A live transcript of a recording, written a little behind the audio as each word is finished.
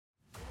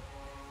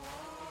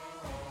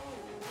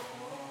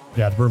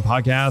The Afterburn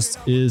Podcast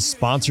is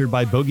sponsored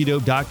by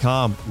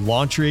BogeyDope.com.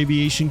 Launch your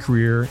aviation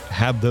career,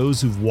 have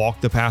those who've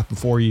walked the path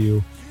before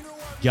you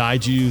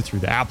guide you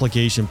through the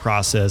application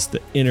process, the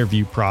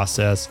interview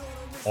process,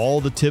 all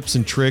the tips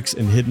and tricks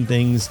and hidden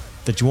things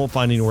that you won't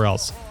find anywhere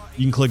else.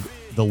 You can click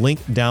the link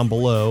down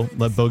below,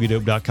 let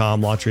BogeyDope.com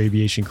launch your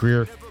aviation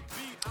career.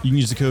 You can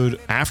use the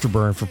code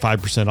AFTERBURN for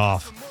 5%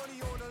 off.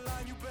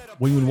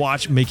 Wingman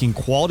Watch, making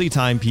quality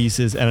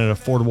timepieces at an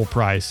affordable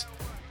price.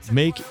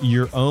 Make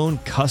your own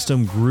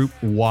custom group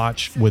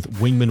watch with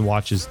Wingman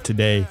watches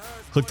today.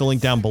 Click the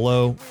link down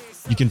below.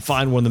 You can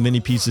find one of the many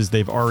pieces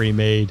they've already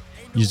made.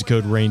 Use the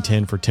code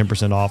RAIN10 for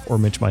 10% off or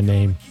mention my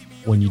name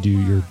when you do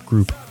your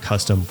group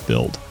custom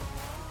build.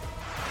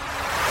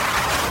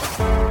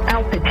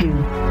 Altitude.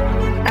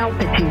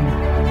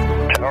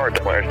 Tower,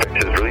 Delaware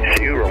 6 is released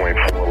to you. Runway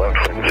 4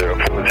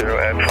 040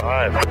 at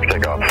 5. Clear for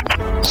takeoff.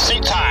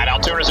 Seat tied.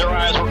 Altimeter 0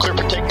 eyes. We're clear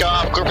for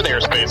takeoff. Clear for the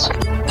airspace.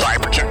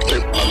 Viper check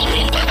 2.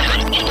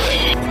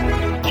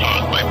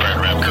 My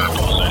brand ramp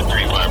curveball at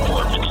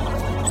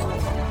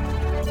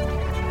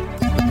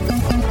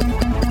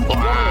 354.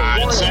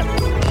 Line set.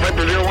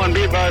 Viper 01,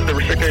 be advised the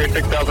restricted area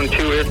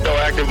 6002 is still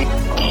active.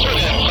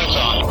 Lights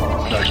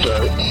on. Next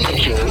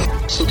picture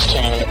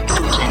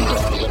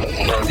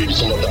 610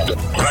 13,000.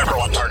 Viper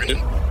 1 targeted.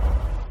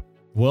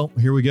 Well,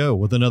 here we go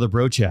with another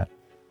bro chat.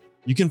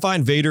 You can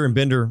find Vader and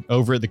Bender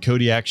over at the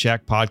Kodiak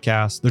Shack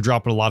podcast. They're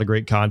dropping a lot of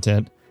great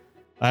content.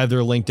 I have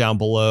their link down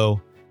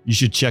below. You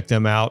should check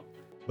them out.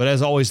 But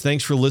as always,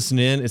 thanks for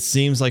listening in. It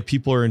seems like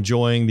people are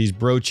enjoying these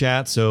bro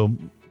chats, so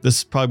this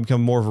has probably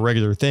become more of a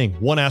regular thing.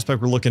 One aspect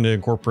we're looking to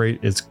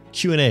incorporate is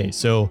Q&A.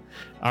 So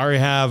I already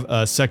have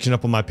a section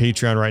up on my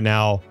Patreon right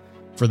now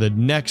for the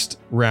next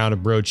round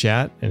of bro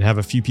chat and have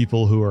a few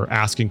people who are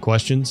asking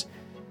questions.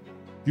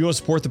 If you want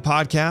to support the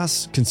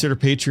podcast, consider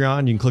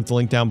Patreon. You can click the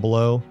link down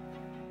below.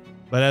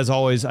 But as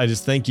always, I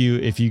just thank you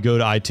if you go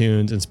to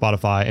iTunes and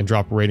Spotify and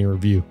drop a rating and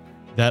review.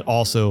 That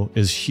also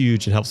is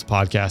huge and helps the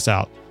podcast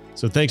out.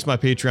 So thanks to my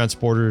Patreon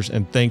supporters,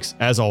 and thanks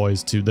as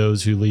always to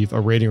those who leave a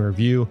rating and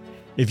review.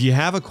 If you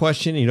have a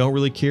question and you don't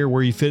really care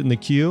where you fit in the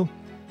queue,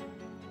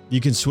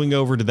 you can swing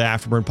over to the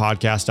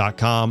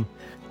afterburnpodcast.com.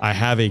 I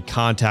have a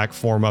contact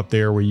form up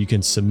there where you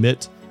can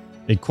submit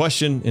a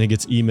question and it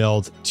gets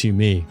emailed to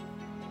me.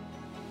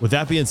 With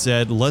that being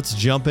said, let's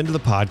jump into the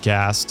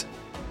podcast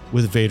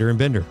with Vader and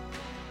Bender.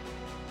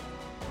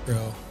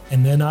 Bro,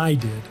 and then I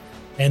did,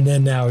 and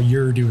then now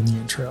you're doing the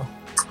intro.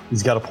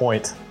 He's got a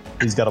point.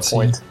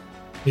 See,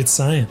 it's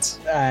science.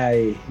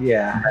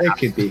 Yeah, it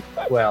could be.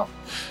 Well,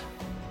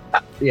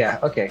 yeah,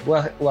 okay.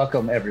 Well,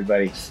 welcome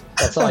everybody.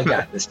 That's all I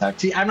got this time.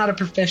 See, I'm not a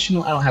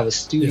professional. I don't have a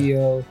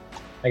studio. Yeah.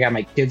 I got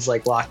my kids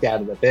like locked out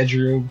of the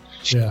bedroom.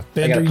 Yeah,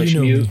 Bender, I gotta push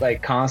mute me.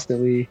 Like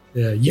constantly.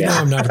 Yeah, you know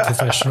I'm not a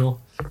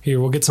professional. Here,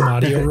 we'll get some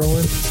audio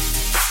rolling.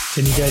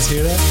 Can you guys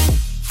hear that?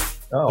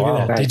 Oh, look wow.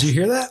 at that. Did you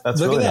hear that?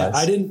 That's look really at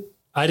that. nice.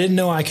 I didn't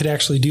know I could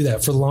actually do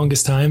that for the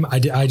longest time.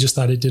 I just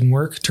thought it didn't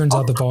work. Turns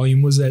out the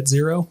volume was at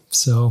 0,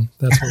 so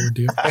that's what we're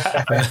doing.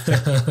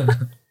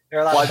 There are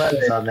a lot of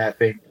buttons on that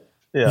thing.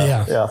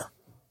 Yeah. Well,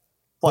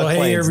 Like hey,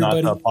 planes,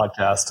 everybody. not a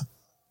podcast.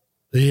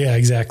 Yeah,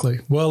 exactly.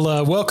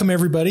 Well, welcome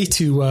everybody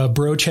to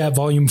Bro Chat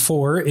Volume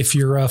 4. If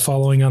you're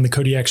following on the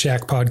Kodiak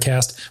Shack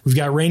podcast, we've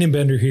got Rain and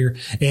Bender here,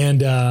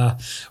 and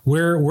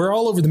we're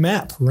all over the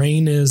map.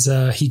 Rain is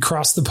he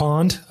crossed the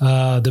pond,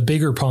 the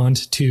bigger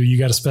pond too. You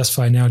got to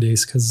specify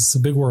nowadays because it's a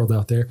big world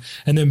out there.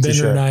 And then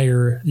Bender and I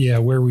are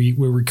where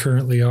we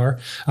currently are.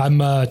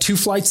 I'm 2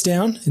 flights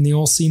down in the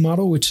old C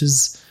model, which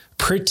is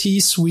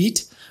pretty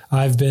sweet.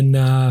 I've been.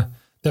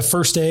 The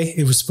first day,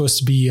 it was supposed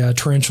to be a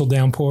torrential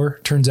downpour.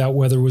 Turns out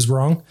weather was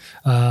wrong.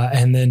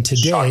 And then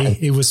today,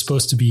 it was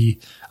supposed to be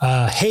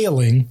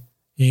hailing,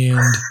 and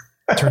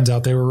turns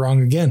out they were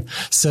wrong again.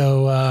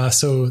 So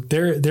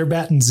they're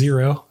batting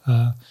 0.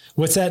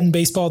 What's that in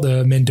baseball?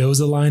 The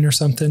Mendoza line or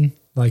something?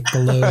 Like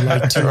below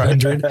like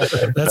 200.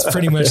 That's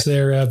pretty much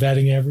their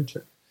batting average.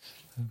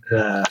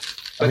 But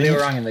they were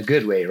wrong in the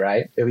good way,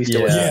 right? At least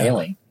it wasn't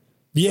hailing.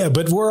 Yeah,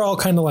 but we're all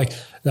kind of like,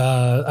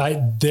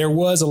 there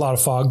was a lot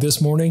of fog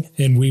this morning,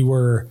 and we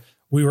were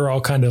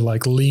all kind of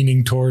like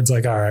leaning towards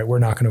like, all right, we're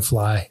not going to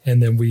fly.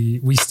 And then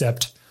we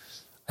stepped,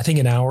 I think,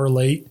 an hour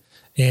late,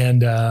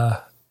 and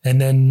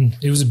then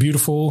it was a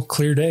beautiful,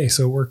 clear day.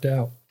 So it worked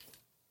out.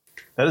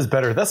 That is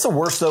better. That's the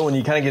worst though, when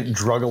you kind of get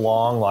drug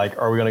along, like,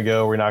 are we going to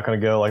go? Are we not going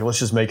to go? Like, let's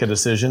just make a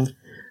decision.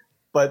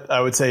 But I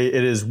would say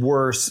it is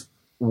worse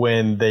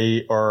when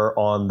they are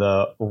on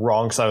the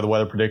wrong side of the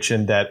weather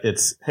prediction, that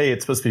it's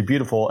supposed to be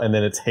beautiful, and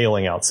then it's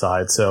hailing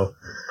outside. So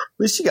at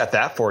least you got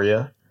that for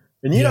you.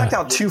 And you knocked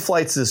out 2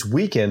 flights this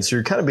weekend, so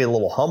you're kind of being a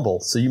little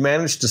humble. So you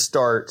managed to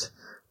start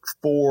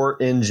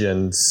 4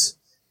 engines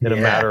in a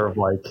matter of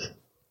like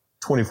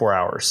 24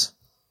 hours.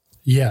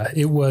 Yeah,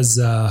 it was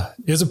a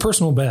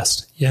personal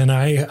best. Yeah, and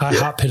I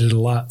hot pitted a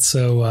lot.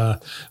 So,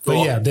 but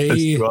yeah,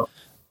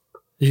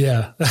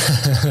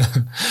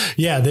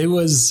 they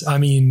was, I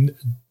mean,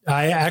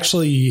 I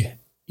actually,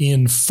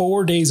 in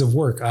 4 days of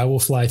work, I will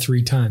fly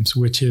 3 times,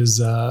 which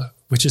is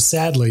which is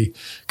sadly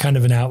kind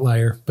of an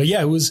outlier. But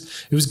yeah, it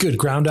was good.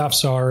 Ground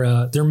ops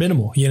are, they're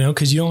minimal, you know,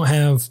 cause you don't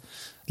have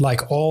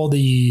like all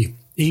the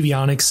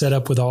avionics set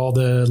up with all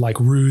the like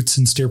routes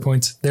and steer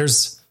points.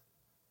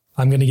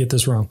 I'm going to get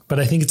this wrong, but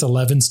I think it's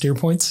 11 steer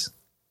points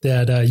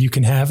that you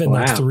can have and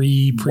like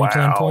 3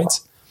 pre-planned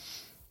points.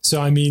 So,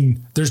 I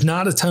mean, there's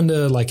not a ton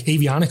to like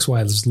avionics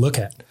wise look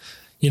at,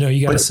 you know,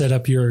 you got to set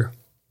up your,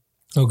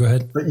 go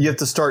ahead. But you have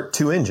to start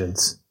 2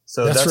 engines.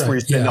 So that's right. where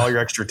you spend all your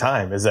extra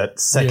time is that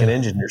second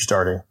engine you're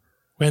starting.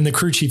 And the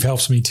crew chief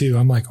helps me too.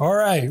 I'm like, all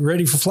right,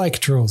 ready for flight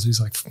controls.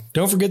 He's like,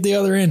 don't forget the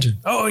other engine.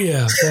 Oh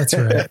yeah, that's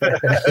right.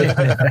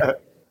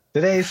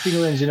 Today's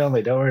single engine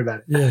only. Don't worry about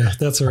it. Yeah,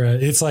 that's all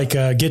right. It's like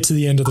get to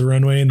the end of the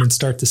runway and then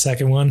start the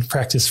second one.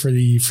 Practice for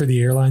the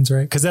airlines,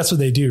 right? Because that's what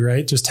they do,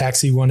 right? Just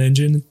taxi one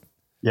engine.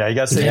 Yeah, you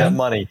got to save that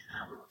money.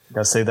 You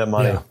got to save that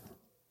money. Yeah.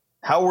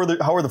 How were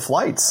the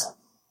flights?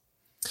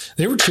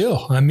 They were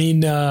chill. I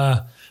mean,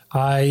 I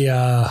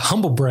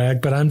humble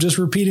brag, but I'm just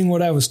repeating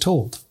what I was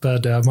told.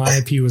 But my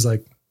IP was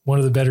like one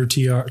of the better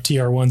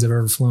TR1s I've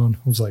ever flown.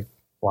 I was like,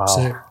 wow.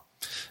 Sick.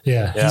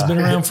 Yeah, he's been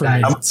around for a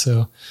minute,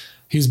 so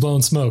he was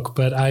blowing smoke,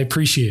 but I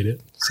appreciate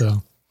it.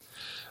 So,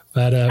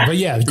 but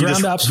yeah, the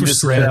ground ops were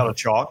just ran out of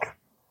chalk.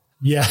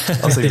 Yeah,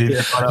 luckily,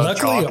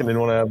 chalk and didn't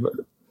want to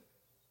have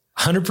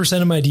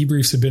 100% of my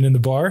debriefs have been in the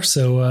bar,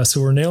 so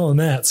we're nailing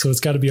that. So it's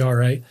got to be all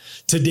right.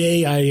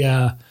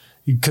 Today,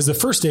 because the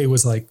first day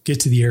was like get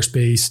to the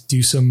airspace,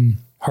 do some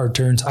hard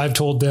turns. I've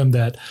told them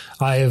that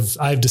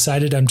I've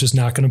decided I'm just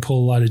not going to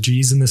pull a lot of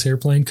G's in this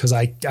airplane because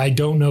I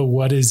don't know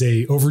what is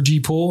a over G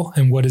pull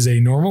and what is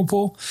a normal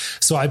pull.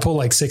 So I pull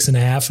like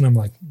 6.5 and I'm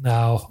like,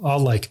 no, I'll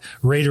like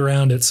rate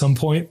around at some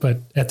point, but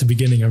at the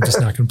beginning, I'm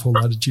just not going to pull a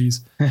lot of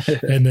G's.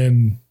 And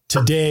then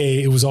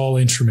today it was all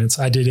instruments.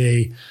 I did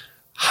a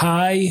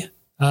high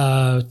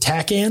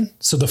TACAN,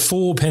 so the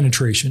full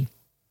penetration.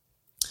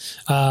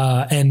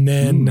 And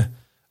then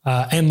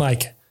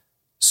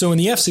so in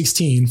the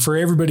F-16, for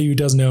everybody who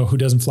doesn't know, who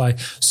doesn't fly,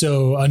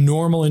 so a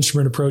normal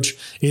instrument approach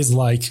is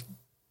like,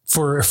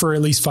 for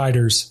at least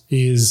fighters,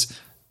 is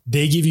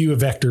they give you a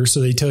vector, so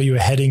they tell you a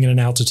heading and an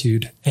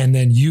altitude, and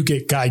then you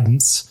get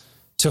guidance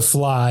to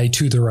fly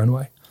to the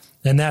runway.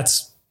 And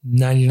that's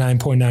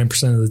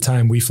 99.9% of the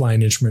time we fly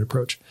an instrument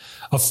approach.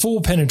 A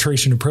full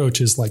penetration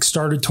approach is like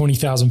start at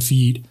 20,000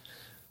 feet,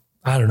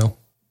 I don't know,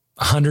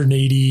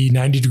 180,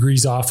 90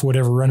 degrees off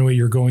whatever runway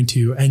you're going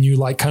to. And you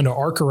like kind of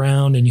arc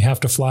around and you have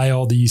to fly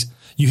all these,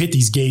 you hit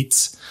these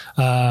gates,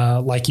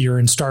 like you're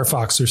in Star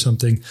Fox or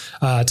something,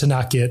 to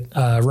not get,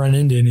 run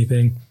into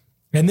anything.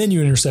 And then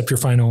you intercept your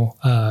final,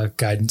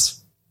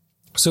 guidance.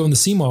 So in the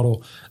C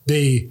model,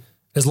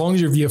 as long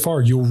as you're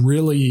VFR, you'll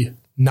really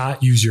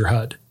not use your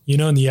HUD. You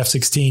know, in the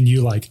F-16,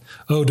 you like,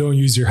 oh, don't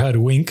use your HUD,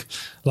 wink.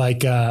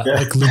 Like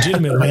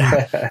legitimately,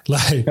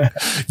 like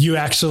you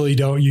actually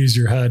don't use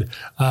your HUD.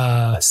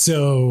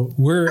 So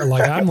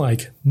I'm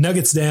like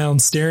nuggets down,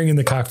 staring in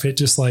the cockpit,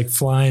 just like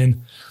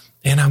flying.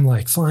 And I'm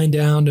like flying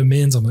down to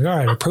mins. I'm like, all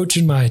right,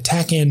 approaching my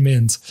TACAN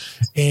mins.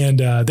 And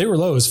they were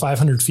low. It was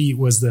 500 feet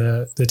was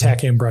the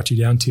TACAN brought you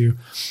down to.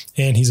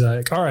 And he's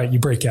like, all right, you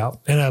break out.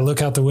 And I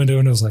look out the window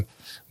and I was like,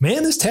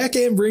 man, this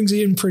TACAN brings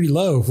you in pretty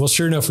low. Well,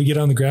 sure enough, we get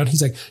on the ground.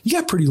 He's like, you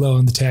got pretty low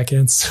on the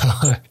TACAN. So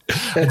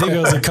I think I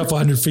was a couple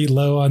hundred feet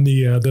low on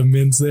the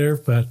mins there,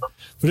 but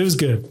it was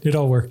good. It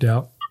all worked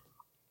out.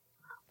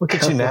 Look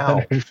at you now.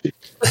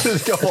 A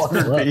couple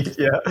hundred feet.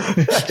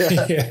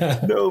 Yeah.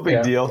 No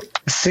big deal.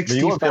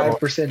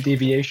 65%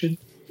 deviation.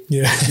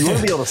 Yeah. You want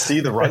to be able to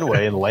see the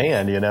runway and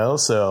land, you know?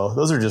 So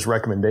those are just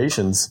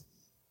recommendations.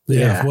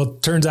 Yeah. Well,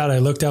 it turns out I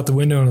looked out the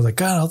window and I was like,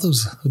 God, all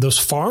those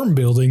farm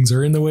buildings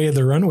are in the way of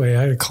the runway.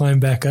 I had to climb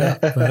back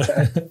up.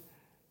 But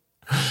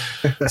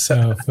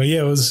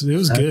yeah, it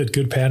was good.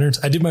 Good patterns.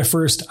 I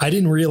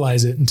didn't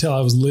realize it until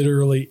I was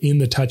literally in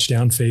the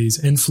touchdown phase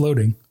and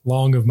floating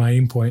long of my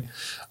aim point,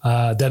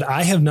 that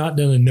I have not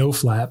done a no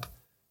flap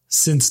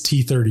since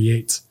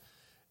T-38s.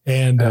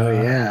 And,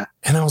 and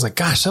I was like,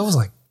 gosh, that was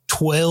like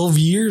 12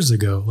 years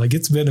ago. Like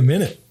it's been a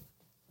minute.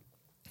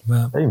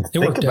 Well, I didn't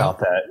even think about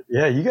that.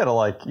 Yeah, you got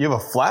to you have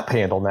a flap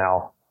handle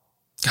now.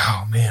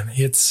 Oh man,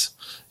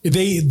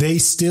 they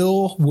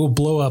still will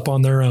blow up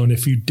on their own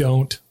if you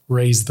don't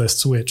raise the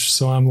switch.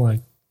 So I'm like,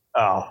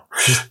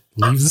 just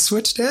leave the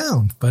switch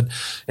down. But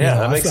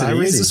that makes it easy. I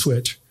raise the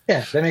switch.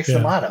 Yeah, that makes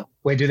them auto.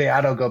 Wait, do they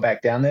auto go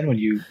back down then when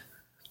you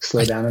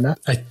slow down enough?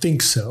 I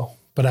think so,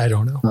 but I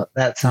don't know. Well,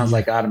 that sounds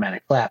like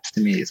automatic flaps to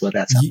me is what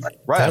that sounds like.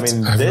 Right. I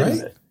mean,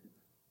 then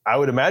I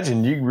would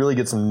imagine you really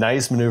get some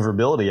nice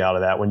maneuverability out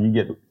of that when you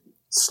get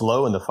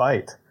slow in the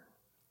fight.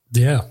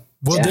 Yeah.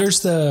 Well, there's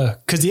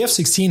because the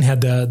F-16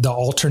 had the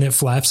alternate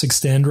flaps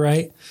extend,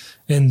 right?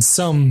 And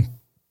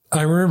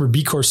I remember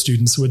B Corps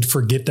students would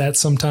forget that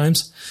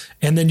sometimes.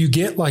 And then you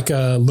get like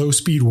a low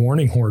speed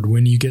warning horde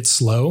when you get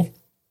slow.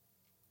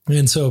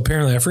 And so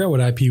apparently, I forgot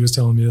what IP was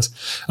telling me this.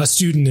 A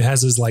student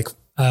has his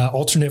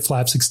alternate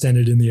flaps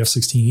extended in the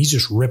F-16. He's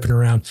just ripping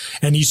around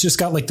and he's just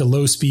got like the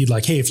low speed,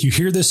 like, hey, if you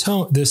hear this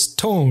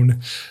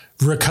tone,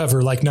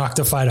 recover, like knock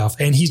the fight off.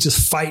 And he's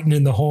just fighting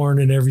in the horn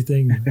and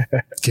everything.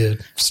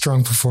 Good.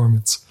 Strong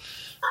performance.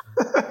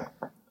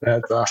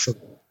 That's awesome.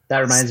 That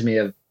reminds me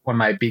of one of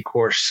my B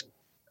course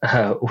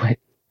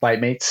fight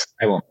mates.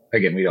 I won't.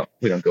 Again, we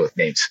don't go with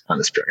names on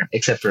this program,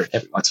 except for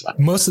every once in a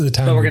while. Most of the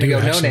time, but we're going to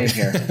go no name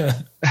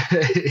here.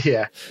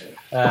 Yeah.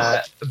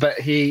 But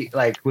he,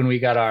 like, when we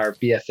got our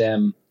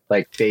BFM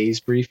like phase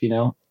brief,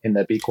 in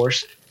the B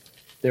course,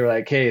 they were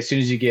like, hey, as soon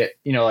as you get,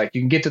 like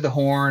you can get to the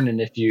horn,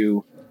 and if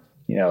you,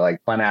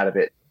 like fun out of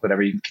it,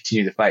 whatever, you can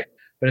continue the fight.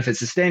 But if it's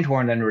sustained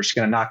horn, then we're just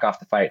going to knock off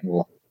the fight and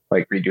we'll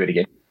like redo it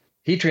again.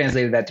 He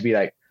translated that to be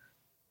like,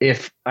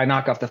 if I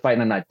knock off the fight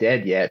and I'm not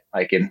dead yet,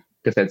 like in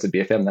defensive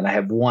BFM, then I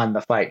have won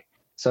the fight.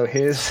 So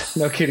his,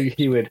 no kidding,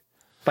 he would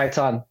fights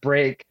on,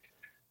 break,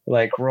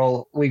 like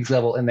roll wings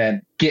level, and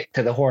then get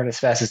to the horn as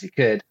fast as he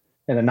could,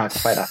 and then knock the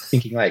fight off,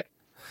 thinking like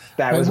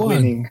that was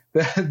winning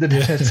the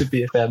defensive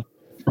BFM.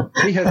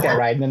 He hooked that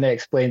ride, and then they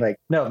explained like,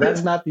 no,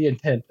 that's not the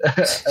intent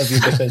of your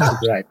defensive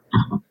ride.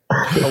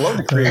 I love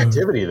the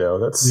creativity though.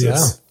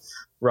 That's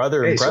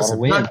rather impressive.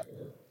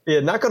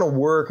 Not going to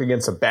work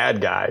against a bad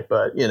guy,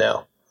 but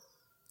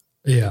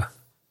Yeah.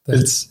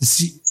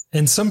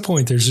 And some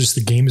point there's just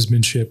the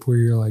gamesmanship where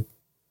you're like,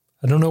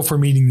 I don't know if we're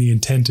meeting the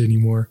intent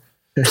anymore.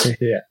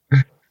 Yeah.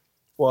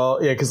 Well,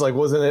 yeah, because like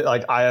wasn't it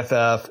like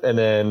IFF and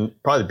then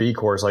probably the B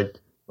course, like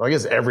I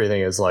guess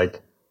everything is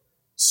like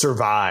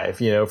survive,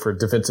 for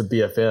defensive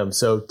BFM.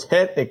 So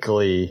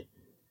technically,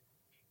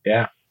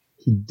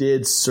 he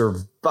did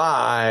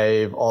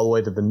survive all the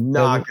way to the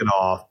knock it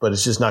off, but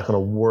it's just not going to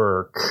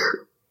work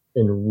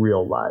in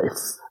real life.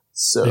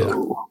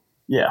 So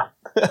yeah.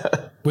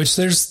 Which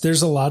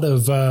there's a lot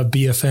of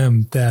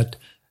BFM that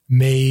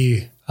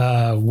may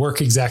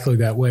work exactly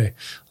that way.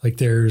 Like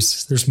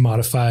there's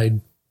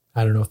modified,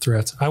 I don't know,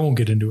 threats. I won't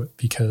get into it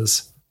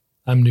because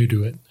I'm new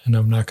to it and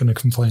I'm not going to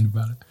complain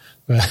about it.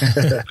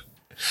 But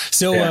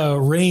so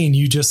Rain,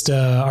 you just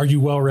are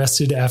you well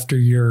rested after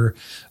your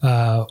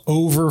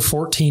over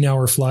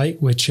 14-hour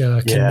flight, which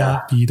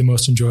cannot be the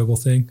most enjoyable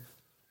thing?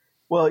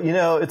 Well,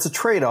 it's a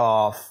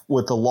trade-off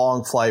with the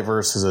long flight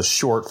versus a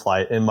short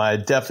flight. And my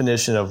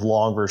definition of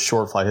long versus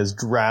short flight has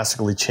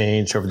drastically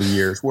changed over the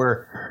years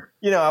where,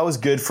 I was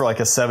good for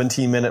like a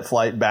 17-minute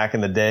flight back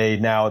in the day.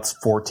 Now it's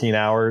 14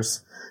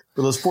 hours.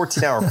 For those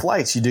 14-hour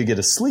flights, you do get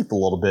to sleep a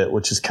little bit,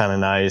 which is kind of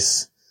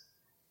nice.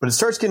 But it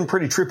starts getting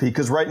pretty trippy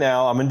because right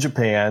now I'm in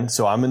Japan,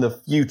 so I'm in the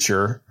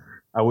future.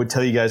 I would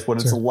tell you guys what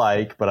it's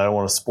like, but I don't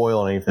want to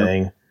spoil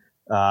anything.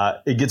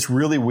 It gets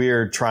really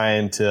weird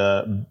trying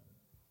to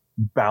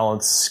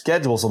balance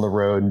schedules on the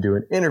road and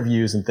doing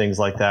interviews and things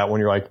like that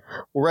when you're like,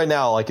 well, right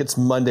now, like it's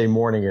Monday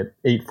morning at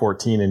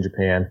 8:14 in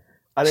Japan.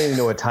 I don't even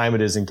know what time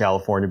it is in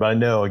California, but I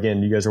know,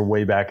 again, you guys are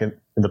way back in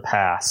the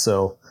past.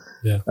 So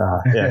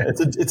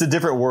it's a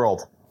different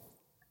world.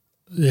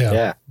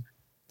 Yeah.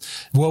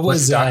 What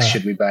stocks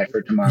should we buy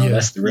for tomorrow?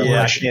 That's the real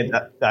question.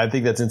 I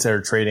think that's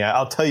insider trading.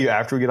 I'll tell you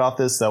after we get off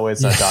this. That way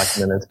it's not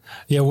documented.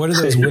 Yeah. What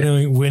are those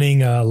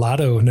winning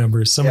lotto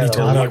numbers? Somebody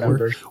told me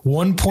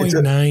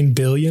 1.9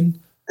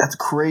 billion. That's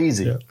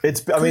crazy. Yeah.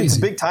 It's a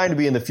big time to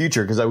be in the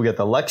future because we got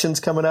the elections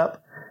coming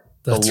up,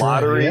 the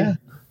lottery. Right, yeah.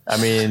 I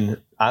mean,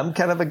 I'm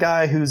kind of a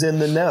guy who's in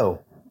the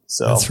know.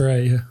 So that's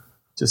right. Yeah.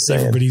 Just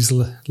saying. Everybody's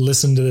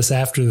listened to this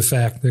after the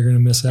fact. They're going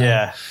to miss out.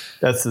 Yeah.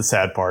 That's the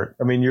sad part.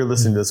 I mean, you're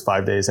listening to this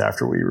 5 days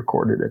after we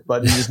recorded it,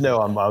 but you just know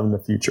I'm in the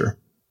future.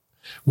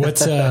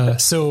 What's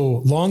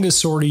so longest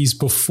sorties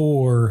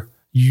before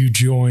you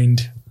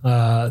joined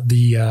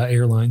the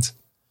airlines?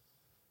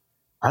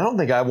 I don't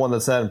think I have one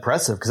that's that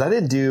impressive because I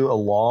didn't do a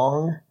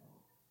long,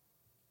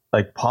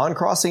 like pond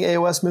crossing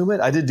AOS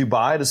movement. I did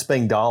Dubai to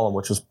Spangdahlem,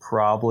 which was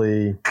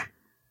probably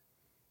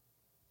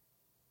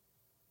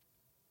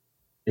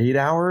 8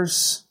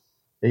 hours,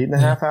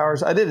 8.5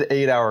 hours. I did an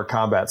 8-hour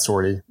combat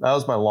sortie. That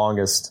was my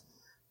longest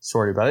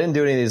sortie, but I didn't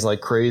do any of these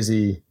like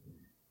crazy,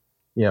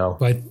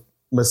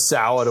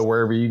 Massawa to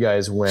wherever you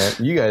guys went.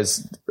 You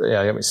guys,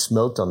 got me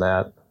smoked on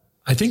that.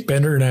 I think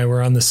Bender and I were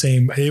on the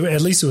same,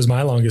 at least it was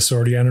my longest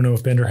sortie. I don't know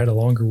if Bender had a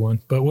longer one,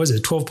 but was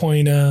it 12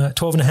 and a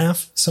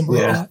half? Something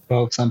like that?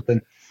 12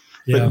 something.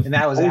 Yeah. And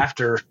that was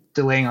after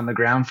delaying on the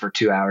ground for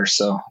 2 hours.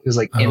 So it was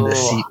like in the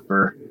seat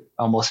for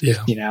almost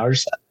 15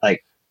 hours.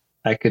 Like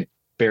I could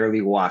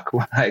barely walk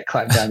when I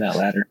climbed down that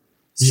ladder.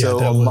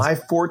 So on my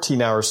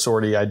 14-hour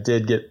sortie, I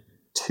did get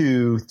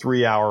 2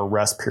 3-hour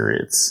rest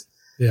periods.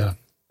 Yeah.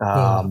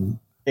 And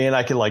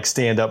I could like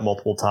stand up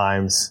multiple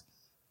times.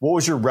 What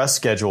was your rest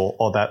schedule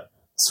on that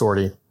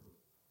sortie?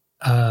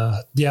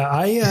 I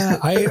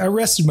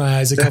rested my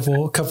eyes a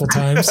couple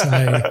times.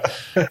 I,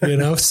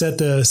 set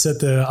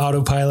the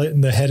autopilot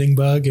and the heading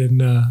bug and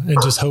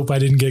just hope I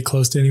didn't get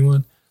close to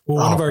anyone. Well,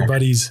 one of our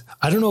buddies,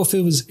 I don't know if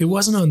it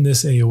wasn't on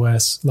this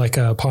AOS, like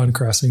a pond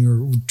crossing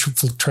or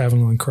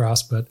traveling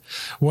across, but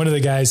one of the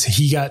guys,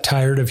 he got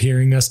tired of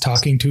hearing us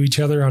talking to each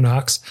other on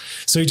Ox.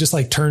 So he just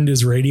like turned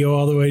his radio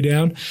all the way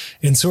down.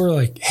 And so we're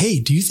like, hey,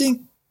 do you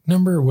think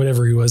number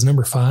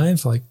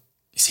 5, like,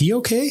 is he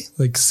okay?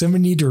 Like,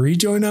 someone need to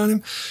rejoin on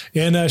him?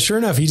 And sure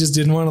enough, he just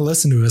didn't want to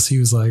listen to us. He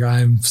was like,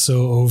 I'm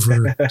so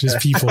over just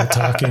people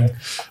talking.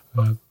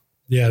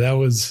 Yeah, that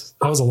was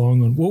a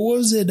long one. What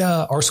was it?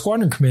 Our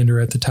squadron commander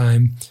at the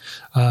time,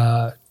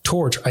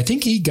 Torch, I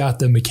think he got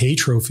the McKay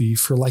trophy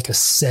for like a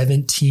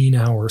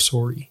 17-hour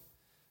sortie.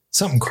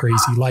 Something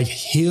crazy, like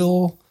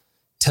Hill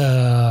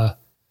to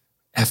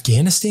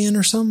Afghanistan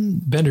or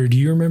something. Bender, do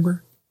you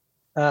remember?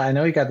 I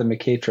know he got the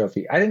McKay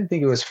trophy. I didn't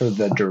think it was for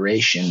the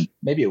duration.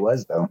 Maybe it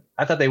was, though.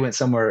 I thought they went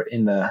somewhere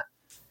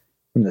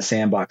from the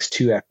sandbox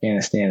to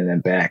Afghanistan and then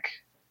back.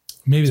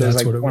 Maybe so that's it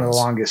was like what it one was. of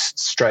the longest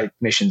strike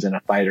missions in a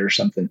fighter or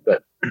something.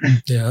 But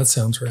yeah, that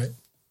sounds right.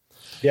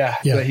 Yeah,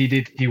 but he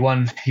did. He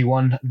won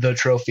the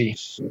trophy.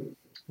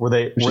 Were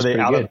they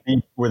out of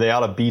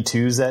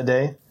B2s that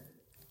day?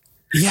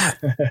 Yeah,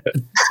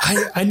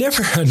 I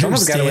never understand.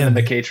 Someone's got to win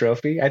the McKay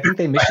trophy. I think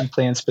they mission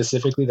plan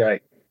specifically. They're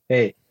like,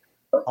 hey,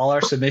 all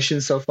our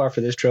submissions so far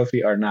for this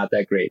trophy are not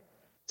that great.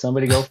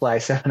 Somebody go fly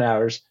 7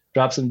 hours,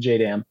 drop some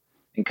JDAM,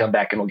 and come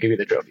back, and we'll give you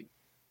the trophy.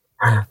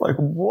 Like,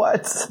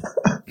 what?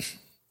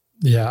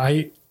 Yeah,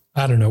 I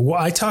don't know.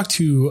 Well, I talked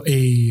to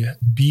a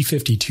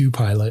B-52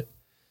 pilot,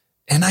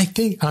 and I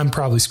think I'm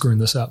probably screwing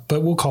this up,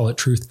 but we'll call it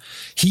truth.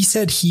 He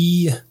said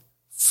he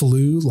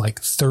flew like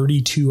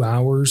 32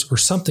 hours or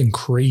something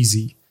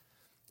crazy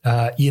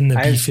in the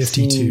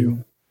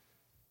B-52.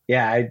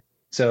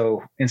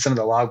 So in some of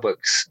the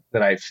logbooks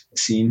that I've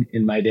seen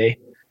in my day,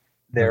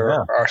 there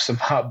are some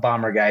hot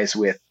bomber guys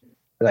with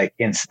like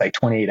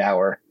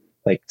 28-hour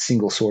like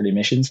single sortie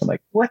missions. I'm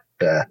like, what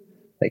the?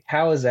 Like,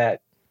 how is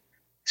that?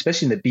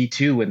 Especially in the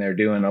B2 when they're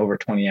doing over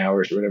 20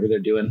 hours or whatever they're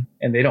doing,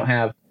 and they don't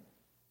have,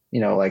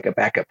 like a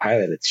backup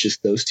pilot. It's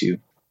just those two.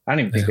 I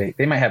don't even think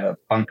they might have a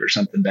bunk or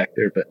something back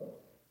there, but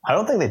I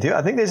don't think they do.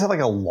 I think they just have like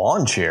a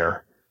lawn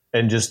chair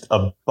and just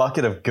a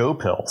bucket of Go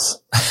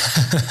pills.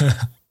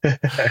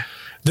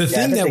 The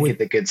thing that would get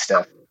the good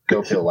stuff,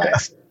 Go pill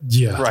last.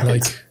 Yeah, right.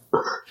 Like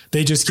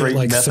they just Straight get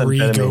like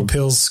 3 Go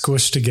pills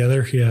squished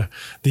together. Yeah.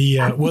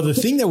 The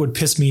thing that would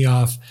piss me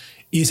off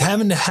is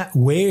having to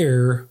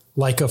wear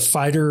like a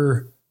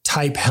fighter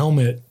type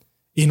helmet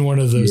in one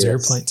of those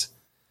airplanes.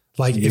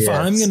 Like if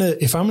I'm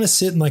gonna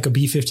sit in like a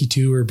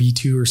B-52 or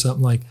B2 or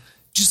something, like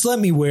just let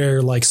me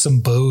wear like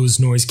some Bose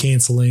noise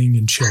canceling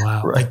and chill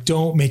out. Right. Like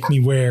don't make me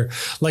wear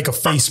like a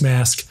face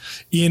mask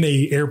in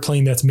a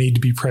airplane that's made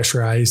to be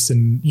pressurized.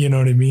 And you know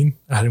what I mean?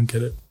 I don't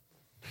get it.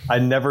 I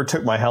never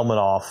took my helmet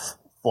off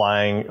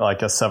flying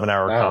like a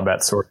 7-hour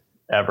combat sort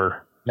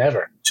ever.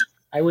 Never.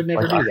 I would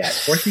never do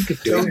that. Or think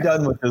of doing I'm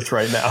done with this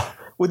right now.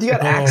 Well, you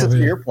got access to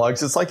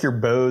earplugs. It's like your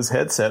Bose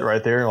headset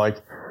right there. And like,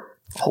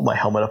 hold my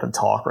helmet up and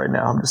talk right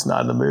now. I'm just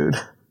not in the mood.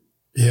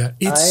 Yeah.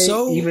 It's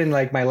even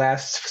like my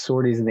last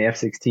sorties in the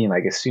F-16,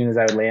 like as soon as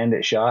I would land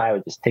at Shaw, I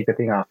would just take the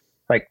thing off,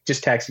 like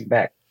just taxi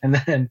back. And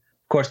then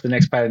of course the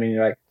next pilot meeting,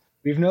 you're like,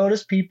 we've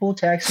noticed people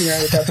taxiing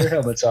around without their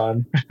helmets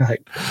on.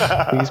 Like,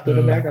 please put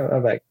them back on.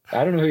 I'm like,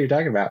 I don't know who you're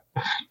talking about.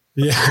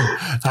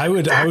 Yeah, I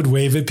would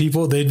wave at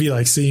people. They'd be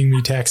like seeing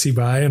me taxi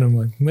by and I'm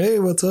like, hey,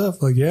 what's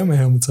up? Like, yeah, my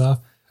helmet's off.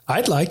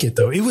 I'd like it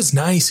though. It was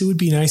nice. It would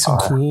be nice and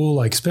cool,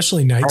 like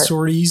especially night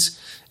sorties.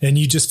 And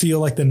you just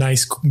feel like the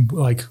nice,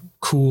 like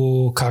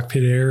cool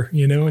cockpit air, and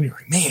you're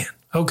like, man,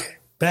 okay,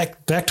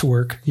 back to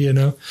work,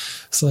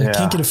 So I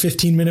can't get a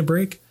 15-minute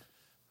break.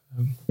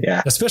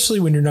 Yeah.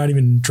 Especially when you're not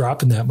even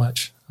dropping that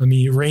much. I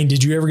mean, Rain,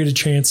 did you ever get a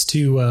chance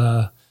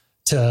to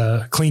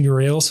clean your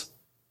rails?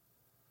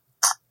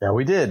 Yeah,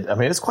 we did. I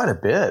mean, it's quite a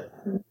bit.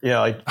 You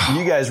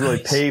guys really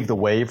paved the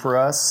way for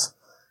us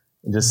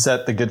and just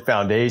set the good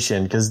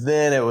foundation. Because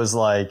then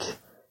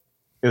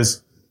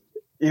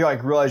you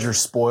like realize you're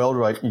spoiled.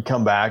 Like you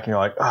come back and you're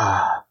like,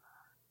 I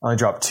only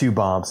dropped 2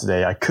 bombs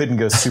today. I couldn't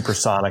go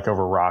supersonic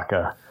over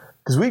Raqqa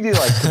because we do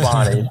like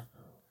Kobani,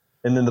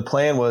 and then the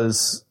plan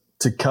was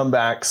to come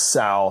back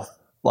south,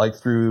 like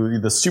through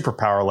the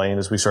superpower lane,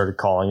 as we started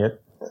calling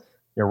it,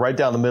 right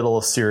down the middle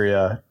of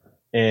Syria,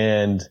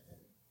 and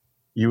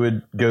you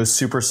would go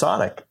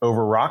supersonic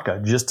over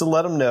Raqqa just to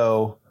let them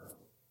know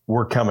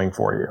we're coming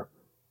for you.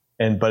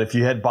 But if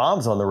you had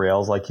bombs on the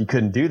rails, like you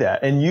couldn't do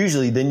that. And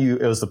usually then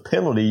it was the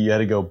penalty. You had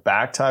to go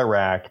back to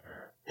Iraq,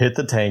 hit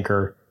the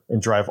tanker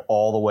and drive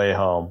all the way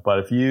home. But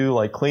if you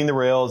like clean the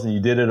rails and you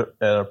did it at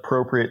an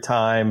appropriate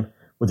time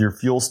with your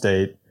fuel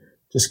state,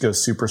 just go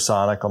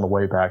supersonic on the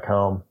way back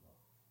home.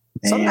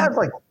 Man. Sometimes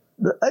like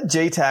a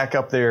JTAC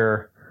up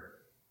there,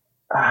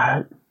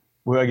 again,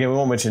 we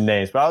won't mention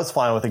names, but I was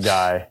flying with a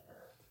guy,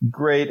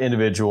 great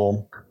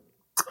individual.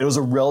 It was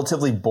a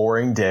relatively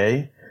boring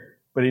day.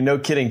 But he, no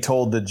kidding,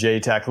 told the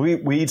JTAC,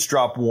 we each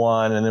dropped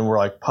 1 and then we're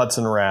like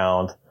putzing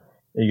around.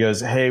 And he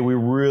goes, hey, we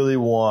really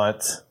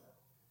want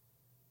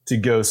to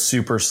go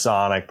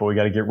supersonic, but we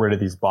got to get rid of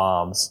these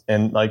bombs.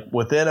 And like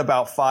within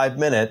about 5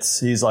 minutes,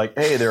 he's like,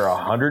 hey, there are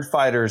 100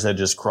 fighters that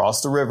just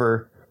crossed the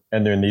river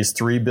and they're in these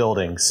 3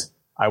 buildings.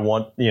 I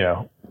want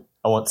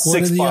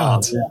 6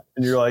 bombs.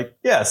 And you're like,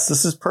 yes,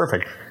 this is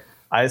perfect.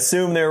 I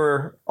assume there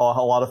were a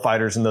lot of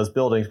fighters in those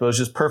buildings, but it was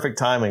just perfect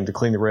timing to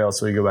clean the rails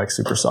so we go back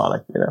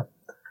supersonic,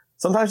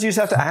 Sometimes you just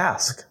have to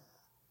ask.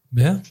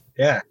 Yeah.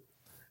 Yeah.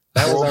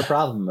 That was our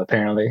problem,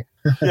 apparently.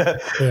 Yeah.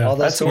 All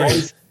those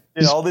stories.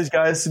 All these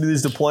guys who do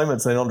these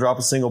deployments, they don't drop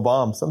a single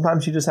bomb.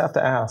 Sometimes you just have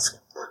to ask.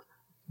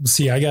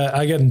 See, I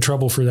got in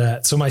trouble for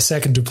that. So my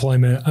second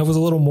deployment, I was a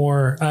little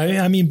more.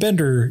 I mean,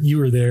 Bender, you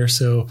were there,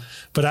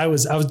 but I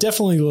was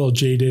definitely a little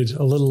jaded,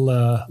 a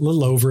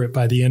little over it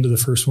by the end of the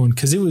first one,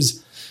 because it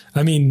was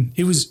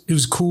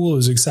cool. It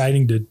was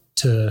exciting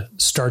to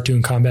start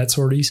doing combat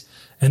sorties,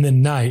 and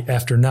then night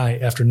after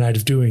night after night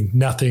of doing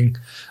nothing.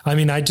 I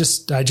mean, I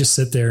just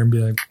sit there and be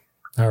like,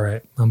 all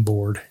right, I'm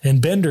bored.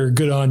 And Bender,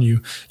 good on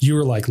you. You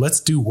were like, let's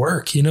do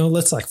work,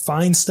 let's like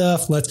find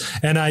stuff.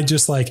 And I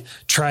just like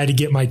try to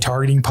get my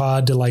targeting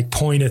pod to like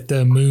point at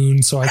the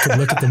moon so I could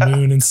look at the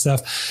moon and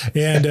stuff.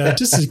 And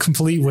just a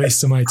complete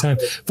waste of my time.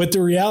 But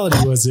the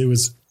reality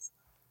was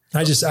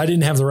I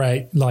didn't have the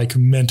right like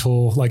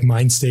mental, like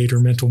mind state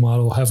or mental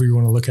model, however you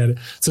want to look at it.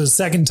 So the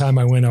second time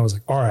I went, I was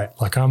like, all right,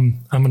 like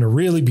I'm going to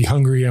really be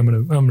hungry. I'm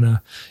going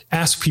to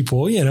ask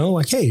people,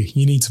 like, hey,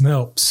 you need some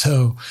help.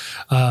 So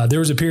there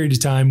was a period of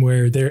time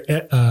where their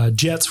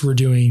jets were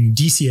doing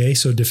DCA,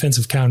 so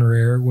defensive counter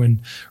air,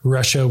 when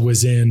Russia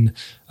was in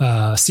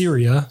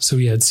Syria. So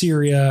we had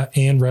Syria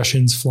and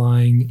Russians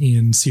flying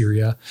in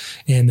Syria,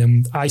 and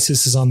then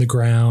ISIS is on the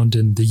ground,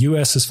 and the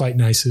US is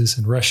fighting ISIS,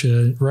 and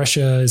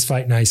Russia is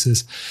fighting ISIS.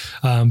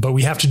 But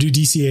we have to do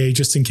DCA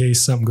just in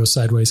case something goes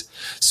sideways.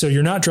 So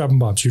you're not dropping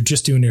bombs. You're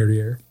just doing air to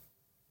air.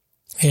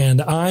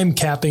 And I'm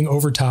capping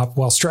over top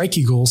while Strike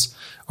Eagles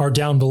are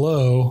down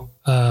below,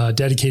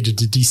 dedicated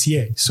to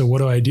DCA. So what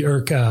do I do?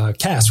 Or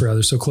CAS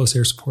rather. So close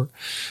air support.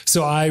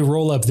 So I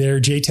roll up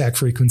their JTAC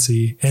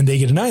frequency and they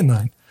get a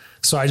 9-line.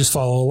 So I just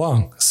follow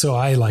along. So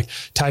I like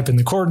type in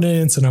the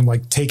coordinates and I'm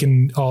like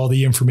taking all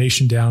the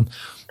information down.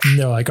 And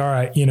they're like, all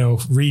right,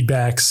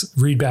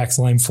 readbacks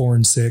line 4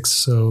 and 6.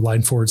 So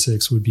line 4 and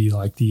 6 would be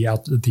like the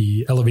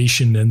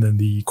elevation and then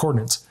the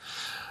coordinates.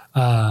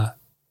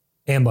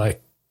 And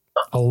like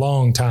a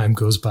long time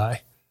goes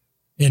by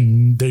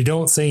and they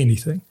don't say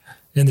anything.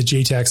 And the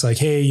JTAC's like,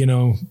 hey,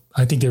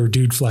 I think they were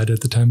Dude Flight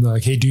at the time. They're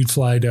like, hey, Dude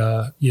Flight,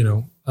 let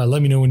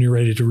me know when you're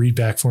ready to read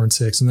back 4 and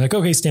 6. And they're like,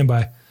 okay, stand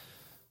by.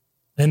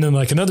 And then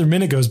like another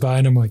minute goes by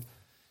and I'm like,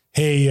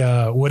 hey,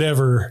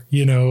 whatever,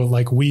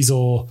 like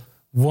Weasel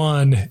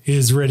 1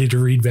 is ready to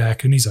read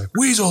back. And he's like,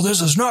 Weasel,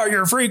 this is not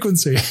your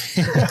frequency.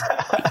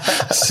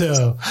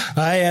 So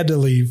I had to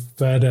leave,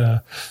 but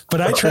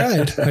I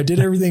tried. I did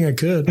everything I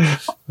could.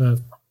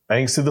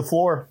 Thanks to the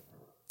floor.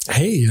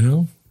 Hey,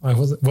 I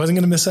wasn't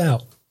going to miss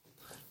out.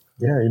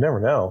 Yeah, you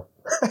never know.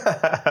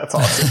 That's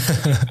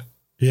awesome.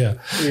 Yeah.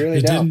 You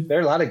really don't. There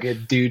are a lot of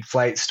good Dude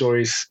Flight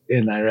stories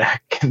in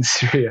Iraq and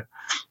Syria,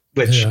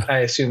 which I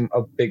assume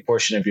a big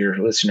portion of your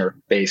listener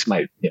base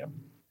might,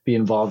 be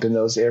involved in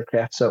those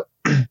aircraft. So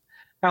I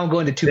won't go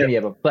into too many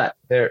of them, but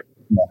there,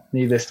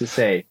 needless to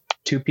say,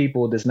 2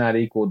 people does not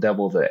equal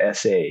double the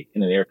SA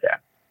in an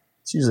aircraft.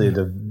 It's usually a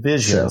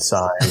division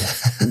sign.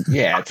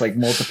 Yeah, it's like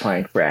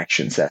multiplying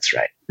fractions. That's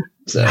right.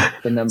 So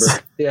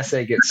the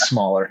SA gets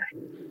smaller.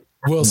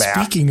 Well,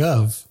 speaking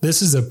of,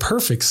 this is a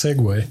perfect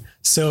segue.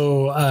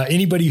 So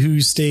anybody who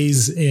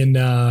stays in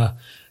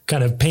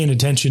kind of paying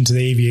attention to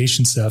the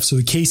aviation stuff. So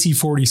the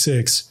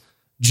KC-46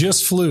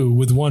 just flew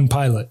with 1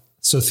 pilot.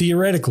 So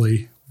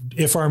theoretically,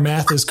 if our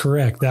math is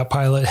correct, that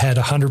pilot had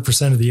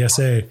 100% of the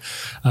SA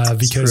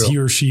because he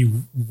or she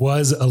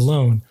was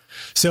alone.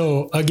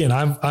 So again,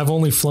 I've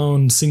only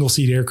flown single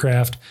seat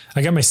aircraft.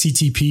 I got my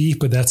CTP,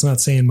 but that's not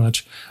saying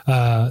much.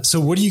 So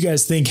what do you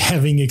guys think,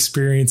 having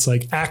experience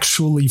like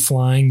actually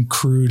flying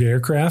crewed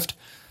aircraft?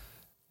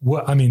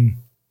 What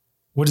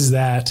does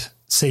that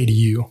say to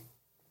you?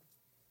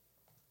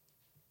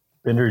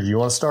 Bender, do you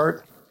want to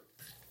start?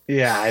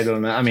 Yeah, I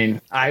don't know. I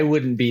mean, I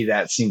wouldn't be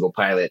that single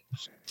pilot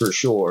for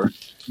sure.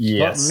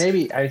 Yes. But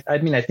maybe,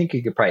 I think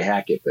you could probably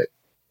hack it, but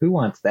who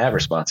wants that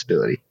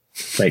responsibility?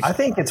 Like, I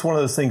think it's one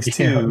of those things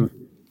too.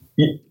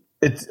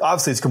 It's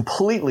obviously it's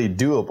completely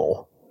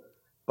doable,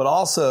 but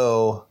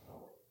also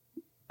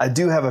I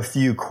do have a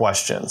few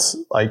questions.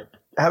 Like,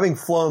 having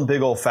flown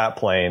big old fat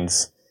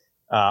planes,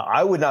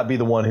 I would not be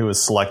the one who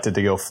was selected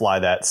to go fly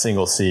that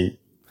single seat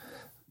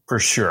for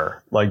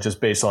sure. Like,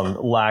 just based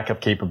on lack of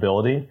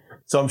capability.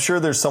 So I'm sure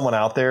there's someone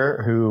out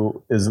there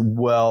who is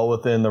well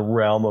within the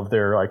realm of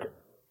their like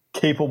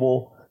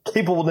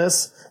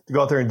capableness to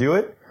go out there and do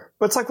it.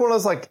 But it's like one of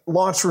those like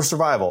launch for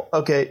survival.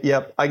 Okay,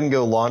 yep, I can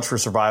go launch for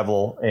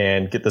survival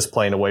and get this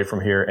plane away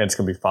from here and it's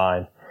going to be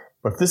fine.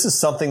 But if this is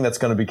something that's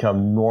going to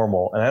become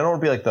normal, and I don't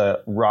want to be like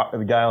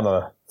the guy on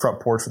the front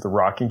porch with the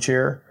rocking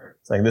chair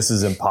saying this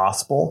is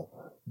impossible,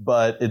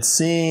 but it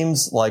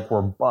seems like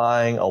we're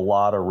buying a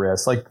lot of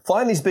risk. Like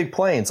flying these big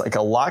planes, like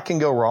a lot can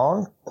go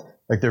wrong.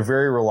 Like they're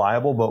very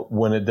reliable, but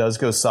when it does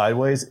go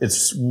sideways,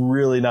 it's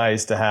really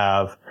nice to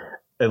have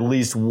at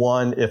least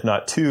 1, if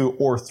not 2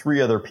 or 3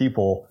 other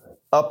people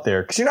up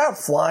there. Because you're not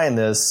flying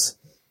this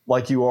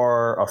like you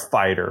are a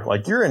fighter.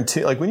 Like you're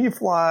like when you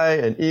fly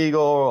an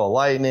Eagle, a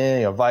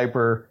Lightning, a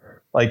Viper,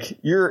 like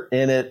you're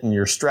in it and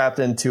you're strapped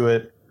into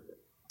it.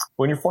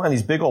 When you're flying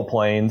these big old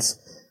planes,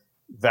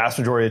 vast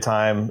majority of the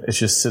time, it's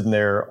just sitting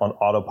there on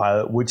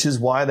autopilot, which is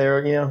why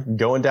they're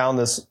going down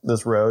this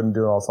road and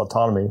doing all this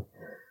autonomy.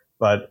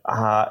 But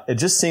it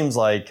just seems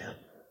like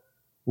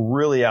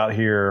really out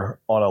here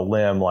on a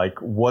limb. Like,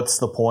 what's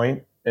the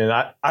point? And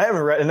I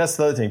haven't read, and that's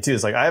the other thing too.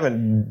 Is like I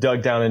haven't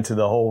dug down into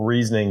the whole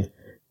reasoning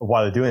of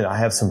why they're doing it. I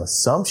have some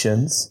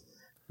assumptions,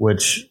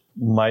 which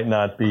might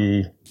not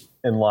be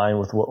in line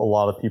with what a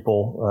lot of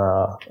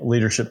people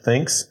leadership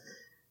thinks.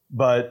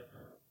 But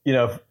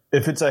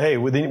if it's hey,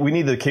 we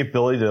need the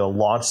capability to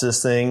launch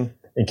this thing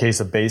in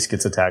case a base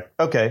gets attacked.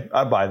 Okay,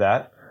 I buy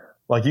that.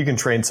 Like, you can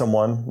train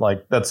someone,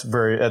 like that's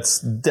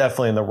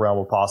definitely in the realm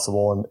of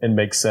possible and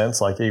makes sense.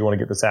 Like, hey, you want to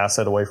get this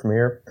asset away from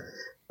here.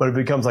 But it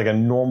becomes like a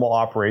normal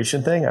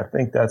operation thing. I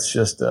think that's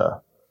just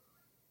a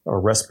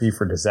recipe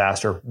for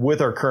disaster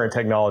with our current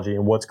technology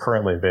and what's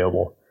currently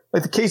available.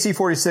 Like the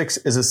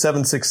KC-46 is a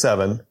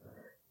 767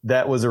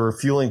 that was a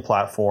refueling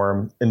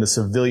platform in the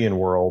civilian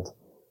world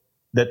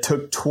that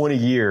took 20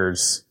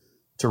 years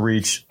to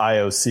reach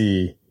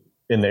IOC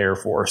in the Air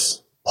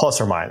Force, plus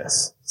or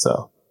minus.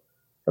 So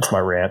that's my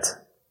rant.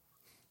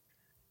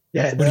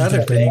 Yeah, the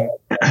other thing,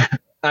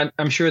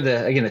 I'm sure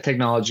the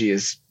technology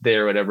is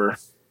there, whatever.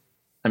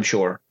 I'm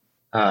sure,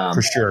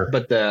 for sure.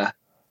 But the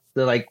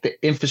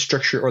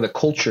infrastructure or the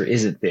culture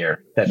isn't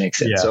there. That makes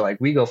sense. Yeah. So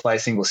like we go fly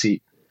single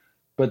seat,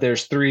 but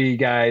there's 3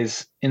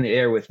 guys in the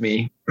air with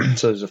me.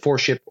 So there's a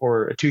 4-ship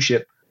or a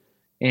 2-ship,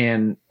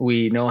 and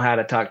we know how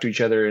to talk to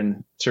each other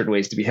in certain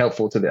ways to be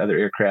helpful to the other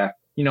aircraft.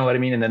 You know what I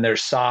mean? And then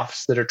there's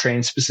softs that are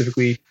trained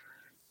specifically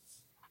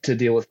to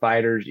deal with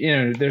fighters.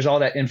 There's all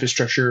that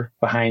infrastructure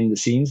behind the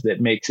scenes that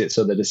makes it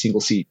so that a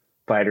single seat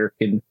fighter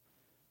can,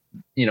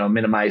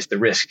 minimize the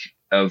risk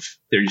of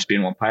there just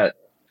being one pilot.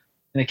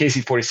 In the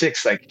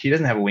KC-46, like, he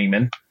doesn't have a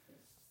wingman.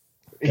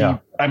 Yeah.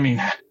 I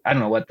don't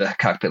know what the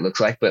cockpit looks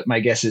like, but my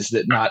guess is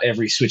that not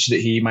every switch that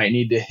he might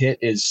need to hit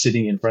is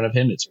sitting in front of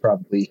him. It's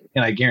probably,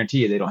 and I guarantee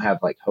you they don't have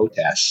like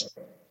HOTAS,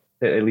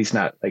 at least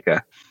not like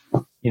a,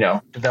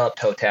 developed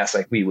HOTAS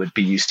like we would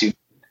be used to.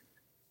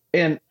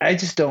 And I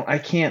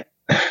can't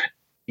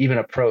even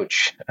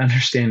approach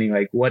understanding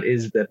like what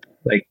is the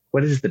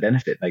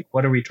benefit? Like,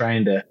 what are we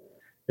trying to,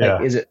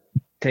 is it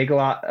take a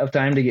lot of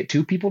time to get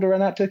 2 people to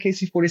run out to a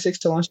KC-46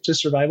 to launch to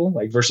survival,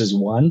 like versus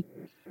 1?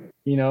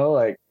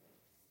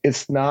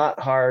 It's not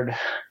hard.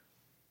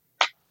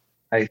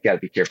 I got to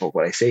be careful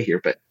what I say here,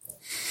 but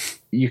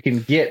you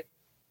can get,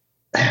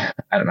 I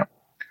don't know.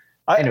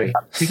 Anyway,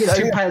 to get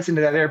 2 pilots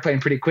into that airplane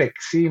pretty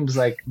quick seems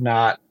like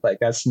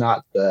that's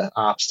not the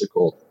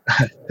obstacle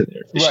to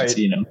their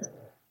efficiency, right.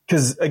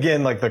 Because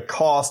again, like the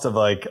cost of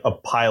like a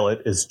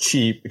pilot is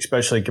cheap,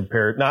 especially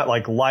compared, not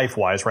like life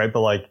wise, right?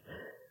 But like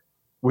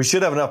we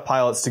should have enough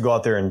pilots to go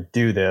out there and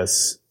do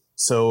this.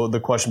 So the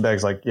question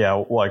begs like,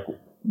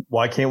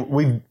 why can't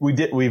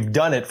we've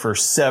done it for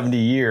 70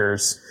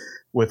 years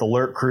with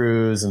alert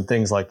crews and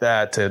things like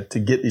that to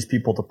get these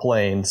people to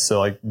planes. So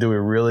like, do we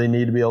really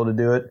need to be able to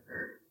do it?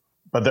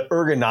 But the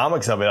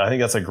ergonomics of it, I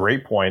think that's a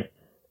great point.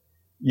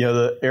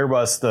 The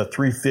Airbus, the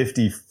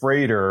 350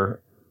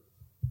 freighter,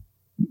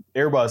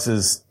 Airbus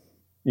is,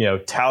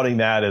 touting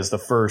that as the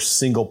first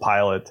single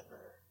pilot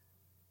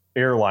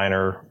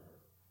airliner,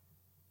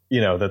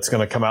 that's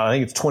going to come out. I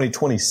think it's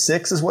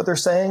 2026 is what they're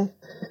saying.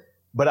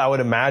 But I would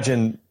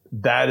imagine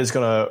that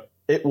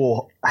it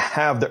will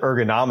have the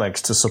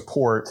ergonomics to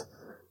support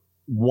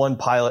one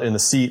pilot in the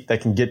seat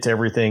that can get to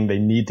everything they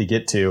need to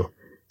get to.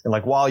 And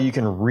like, while you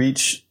can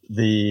reach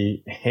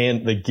the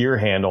gear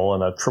handle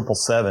in a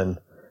 777,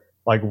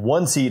 like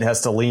one seat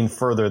has to lean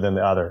further than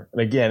the other.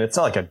 And again, it's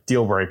not like a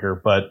deal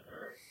breaker, but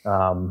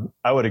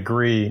I would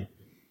agree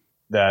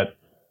that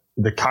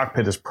the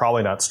cockpit is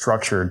probably not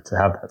structured to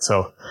have that.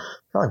 So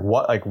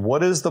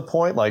what is the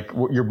point? Like,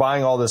 you're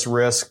buying all this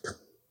risk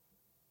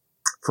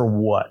for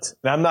what?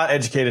 And I'm not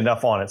educated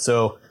enough on it.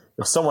 So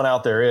if someone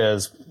out there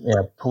is,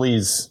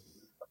 please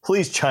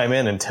chime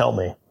in and tell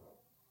me.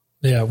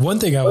 Yeah. One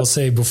thing I will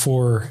say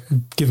before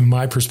giving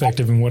my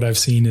perspective and what I've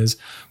seen is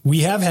we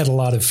have had a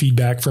lot of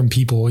feedback from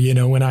people.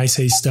 When I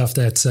say stuff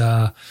that's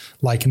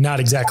like not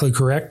exactly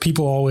correct,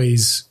 people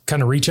always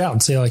kind of reach out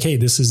and say like, hey,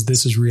 this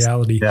is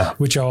reality,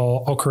 which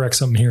I'll correct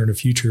something here in the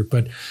future.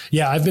 But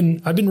yeah, I've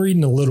been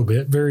reading a little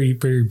bit, very,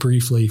 very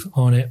briefly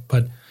on it,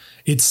 but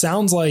it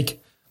sounds like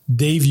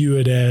they view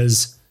it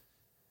as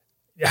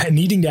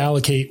needing to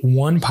allocate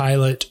one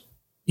pilot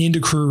into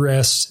crew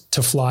rest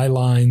to fly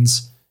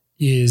lines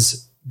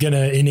is going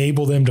to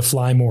enable them to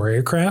fly more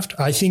aircraft.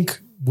 I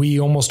think we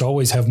almost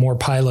always have more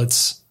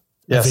pilots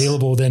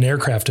available than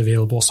aircraft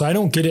available. So I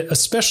don't get it,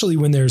 especially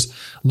when there's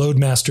load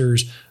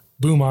masters,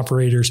 boom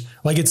operators.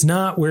 Like, it's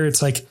not where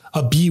it's like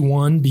a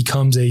B1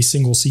 becomes a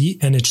single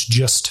seat and it's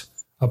just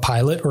a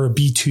pilot, or a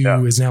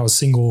B2 is now a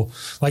single.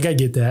 Like, I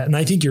get that. And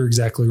I think you're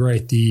exactly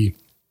right. The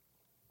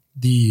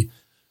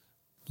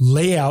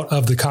layout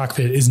of the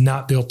cockpit is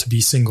not built to be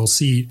single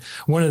seat.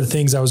 One of the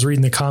things I was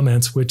reading the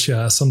comments, which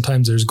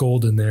sometimes there's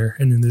gold in there.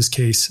 And in this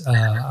case,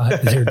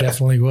 there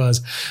definitely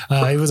was.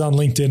 It was on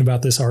LinkedIn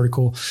about this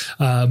article.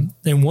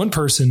 And one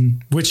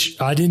person, which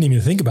I didn't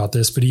even think about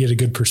this, but he had a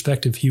good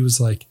perspective. He was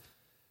like,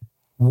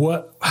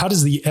 how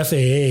does the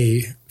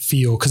FAA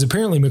feel? Because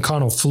apparently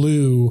McConnell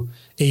flew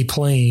a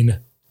plane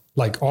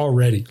like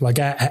already, like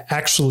I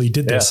actually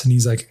did this. And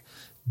he's like,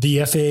 the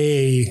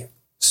FAA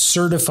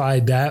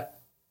certified that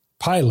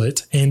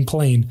pilot and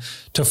plane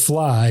to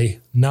fly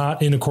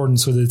not in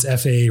accordance with its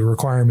FAA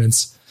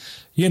requirements,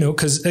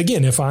 because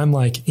again, if I'm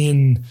like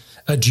in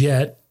a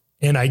jet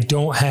and I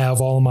don't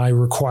have all my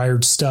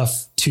required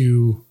stuff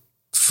to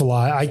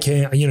fly, I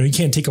can't, you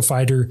can't take a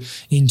fighter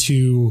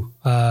into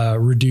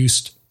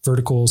reduced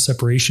vertical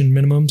separation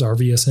minimums,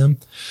 RVSM.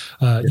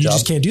 You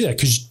just can't do that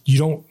because you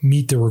don't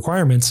meet the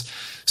requirements.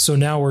 So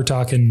now we're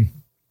talking,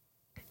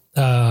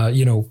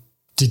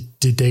 did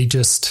they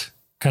just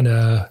kind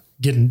of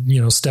get,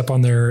 step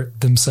on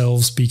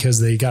themselves because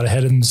they got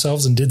ahead of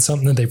themselves and did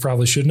something that they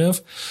probably shouldn't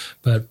have?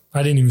 But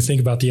I didn't even think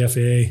about the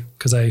FAA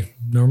because I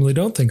normally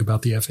don't think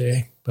about the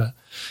FAA. But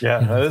yeah,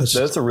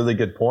 that's a really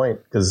good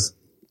point, because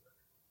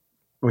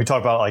we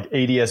talk about like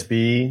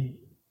ADS-B.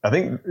 I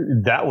think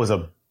that was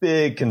a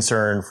big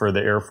concern for the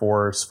Air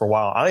Force for a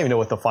while. I don't even know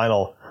what the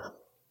final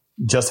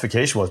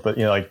justification was, but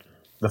like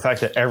the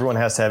fact that everyone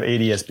has to have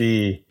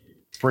ADS-B,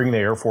 bring the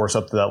Air Force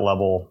up to that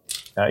level,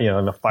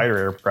 in the fighter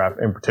aircraft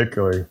in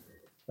particular,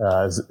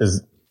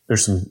 is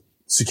there's some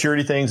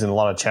security things and a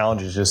lot of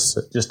challenges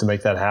just to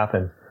make that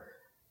happen.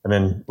 And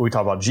then we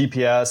talk about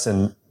GPS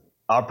and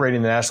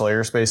operating the National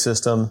Airspace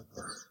System.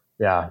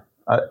 Yeah,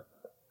 I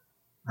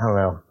don't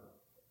know.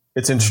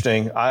 It's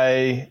interesting.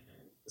 I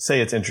say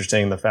it's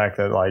interesting, the fact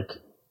that like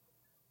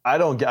I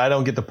don't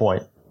get the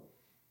point.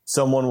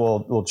 Someone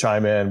will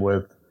chime in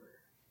with,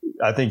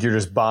 I think you're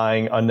just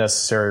buying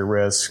unnecessary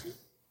risk.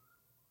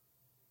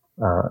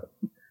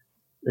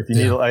 If you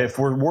need, if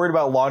we're worried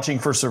about launching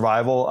for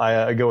survival,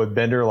 I go with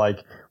Bender. Like,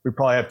 we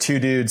probably have 2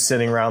 dudes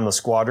sitting around the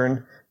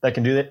squadron that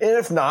can do that. And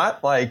if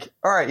not, like,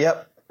 all right,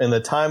 yep. In the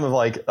time of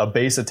like a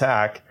base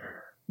attack,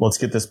 let's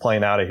get this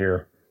plane out of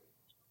here.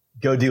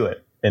 Go do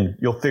it, and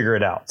you'll figure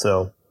it out.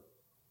 So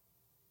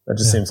that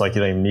just seems like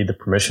you don't even need the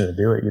permission to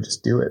do it. You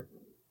just do it.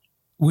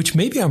 Which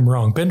maybe I'm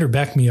wrong. Bender,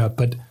 back me up.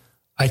 But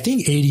I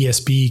think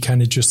ADS-B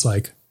kind of just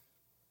like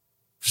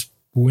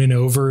went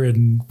over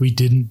and we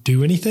didn't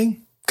do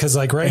anything. Because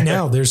like right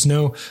now, there's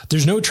no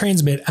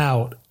transmit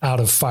out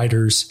of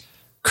fighters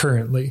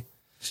currently.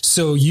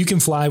 So you can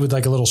fly with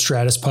like a little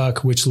Stratus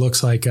puck, which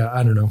looks like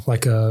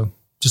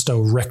just a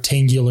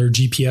rectangular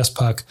GPS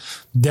puck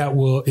that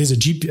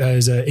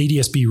is a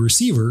ADS-B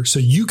receiver. So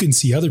you can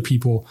see other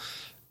people,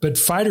 but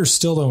fighters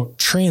still don't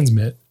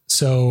transmit.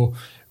 So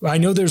I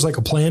know there's like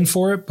a plan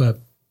for it, but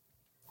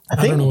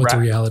I don't know what the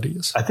reality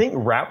is. I think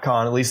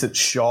RAPCON, at least at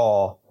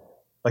Shaw,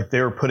 like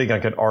they were putting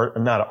like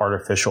not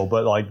artificial,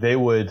 but like they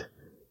would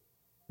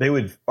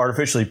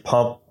artificially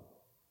pump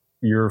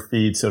your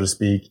feed, so to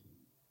speak,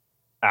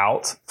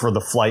 out for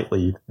the flight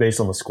lead based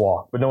on the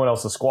squawk, but no one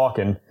else is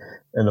squawking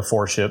in the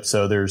 4 ship.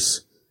 So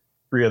there's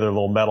 3 other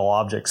little metal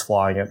objects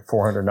flying at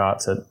 400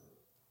 knots that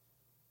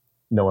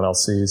no one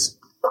else sees.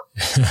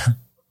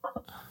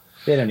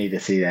 They don't need to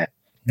see that.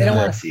 They don't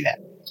want to see that.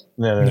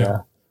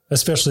 No.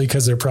 Especially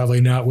because they're probably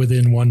not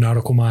within 1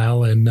 nautical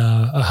mile and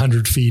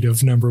 100 feet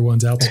of number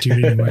one's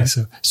altitude anyway.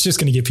 So it's just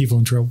going to get people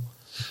in trouble.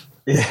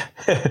 Yeah.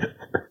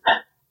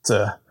 It's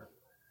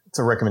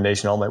a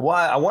recommendation only. Well,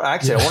 I wonder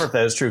if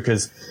that is true,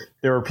 because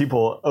there were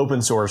people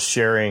open source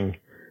sharing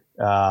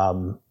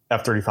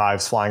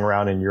F-35s flying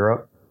around in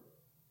Europe.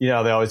 They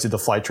always do the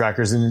flight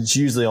trackers, and it's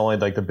usually only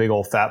like the big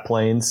old fat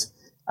planes.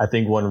 I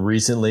think one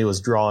recently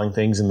was drawing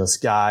things in the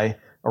sky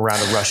around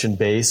a Russian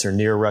base or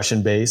near a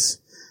Russian base.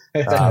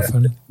 They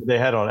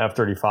had on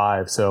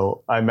F-35.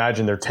 So I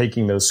imagine they're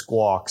taking those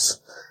squawks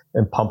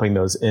and pumping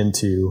those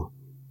into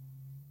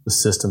the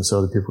system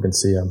so that people can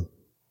see them.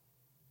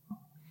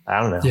 I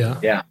don't know.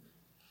 Yeah.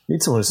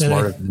 Need someone who's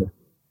smarter than me.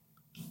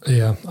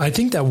 Yeah. I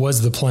think that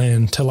was the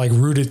plan, to like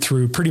route it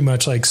through, pretty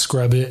much like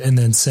scrub it and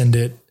then send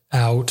it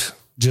out,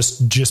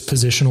 just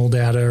positional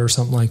data or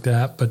something like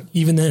that. But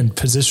even then,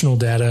 positional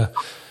data,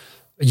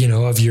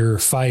 of your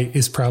fight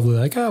is probably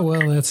like, oh,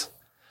 well, that's,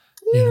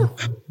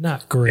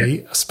 not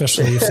great,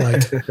 especially if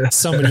like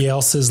somebody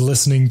else is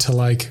listening to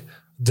like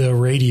the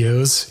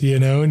radios,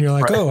 and you're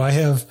like, right. Oh, I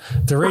have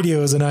the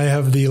radios and I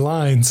have the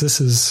lines.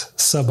 This is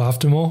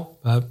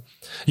suboptimal.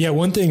 Yeah.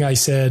 One thing I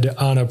said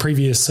on a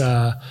previous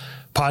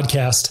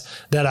podcast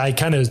that I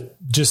kind of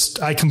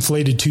I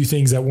conflated 2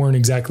 things that weren't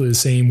exactly the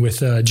same with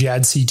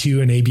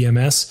JADC2 and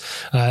ABMS.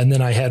 And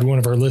then I had one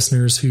of our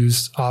listeners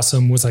who's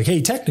awesome was like,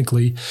 hey,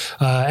 technically,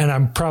 and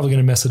I'm probably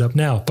going to mess it up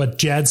now, but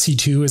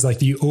JADC2 is like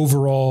the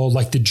overall,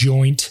 like the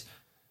joint,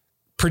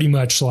 pretty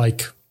much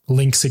like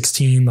Link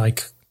 16,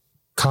 like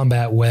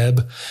combat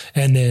web.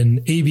 And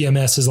then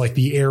ABMS is like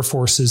the Air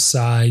Force's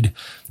side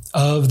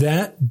of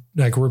that,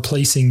 like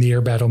replacing the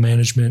air battle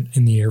management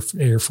in the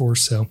Air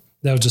Force. So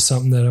that was just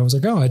something that I was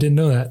like, oh, I didn't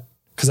know that.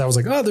 Because I was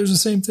like, oh, there's the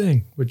same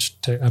thing, which,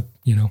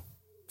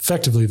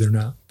 effectively they're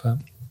not. But.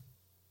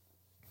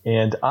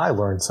 And I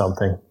learned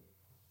something.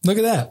 Look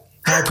at that.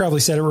 I probably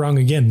said it wrong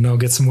again, and I'll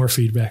get some more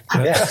feedback.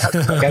 Yeah,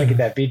 gotta get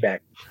that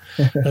feedback.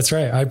 That's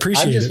right. I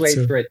appreciate it. I'm just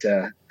waiting for it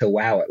to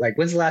wow it. Like,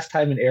 when's the last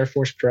time an Air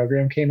Force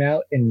program came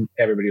out and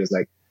everybody was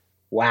like,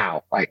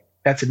 wow, like,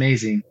 that's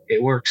amazing.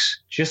 It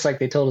works just like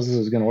they told us it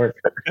was going to work.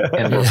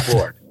 And we're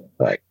floored.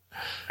 Like,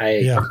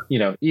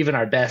 even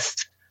our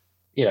best,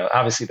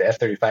 obviously the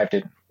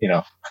F-35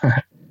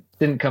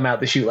 didn't come out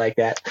the chute like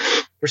that.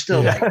 We're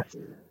still like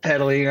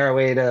pedaling our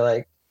way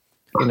to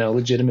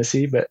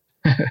legitimacy, but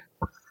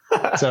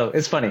so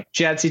it's funny.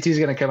 Chad C2 is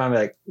going to come out and be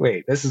like,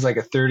 wait, this is like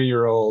a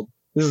 30-year-old.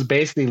 This is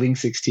basically Link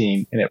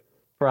 16, and it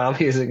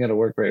probably isn't going to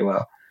work very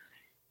well.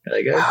 You're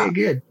like, okay,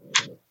 good.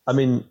 I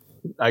mean,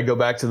 I go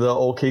back to the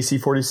old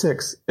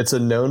KC-46. It's a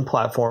known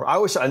platform. I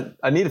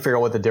need to figure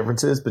out what the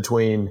difference is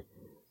between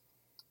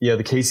the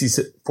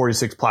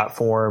KC-46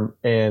 platform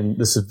and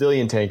the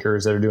civilian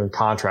tankers that are doing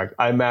contract.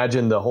 I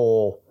imagine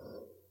the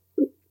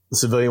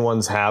civilian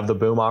ones have the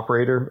boom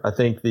operator. I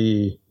think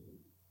in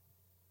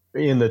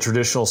the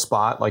traditional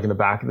spot, like in the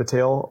back of the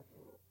tail,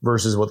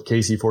 versus what the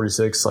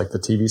KC-46, like the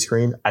TV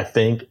screen. I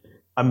think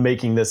I'm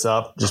making this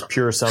up, just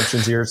pure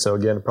assumptions here. So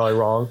again, probably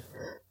wrong.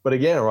 But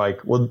again,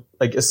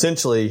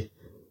 essentially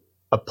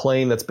a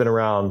plane that's been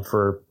around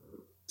for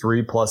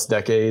 3+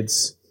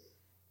 decades,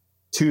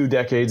 2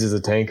 decades as a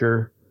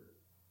tanker,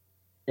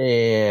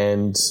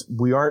 and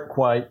we aren't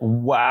quite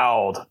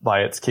wowed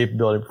by its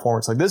capability and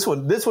performance. Like this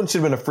one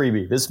should have been a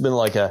freebie. This has been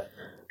like here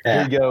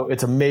you go.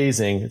 It's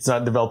amazing. It's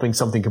not developing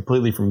something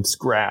completely from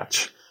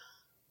scratch,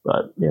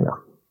 but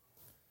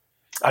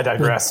I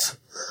digress.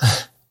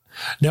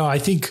 No, I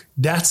think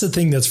that's the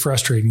thing that's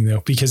frustrating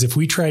though, because if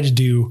we try to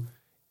do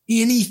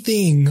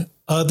anything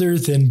other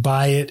than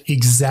buy it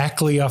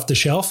exactly off the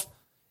shelf,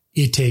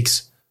 it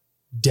takes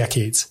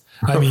decades.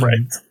 I mean, right.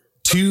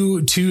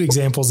 Two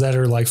examples that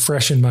are like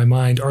fresh in my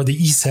mind are the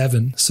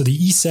E7. So the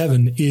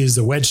E7 is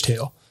a wedge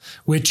tail,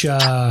 which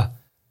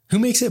who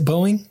makes it?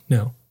 Boeing?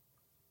 No.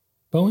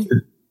 Boeing?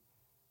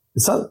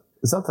 Is it a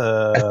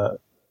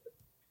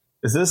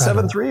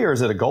 7.3 or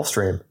is it a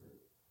Gulfstream?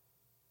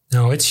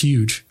 No, it's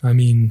huge. I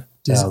mean,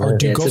 do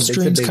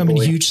Gulfstreams come in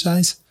huge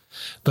size?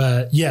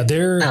 But yeah, I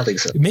don't think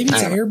so. Maybe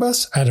it's an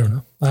Airbus. I don't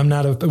know.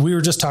 We were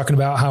just talking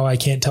about how I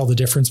can't tell the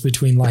difference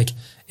between like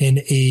an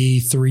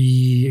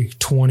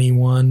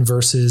A321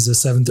 versus a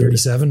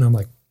 737. I'm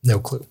like, no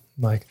clue.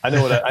 Like, I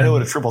know what a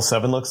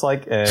 777 looks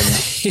like, and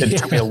it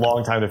took me a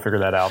long time to figure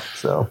that out.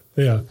 So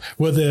yeah,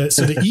 well, the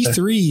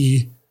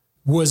E3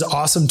 was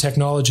awesome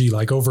technology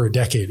like over a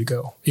decade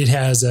ago. It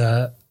has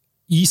a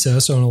ESA,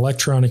 so an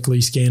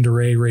electronically scanned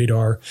array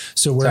radar.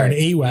 So where an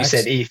AWACS, you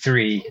said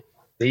E3.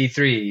 The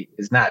E3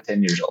 is not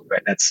 10 years old,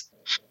 right?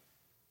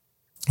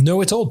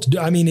 No, it's old.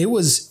 I mean,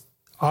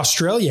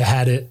 Australia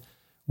had it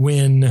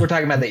when we're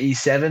talking about the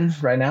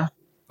E7 right now.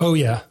 Oh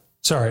yeah.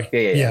 Sorry.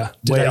 Yeah.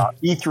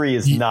 E3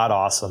 is not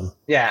awesome.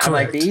 Yeah. Correct. I'm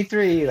like the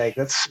E3, like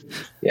this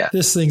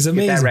thing's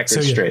amazing. Get that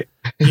record straight.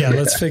 Yeah.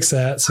 Let's fix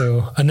that.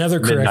 So another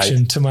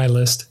correction to my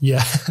list.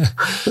 Yeah.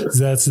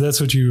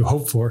 That's what you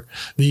hope for.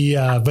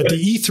 But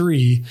the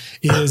E3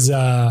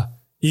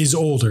 is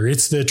older.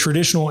 It's the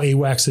traditional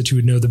AWACS that you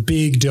would know, the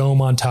big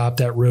dome on top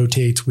that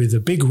rotates with a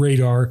big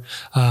radar.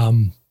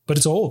 But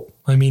it's old.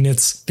 I mean,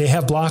 they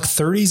have block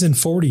 30s and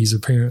 40s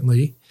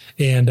apparently.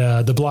 And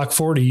the block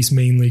 40s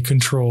mainly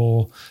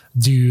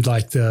do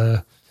like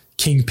the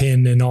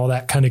Kingpin and all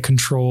that kind of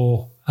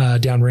control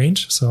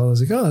downrange. So I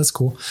was like, oh, that's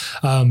cool.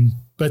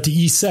 But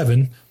the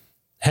E7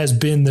 has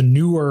been the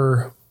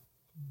newer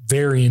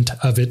variant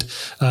of it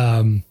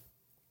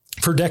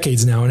for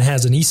decades now, and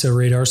has an ESA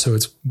radar, so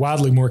it's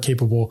wildly more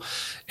capable.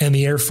 And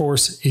the Air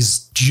Force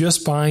is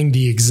just buying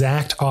the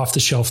exact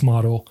off-the-shelf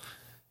model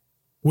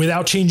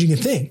without changing a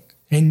thing.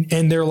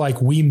 And they're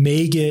like, we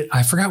may get,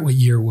 I forgot what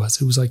year it was.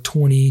 It was like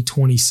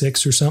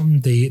 2026 or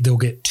something. They'll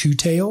get 2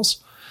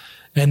 tails.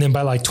 And then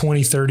by like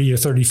 2030 or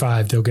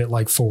 35, they'll get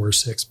like 4 or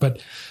 6.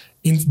 But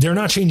they're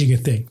not changing a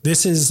thing.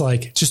 This is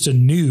like just a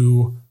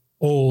new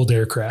old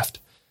aircraft.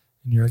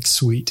 And you're like,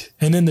 sweet.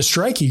 And then the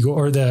Strike Eagle,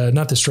 or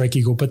not the Strike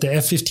Eagle, but the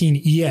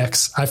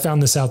F-15EX, I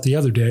found this out the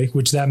other day,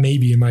 which that may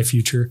be in my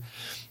future,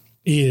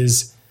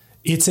 it's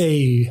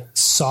a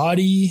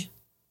Saudi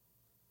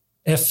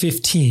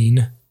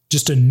F-15,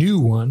 just a new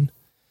one.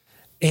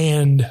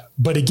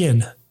 But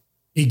again,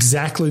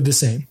 exactly the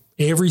same.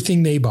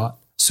 Everything they bought.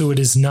 So it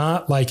is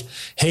not like,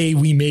 hey,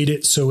 we made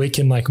it so it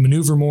can like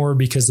maneuver more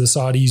because the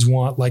Saudis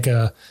want like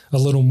a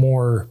little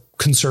more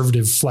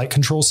conservative flight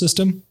control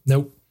system.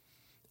 Nope.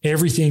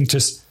 Everything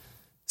just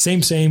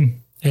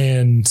same.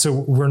 And so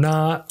we're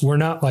not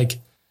like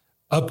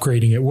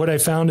upgrading it. What I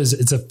found is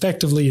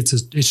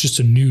it's just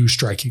a new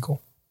Strike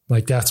Eagle.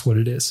 Like that's what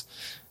it is.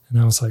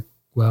 And I was like,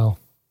 well,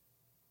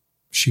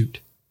 shoot.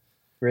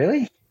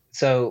 Really?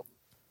 So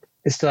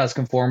it still has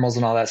conformals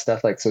and all that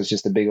stuff. Like, so it's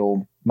just a big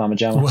old mama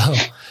jama. Well,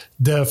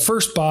 the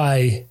first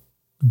buy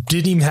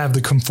didn't even have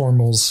the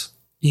conformals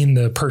in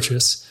the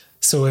purchase.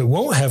 So it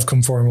won't have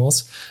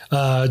conformals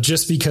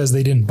just because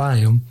they didn't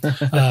buy them.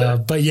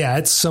 But yeah,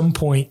 at some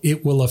point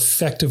it will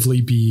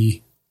effectively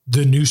be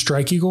the new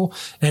Strike Eagle,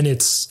 and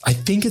I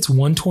think it's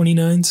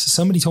 129s.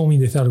 Somebody told me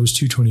they thought it was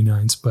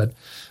 229s, but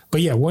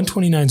yeah,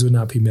 129s would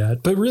not be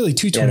bad. But really,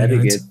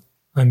 229s.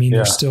 I mean,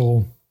 they're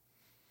still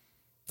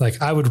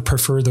like, I would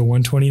prefer the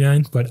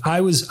 129, but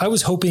I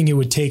was hoping it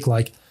would take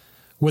like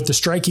what the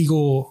Strike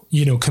Eagle,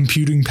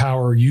 computing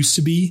power used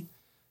to be,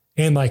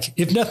 and like,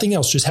 if nothing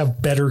else, just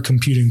have better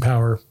computing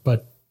power.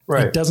 But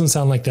it doesn't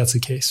sound like that's the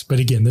case. But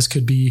again, this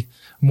could be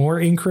more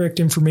incorrect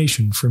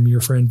information from your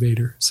friend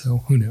Vader. So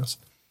who knows?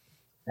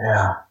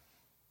 Yeah.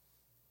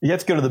 You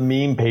have to go to the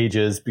meme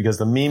pages, because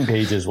the meme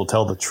pages will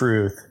tell the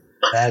truth.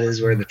 That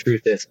is where the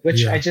truth is.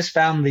 Which I just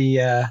found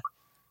the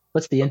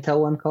what's the Intel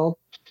one called?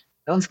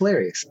 That one's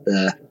hilarious.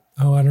 I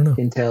don't know.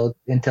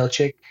 Intel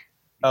chick.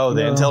 Oh,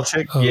 the Intel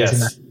chick? Oh,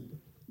 yes.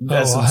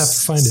 I'll have to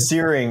find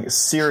it.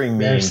 Searing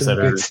memes. There's some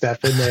good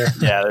stuff in there.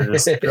 Yeah,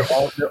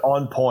 they're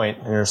on point.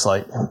 And you're just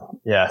like,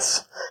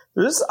 yes.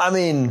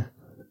 The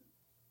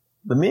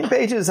meme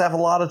pages have a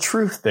lot of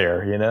truth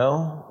there,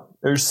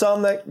 There's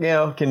some that,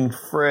 can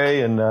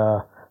fray and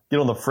get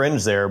on the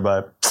fringe there,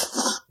 but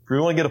if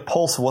you want to get a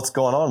pulse of what's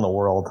going on in the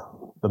world,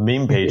 the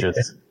meme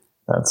pages.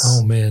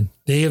 Oh man,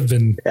 they have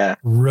been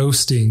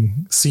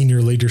roasting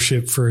senior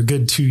leadership for a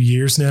good 2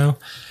 years now.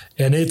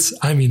 And it's,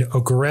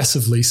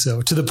 aggressively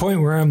so, to the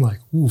point where I'm like,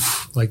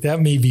 oof, like that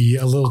may be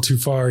a little too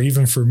far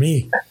even for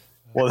me.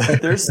 Well,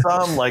 there's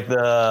some like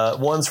the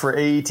ones for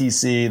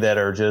AETC that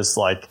are just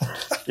like,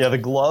 the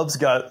gloves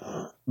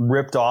got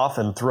ripped off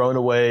and thrown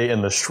away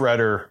in the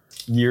shredder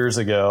years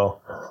ago.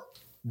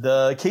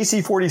 The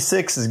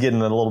KC-46 is getting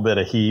a little bit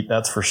of heat,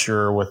 that's for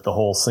sure, with the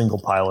whole single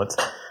pilot.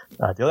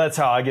 That's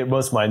how I get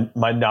most of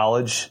my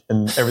knowledge,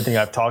 and everything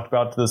I've talked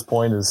about to this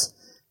point is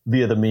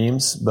via the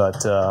memes. But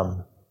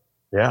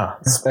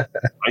it's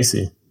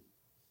spicy.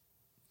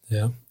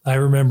 Yeah, I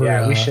remember.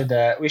 Yeah,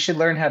 we should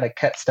learn how to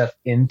cut stuff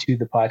into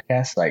the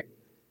podcast, like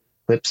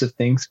clips of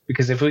things.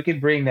 Because if we could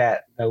bring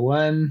that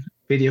one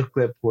video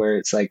clip where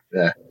it's like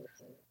I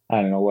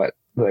don't know what,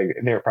 like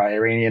they're probably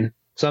Iranian,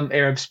 some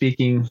Arab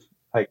speaking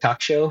like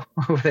talk show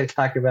where they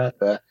talk about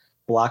the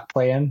block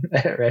plan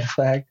at Red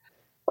Flag.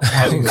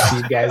 Having the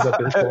few guys up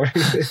in the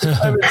 40s.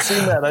 I haven't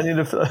seen that. I need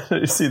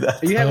to see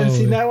that. You haven't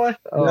seen that one?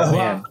 Oh, no.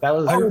 Man. That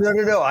was. No.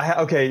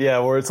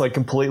 Where it's like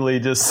completely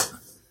just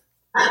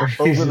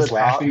over the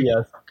top.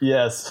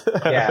 Yes.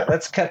 Yeah,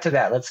 let's cut to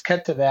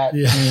that.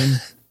 Yeah.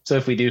 So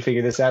if we do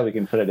figure this out, we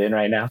can put it in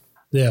right now.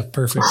 Yeah,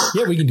 perfect.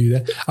 Yeah, we can do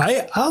that.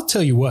 I'll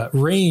tell you what,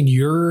 Rain,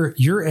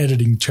 your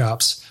editing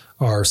chops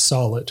are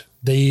solid.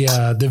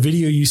 The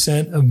video you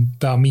sent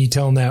about me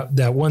telling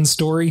that one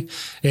story,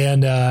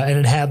 and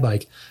it had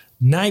like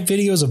night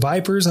videos of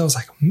Vipers. I was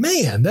like,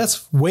 man,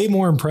 that's way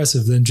more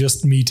impressive than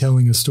just me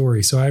telling a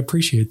story. So I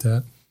appreciate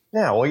that.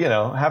 Yeah,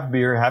 well,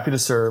 happy to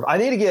serve. I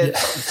need to get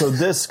because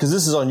this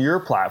is on your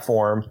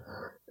platform.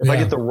 If I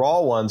get the raw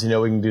ones, we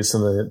can do take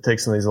some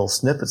of these little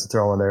snippets and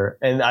throw in there.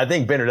 And I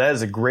think, Bender, that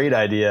is a great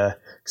idea,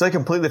 because I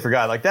completely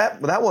forgot. Like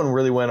that one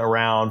really went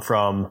around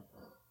from.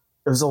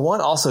 There was a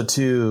one also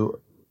too.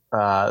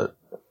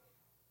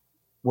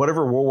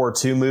 Whatever World War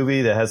II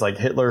movie that has like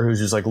Hitler who's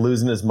just like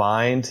losing his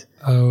mind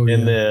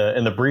in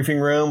the briefing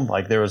room.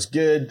 Like there's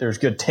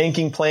good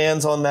tanking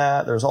plans on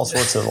that. There's all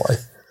sorts of like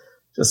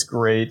just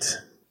great.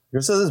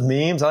 This is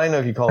memes. I don't know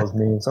if you call those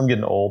memes. I'm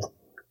getting old.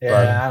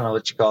 Yeah, I don't know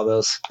what you call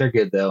those. They're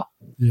good though.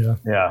 Yeah.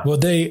 Yeah. Well,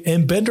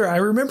 and Bender, I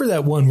remember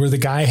that one where the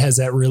guy has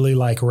that really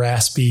like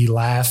raspy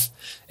laugh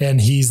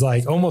and he's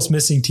like almost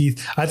missing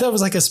teeth. I thought it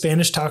was like a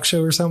Spanish talk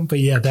show or something, but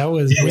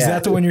was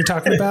that the one you're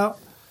talking about?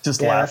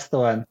 Just laugh. That's the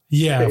one.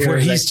 Yeah, where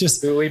he's like,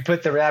 just. We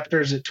put the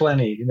Raptors at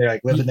 20 and they're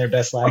like living their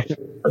best life.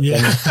 Yeah.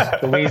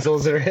 The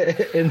Weasels are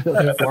in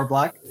the 4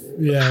 block.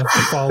 Yeah,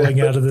 falling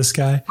out of the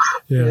sky.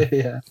 Yeah.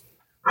 Yeah.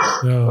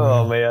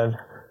 Oh man.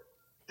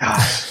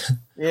 Gosh.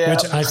 Yeah.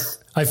 Which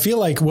I feel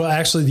like, well,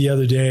 actually the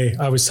other day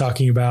I was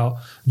talking about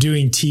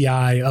doing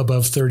TI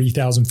above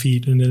 30,000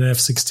 feet in an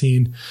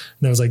F-16. And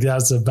I was like,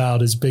 that's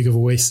about as big of a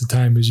waste of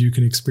time as you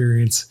can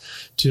experience.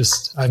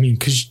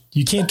 Cause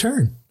you can't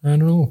turn. I don't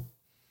know.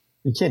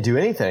 You can't do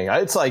anything.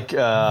 It's like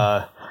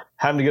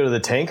having to go to the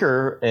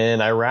tanker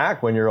in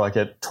Iraq when you're like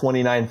at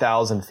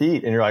 29,000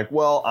 feet and you're like,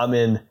 well, I'm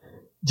in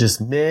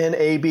just min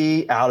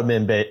AB, out of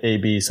min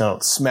AB, so I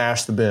don't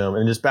smash the boom,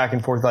 and just back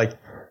and forth. Like,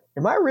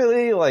 am I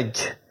really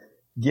like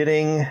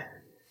getting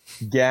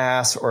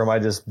gas, or am I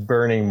just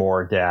burning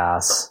more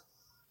gas?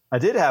 I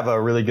did have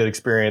a really good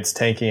experience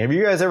tanking. Have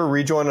you guys ever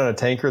rejoined on a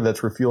tanker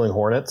that's refueling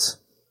Hornets?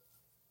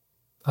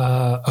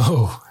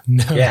 Oh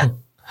no.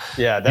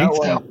 Yeah, that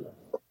one.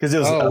 Because it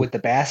was with the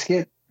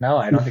basket. No,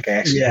 I don't think I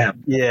actually have.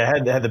 Yeah,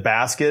 it had the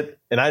basket,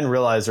 and I didn't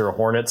realize there were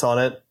Hornets on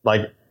it.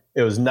 Like,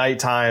 it was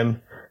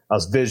nighttime. I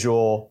was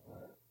visual.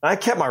 I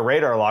kept my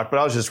radar locked, but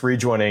I was just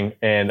rejoining,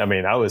 and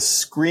I was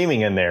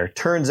screaming in there.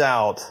 Turns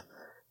out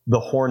the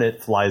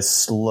Hornet flies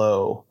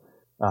slow,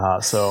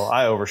 so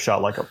I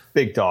overshot like a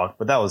big dog.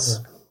 But that was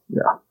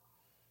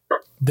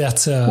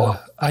That's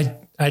I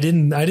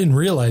didn't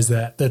realize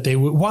that they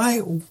would.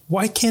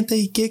 Why can't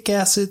they get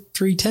gas at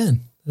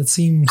 310? That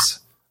seems.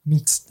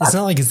 It's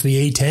not like it's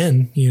the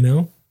A10,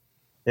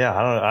 Yeah,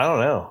 I don't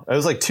know. It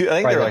was like I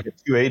think they're like a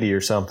 280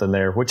 or something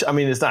there, which, I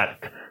mean, it's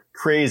not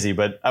crazy,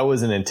 but I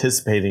wasn't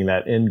anticipating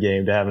that end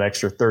game to have an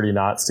extra 30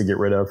 knots to get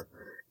rid of.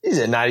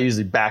 At night, I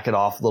usually back it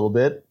off a little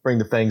bit, bring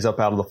the fangs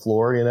up out of the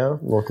floor, a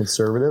little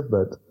conservative,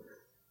 but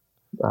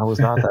I was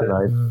not that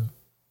night.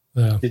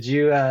 Yeah. Did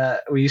you,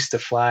 we used to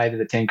fly to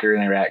the tanker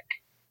in Iraq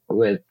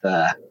with,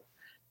 I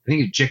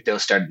think Jicto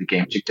started the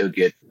game. Jicto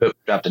Good. Oh,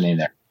 dropped a name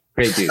there.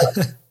 Great dude.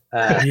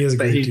 But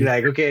he'd be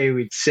like, okay,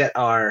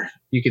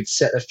 you could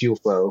set a fuel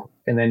flow,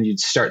 and then you'd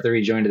start the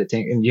rejoin to the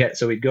tank. And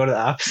so we'd go to the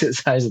opposite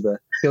sides of the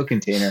fuel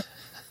container,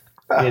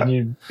 and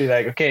you'd be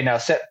like, okay, now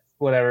set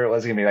whatever it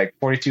was going to be, like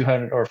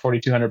 4,200 or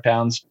 4,200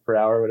 pounds per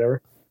hour or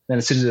whatever. Then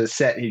as soon as it was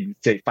set, he'd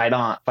say,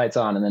 fights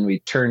on. And then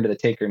we'd turn to the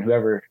tanker, and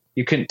whoever,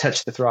 you couldn't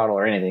touch the throttle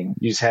or anything.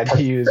 You just had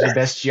to use your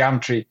best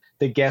geometry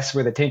to guess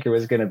where the tanker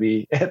was going to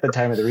be at the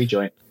time of the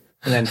rejoin.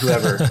 And then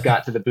whoever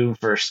got to the boom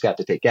first got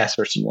to take gas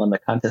first and won the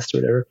contest or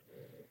whatever.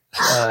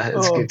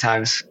 It's good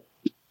times.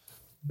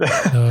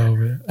 Oh,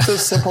 man.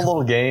 Those simple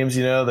little games,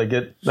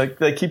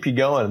 they keep you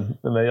going,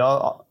 and they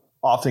all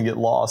often get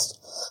lost.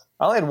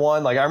 I only had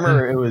one. Like, I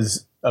remember it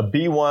was a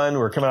B1. We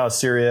were coming out of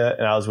Syria,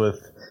 and I was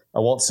with, I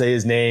won't say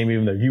his name,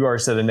 even though you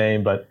already said a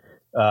name, but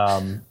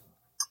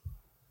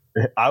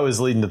I was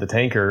leading to the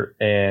tanker,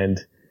 and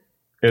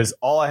it was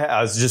all I had.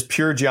 I was just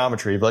pure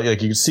geometry. But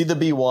like you could see the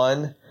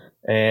B1,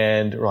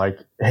 and we're like,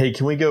 hey,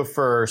 can we go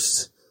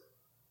first?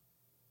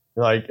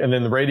 And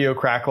then the radio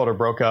crackled or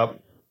broke up.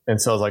 And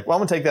so I was like, well,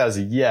 I'm going to take that as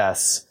a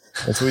yes.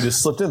 And so we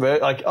just slipped in.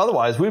 But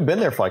otherwise, we'd been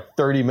there for like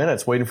 30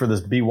 minutes waiting for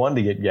this B1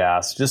 to get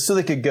gas just so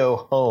they could go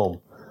home.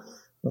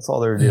 That's all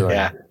they were doing.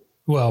 Yeah.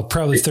 Well,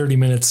 probably 30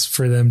 minutes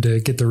for them to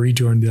get the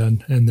rejoin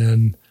done, and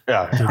then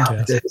get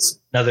gas.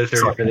 Another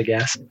 30 for the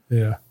gas.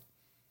 Yeah.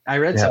 I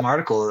read some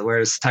article where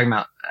it was talking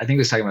about, I think it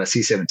was talking about a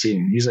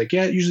C-17. He's like,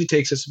 yeah, it usually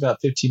takes us about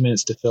 15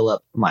 minutes to fill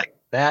up. I'm like,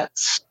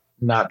 that's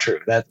not true.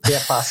 That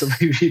can't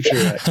possibly be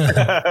true.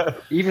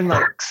 Even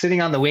like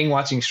sitting on the wing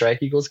watching Strike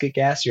Eagles get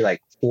gas, you're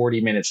like 40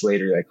 minutes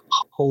later, you're like,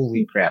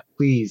 holy crap,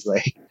 please,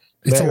 like,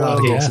 it's a lot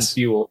of gas. Some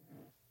fuel.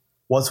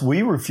 Once we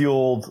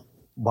refueled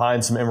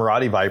behind some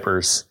Emirati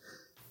Vipers.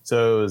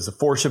 So it was a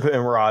 4-ship of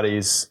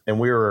Emiratis, and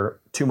we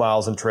were 2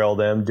 miles and trailed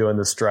them doing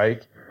the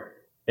strike.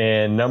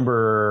 And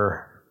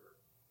number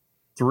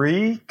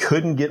 3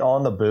 couldn't get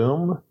on the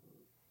boom.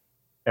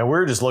 And we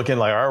were just looking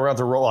like, all right, we're going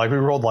to roll. Like, we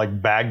rolled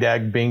like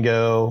Baghdad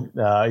bingo,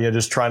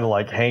 just trying to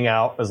like hang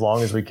out as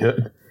long as we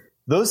could.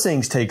 Those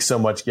things take so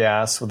much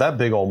gas with that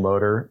big old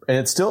motor. And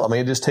it's still,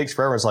 it just takes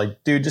forever. It's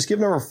like, dude, just give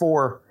number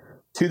 4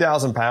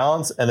 2,000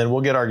 pounds, and then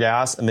we'll get our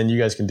gas, and then you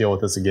guys can deal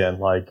with this again.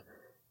 Like,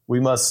 we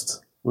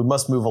must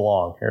move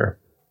along here.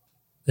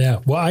 Yeah.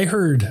 Well, I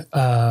heard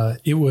I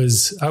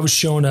was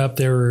showing up.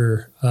 There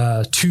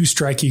were 2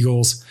 Strike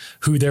Eagles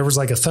who there was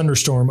like a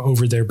thunderstorm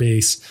over their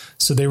base.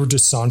 So they were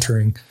just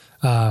sauntering,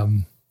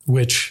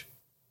 which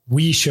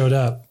we showed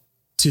up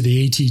to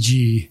the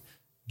ATG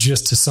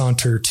just to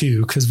saunter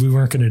too, because we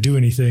weren't going to do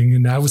anything.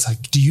 And I was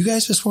like, do you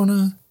guys just want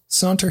to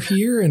saunter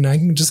here and I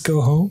can just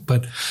go home?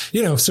 But,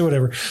 so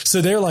whatever.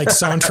 So they're like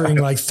sauntering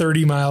like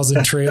 30 miles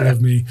in trail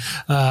of me.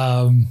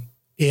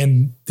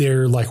 And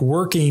they're like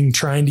working,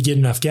 trying to get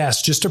enough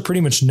gas just to pretty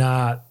much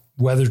not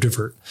weather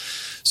divert.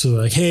 So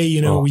they're like,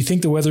 hey, we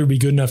think the weather would be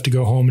good enough to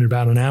go home in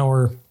about an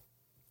hour.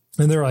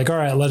 And they're like, all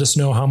right, let us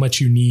know how much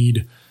you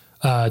need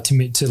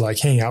to like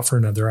hang out for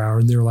another hour.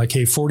 And they're like,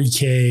 hey,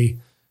 40K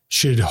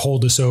should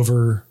hold us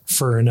over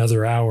for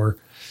another hour.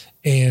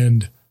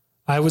 And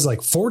I was like,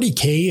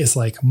 40K is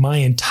like my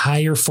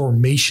entire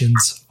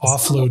formation's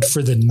offload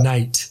for the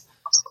night.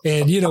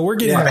 And, we're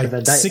getting like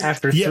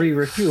after 3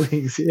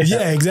 refuelings.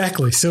 Yeah,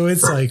 exactly. So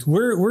it's like,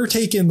 we're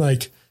taking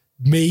like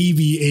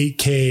maybe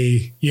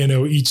 8K,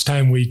 each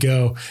time we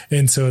go.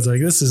 And so it's like,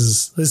 this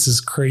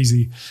is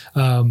crazy.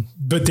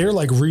 But they're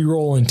like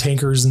re-rolling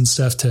tankers and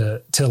stuff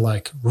to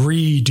like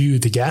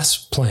redo the gas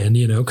plan,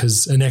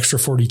 cause an extra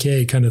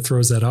 40K kind of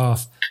throws that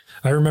off.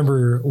 I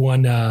remember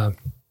one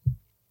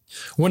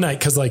night,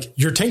 cause like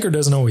your tanker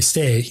doesn't always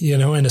stay,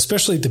 and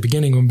especially at the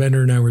beginning when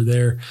Bender and I were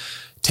there,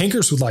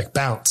 tankers would like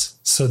bounce.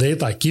 So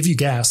they'd like give you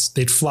gas.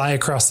 They'd fly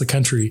across the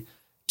country,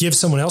 give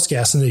someone else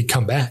gas, and they'd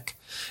come back.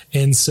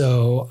 And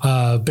so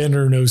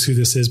Bender knows who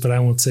this is, but I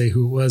won't say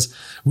who it was.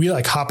 We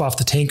like hop off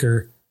the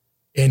tanker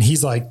and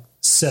he's like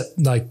set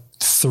like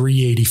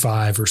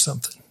 385 or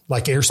something,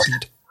 like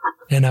airspeed.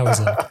 And I was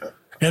like,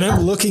 and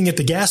I'm looking at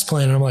the gas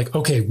plan and I'm like,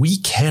 okay, we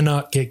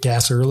cannot get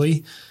gas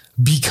early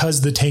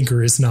because the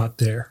tanker is not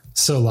there.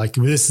 So like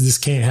this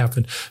can't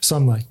happen. So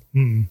I'm like,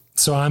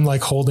 So I'm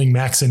like holding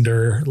max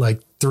endure,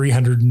 like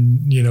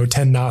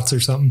 310 knots or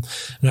something.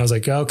 And I was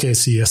like, okay,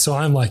 see ya. So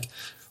I'm like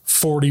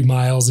 40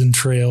 miles in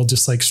trail,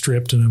 just like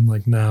stripped. And I'm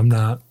like, nah, I'm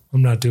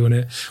not doing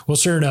it. Well,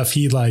 sure enough,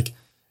 he's like,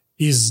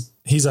 all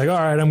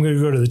right, I'm going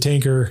to go to the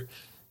tanker.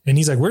 And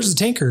he's like, where's the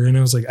tanker? And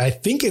I was like, I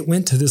think it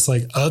went to this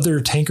like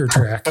other tanker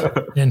track.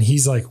 And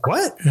he's like,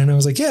 what? And I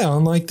was like, yeah,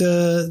 on like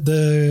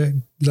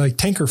the like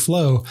tanker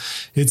flow,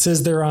 it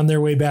says they're on their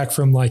way back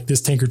from like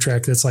this tanker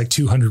track that's like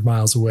 200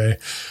 miles away.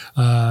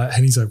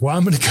 And he's like, well,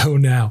 I'm going to go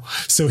now.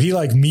 So he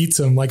like meets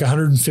him like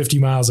 150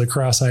 miles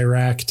across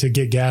Iraq to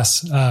get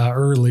gas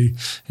early.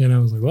 And I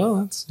was like, well,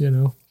 that's,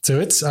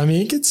 so it's, I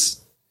mean, it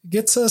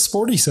gets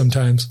sporty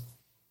sometimes.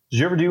 Did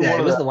you ever do Yeah, one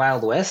it of was the the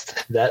Wild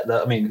West.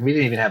 I mean, we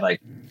didn't even have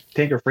like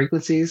tanker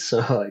frequencies, so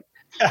like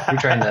we're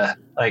trying to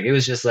like it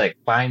was just like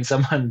find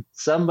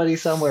somebody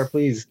somewhere,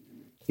 please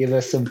give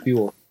us some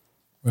fuel.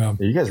 Well,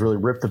 You guys really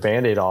ripped the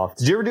Band-Aid off.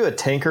 Did you ever do a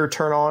tanker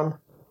turn on?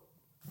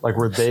 Like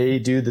where they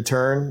do the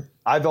turn?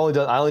 I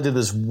only did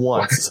this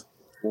once.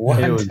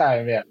 One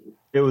time, yeah.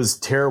 It was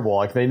terrible.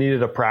 Like they needed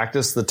to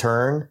practice the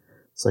turn.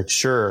 It's like,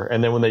 sure.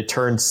 And then when they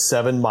turned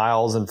 7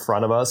 miles in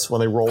front of us,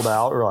 when they rolled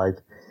out, we're like,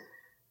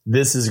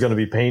 this is going to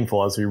be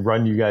painful as we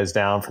run you guys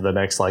down for the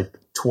next like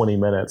 20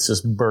 minutes,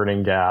 just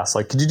burning gas.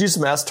 Like, could you do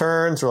some S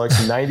turns or like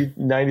some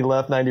 90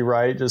 left, 90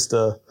 right, just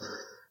to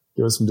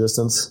give us some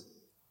distance?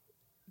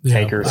 yeah,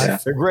 Tankers,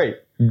 they're great.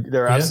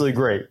 They're absolutely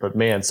great. But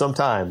man,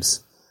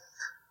 sometimes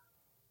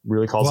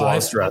really cause a lot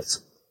of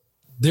stress.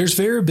 There's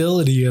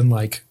variability in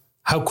like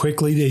how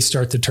quickly they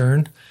start to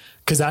turn.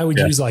 Cause I would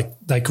use like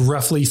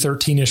roughly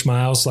 13-ish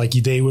miles. Like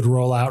they would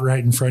roll out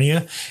right in front of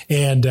you.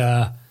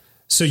 And,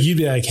 so you'd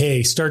be like,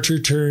 hey, start your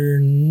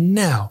turn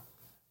now.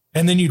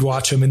 And then you'd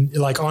watch them and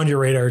like on your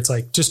radar, it's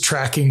like just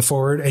tracking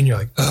forward and you're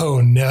like, oh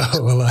no,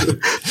 like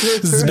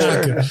this is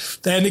not good.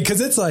 And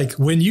because it's like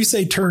when you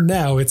say turn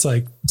now, it's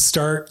like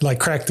start, like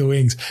crack the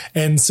wings.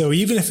 And so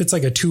even if it's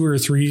like a 2 or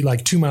 3,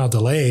 like 2 mile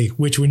delay,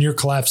 which when you're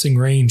collapsing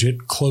range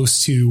at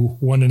close to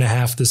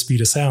 1.5 the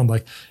speed of sound,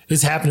 like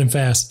it's happening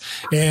fast.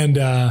 And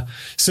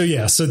so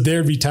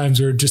there'd be times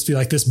where it'd just be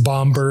like this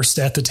bomb burst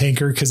at the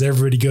tanker because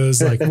everybody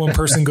goes like one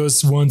person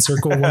goes 1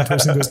 circle, one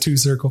person goes 2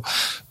 circle.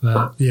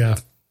 Yeah.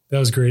 That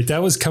was great.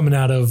 That was coming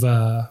out of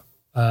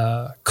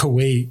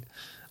Kuwait.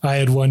 I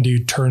had one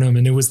dude turn him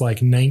and it was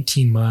like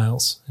 19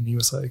 miles. And he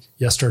was like,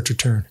 yeah, start your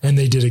turn. And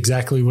they did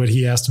exactly what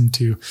he asked them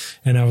to.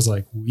 And I was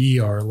like, we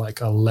are like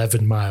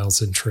 11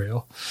 miles in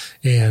trail.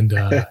 And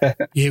I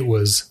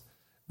was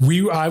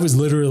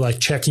literally like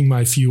checking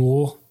my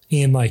fuel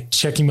and like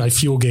checking my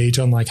fuel gauge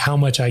on like how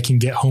much I can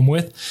get home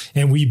with.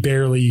 And we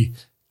barely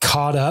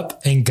caught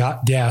up and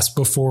got gas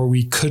before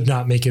we could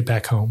not make it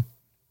back home.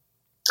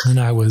 And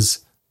I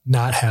was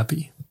not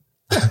happy.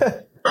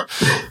 This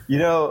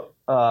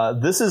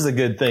is a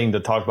good thing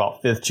to talk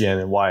about 5th gen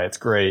and why it's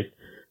great.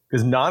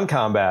 Because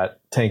non-combat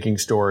tanking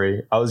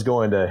story, I was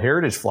going to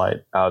Heritage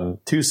Flight out in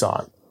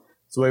Tucson.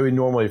 So the way we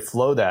normally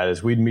flow that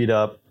is we'd meet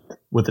up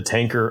with the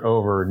tanker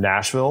over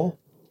Nashville.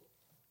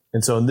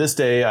 And so in this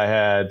day, I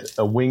had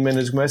a wingman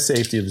as my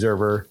safety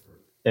observer.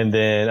 And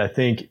then I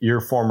think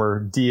your former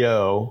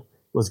DO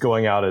was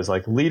going out as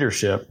like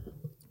leadership.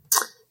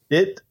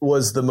 It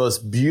was the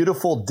most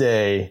beautiful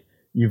day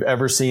you've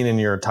ever seen in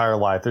your entire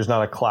life. There's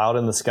not a cloud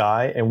in the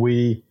sky. And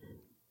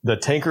the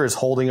tanker is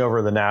holding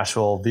over the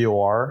Nashville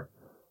VOR.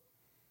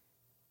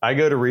 I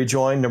go to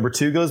rejoin. Number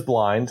 2 goes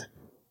blind,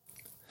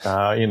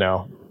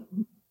 over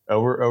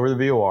the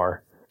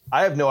VOR.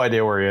 I have no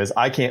idea where he is.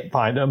 I can't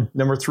find him.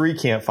 Number 3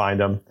 can't find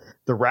him.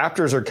 The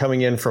Raptors are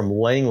coming in from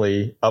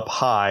Langley up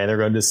high and they're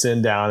going to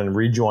descend down and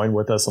rejoin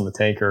with us on the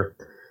tanker.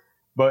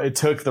 But it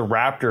took the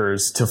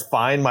Raptors to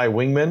find my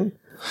wingman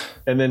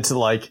and then to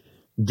like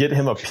get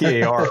him a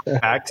PAR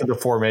back to the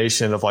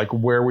formation of like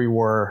where we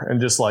were and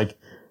just like,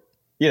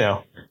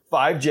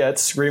 5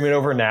 jets screaming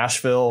over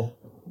Nashville,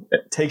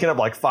 taking up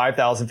like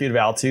 5,000 feet of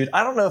altitude.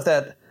 I don't know if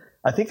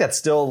I think that's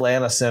still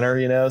Atlanta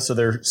Center, so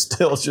they're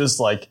still just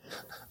like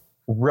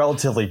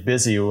relatively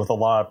busy with a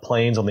lot of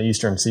planes on the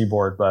Eastern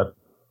Seaboard, but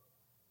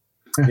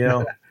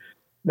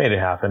made it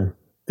happen.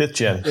 5th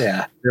gen.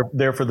 Yeah. They're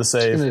there for the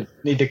save.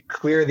 Need to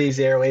clear these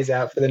airways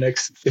out for the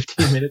next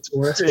 15 minutes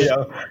for us.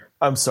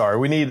 I'm sorry.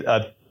 We need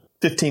a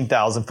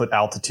 15,000 foot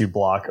altitude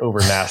block over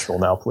Nashville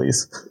now,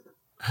 please.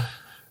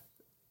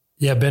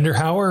 Yeah, Bender,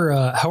 how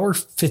are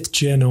 5th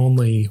gen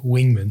only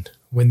wingmen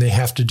when they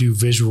have to do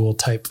visual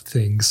type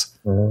things?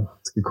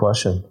 That's a good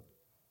question.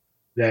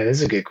 That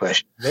is a good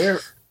question.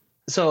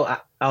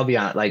 I'll be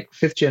honest, like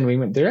 5th gen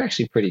wingmen, they're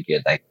actually pretty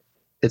good. Like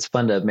it's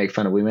fun to make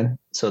fun of wingmen.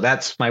 So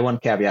that's my one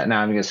caveat.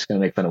 Now I'm just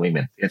going to make fun of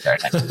wingmen the entire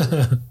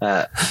time.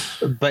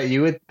 But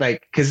you would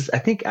because I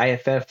think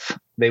IFF,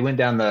 they went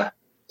down the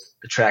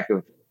track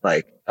of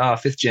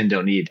 5th gen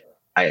don't need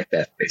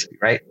IFF basically,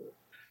 right?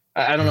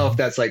 I don't know if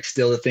that's like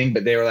still the thing,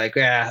 but they were like,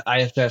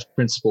 IFF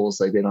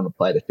principles, like they don't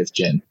apply to 5th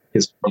gen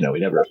because, we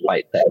never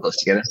fight that close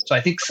together. So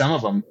I think some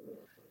of them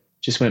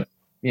just went,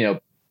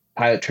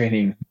 pilot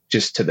training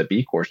just to the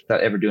B course without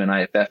ever doing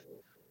IFF.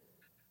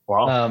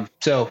 Wow.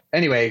 So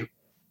anyway,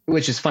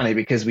 which is funny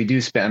because we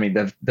do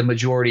spend, the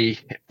majority,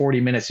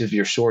 40 minutes of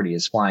your sortie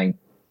is flying,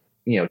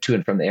 to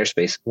and from the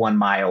airspace, 1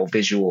 mile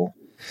visual,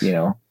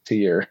 to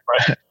your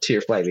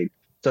flight lead.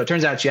 So it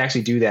turns out you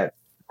actually do that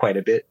quite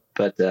a bit,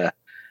 but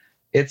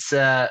it's,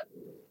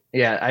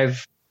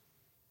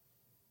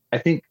 I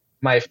think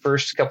my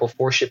first couple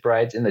 4-ship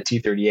rides in the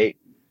T-38,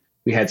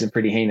 we had some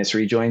pretty heinous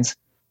rejoins,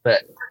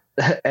 but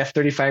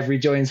F-35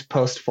 rejoins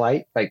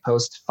post-flight, like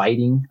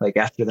post-fighting, like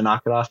after the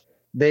knock it off,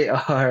 they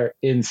are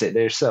insane.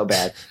 They're so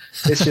bad.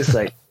 It's just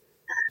like,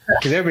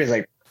 because everybody's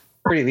like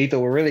pretty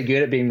lethal. We're really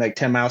good at being like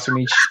 10 miles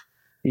from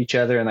each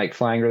other and like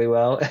flying really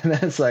well. And then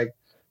it's like,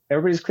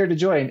 everybody's clear to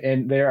join,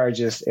 and there are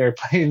just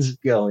airplanes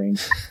going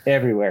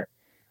everywhere.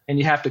 And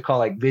you have to call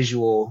like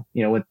visual,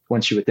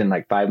 once you're within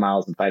like 5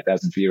 miles and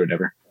 5,000 feet or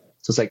whatever.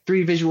 So it's like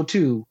 3 visual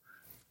 2,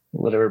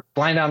 whatever,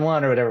 blind on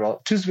 1 or whatever.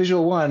 Well, 2's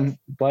visual 1,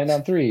 blind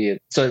on 3.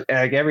 So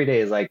like every day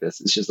is like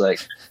this. It's just like,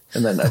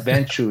 and then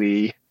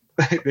eventually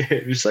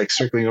they're just like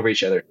circling over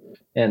each other,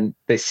 and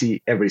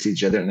everybody sees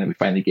each other, and then we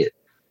finally get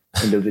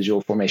into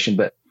visual formation.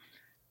 But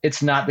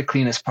it's not the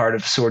cleanest part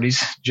of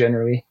sorties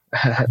generally,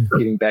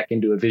 getting back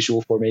into a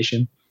visual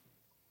formation.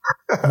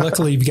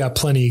 Luckily, you've got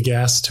plenty of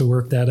gas to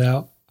work that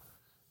out.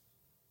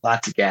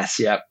 Lots of gas,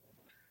 yep.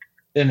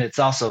 And it's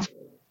also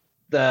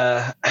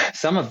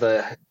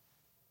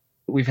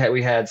we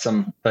had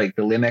some like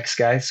the Limex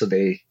guys, so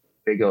they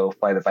go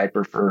fly the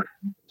Viper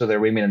so they're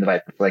wingman in the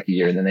Viper for like a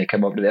year, and then they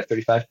come over to the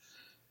F-35.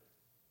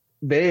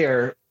 They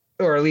are,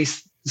 or at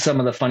least some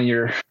of the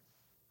funnier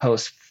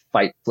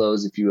post-fight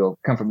flows, if you will,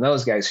 come from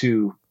those guys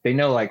who they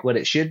know like what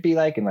it should be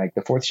like in like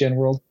the 4th gen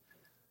world,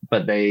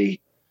 but they're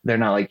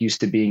not like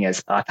used to being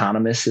as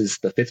autonomous as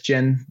the 5th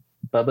gen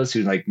Bubbas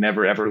who like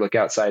never ever look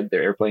outside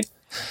their airplane.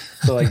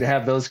 So like to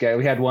have those guys,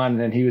 we had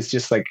one and he was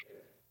just like,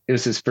 it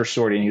was his first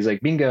sortie and he's like,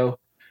 bingo.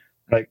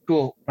 Like,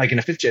 cool. Like in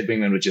a 5th gen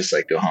wingman would just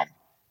like go home.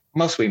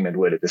 Most wingmen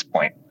would at this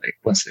point, like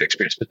once they've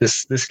experienced. But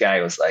this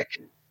guy was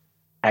like,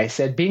 I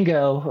said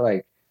bingo.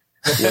 Like,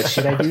 what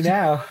should I do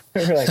now?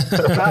 We're like,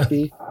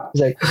 copy.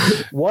 He's like,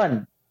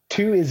 1,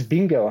 2 is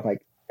bingo. I'm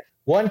like,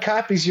 1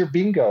 copy's your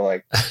bingo.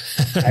 Like,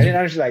 I didn't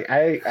understand.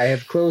 Like, I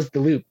have closed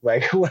the loop.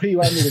 Like, what do you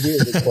want me to do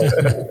at this point?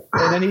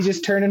 And then he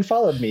just turned and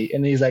followed me.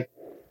 And he's like,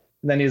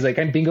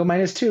 I'm bingo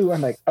 -2.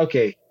 I'm like,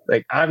 okay.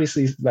 Like,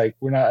 obviously, like,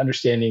 we're not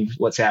understanding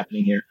what's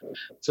happening here.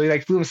 So he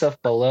like flew himself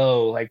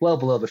well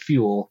below the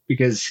fuel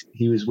because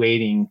he was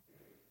waiting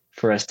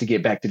for us to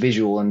get back to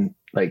visual and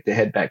like to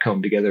head back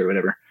home together or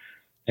whatever.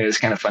 And it was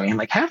kind of funny. I'm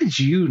like, how did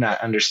you not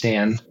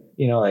understand?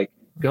 Like,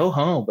 go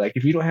home. Like,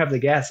 if you don't have the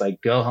gas,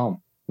 like, go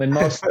home. When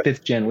most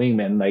 5th gen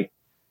wingmen, like,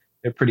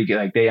 they're pretty good.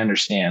 Like, they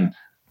understand,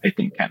 I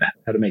think, kind of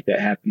how to make that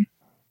happen.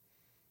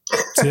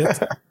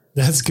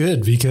 That's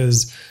good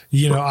because,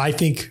 I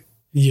think,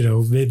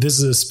 this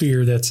is a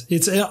spear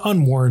it's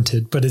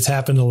unwarranted, but it's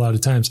happened a lot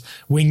of times.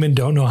 Wingmen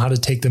don't know how to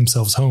take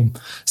themselves home.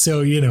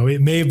 So,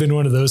 it may have been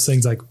one of those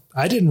things like,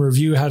 I didn't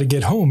review how to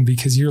get home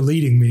because you're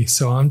leading me.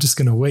 So I'm just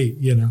going to wait,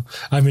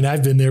 I mean,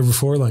 I've been there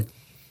before, like,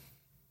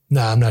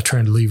 nah, I'm not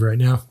trying to leave right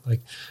now. Like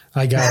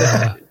I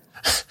got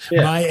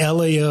my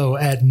LAO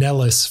at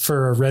Nellis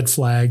for a red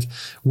flag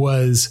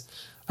was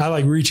I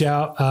like reach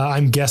out.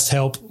 I'm guest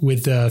help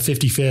with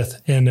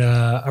 55th and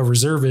a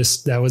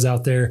reservist that was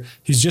out there.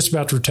 He's just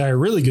about to retire.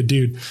 Really good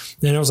dude.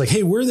 And I was like,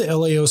 hey, where are the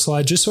LAO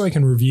slide? Just so I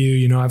can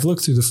review, I've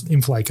looked through the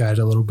in-flight guide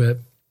a little bit.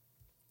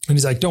 And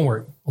he's like, don't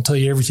worry. I'll tell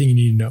you everything you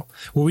need to know.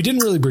 Well, we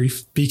didn't really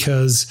brief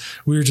because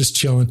we were just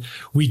chilling.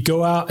 We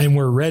go out and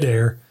we're red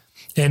air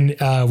and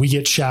we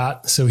get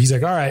shot. So he's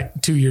like, all right,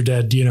 2, you're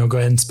dead. Go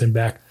ahead and spin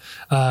back.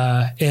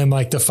 And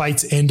like the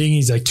fight's ending.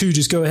 He's like, 2,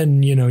 just go ahead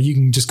and, you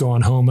can just go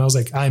on home. I was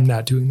like, I'm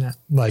not doing that.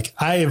 Like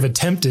I have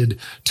attempted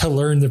to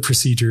learn the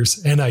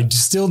procedures and I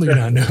still do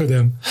not know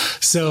them.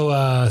 So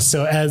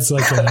as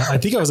like, I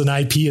think I was an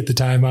IP at the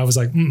time. I was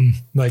like,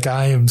 like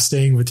I am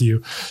staying with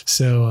you.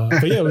 So,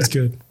 but yeah, it was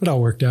good. It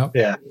all worked out.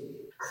 Yeah.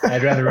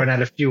 I'd rather run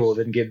out of fuel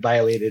than get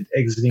violated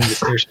exiting the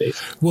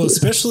airspace. Well,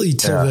 especially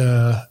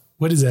to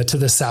to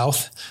the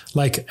south,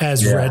 like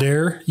as red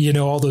air,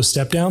 all those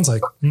step downs,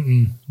 like,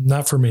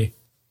 not for me.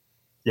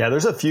 Yeah,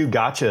 there's a few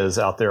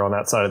gotchas out there on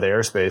that side of the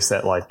airspace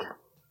that like,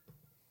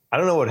 I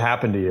don't know what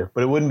happened to you,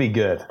 but it wouldn't be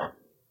good.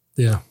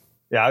 Yeah.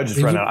 Yeah, I would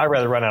just run out. I'd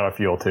rather run out of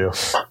fuel too.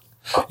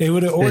 It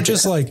would, or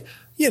just like,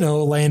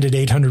 land at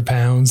 800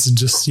 pounds and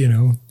just,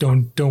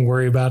 don't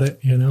worry about it,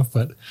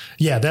 but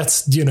yeah,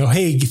 that's,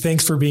 hey,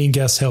 thanks for being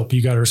guest help.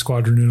 You got our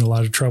squadron in a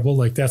lot of trouble.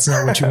 Like that's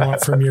not what you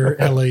want from your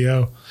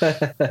LAO.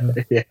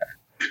 Yeah.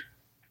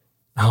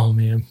 Oh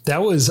man.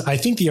 That was, I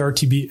think the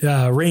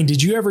RTB, Rain,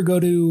 did you ever go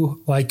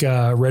to like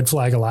Red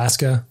Flag,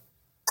 Alaska?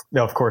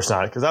 No, of course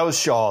not. Cause I was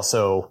Shaw.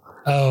 So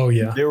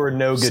there were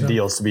no good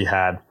deals to be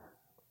had.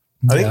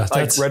 I think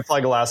like Red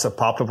Flag Alaska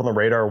popped up on the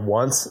radar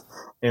once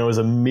and it was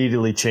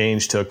immediately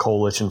changed to a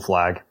coalition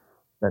flag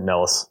at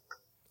Nellis.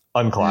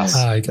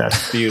 Unclassed.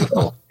 That's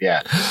beautiful.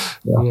 Yeah.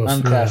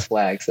 Unclassed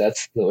flags.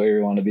 That's the way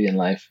we want to be in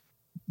life.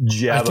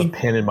 Jab a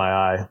pin in my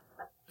eye.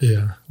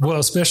 Yeah. Well,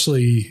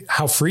 especially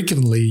how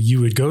frequently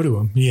you would go to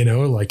them,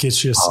 like it's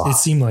just, it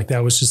seemed like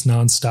that was just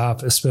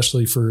nonstop,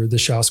 especially for the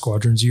Shaw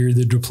squadrons. You're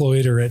either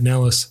deployed or at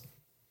Nellis.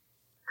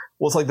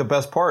 Well, it's like the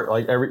best part,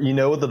 like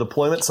what the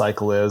deployment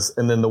cycle is.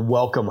 And then the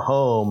welcome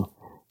home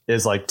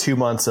is like 2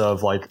 months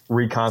of like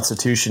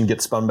reconstitution,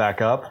 get spun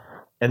back up.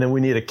 And then we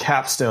need a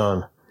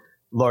capstone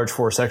large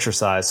force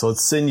exercise. So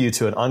let's send you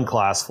to an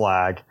unclassed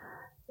flag.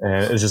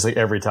 And it's just like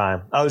every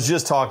time. I was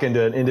just talking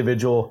to an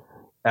individual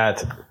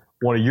at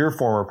one of your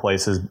former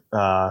places,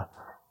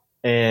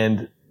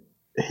 and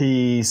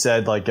he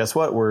said, like, guess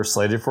what? We're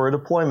slated for a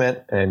deployment,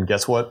 and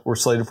guess what? We're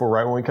slated for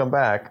right when we come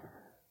back.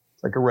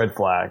 It's like a red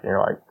flag. And you're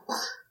like,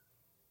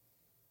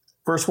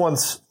 first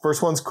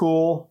one's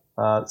cool.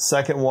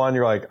 Second one,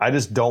 you're like, I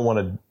just don't want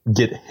to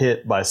get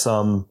hit by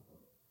some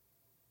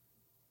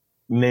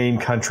name,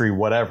 country,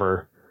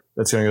 whatever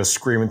that's going to go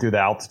screaming through the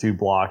altitude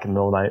block in the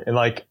middle of the night. And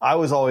like, I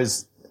was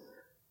always,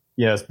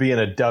 being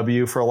a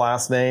W for a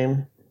last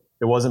name,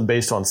 it wasn't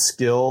based on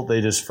skill.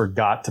 They just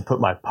forgot to put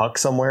my puck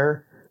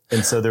somewhere.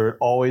 And so there would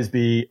always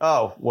be,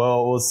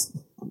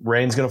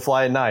 rain's going to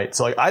fly at night.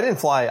 So like, I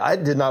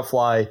did not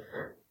fly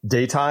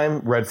daytime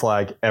red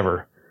flag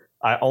ever.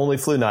 I only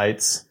flew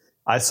nights.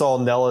 I saw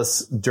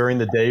Nellis during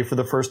the day for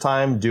the first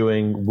time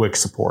doing WIC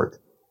support,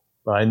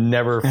 but I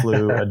never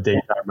flew a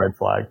daytime red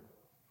flag.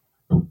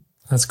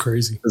 That's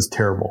crazy. It was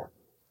terrible.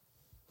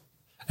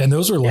 And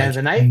those were like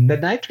the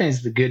night train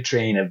is the good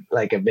train of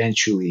like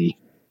eventually.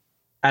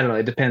 I don't know.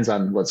 It depends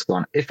on what's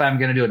going on. If I'm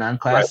going to do an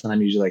unclass, then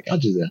I'm usually like, I'll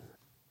do that.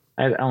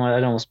 I'd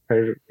almost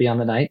prefer to be on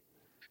the night,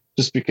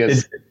 just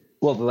because.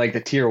 Like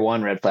the tier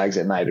 1 red flags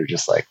at night are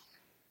just like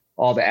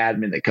all the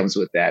admin that comes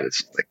with that.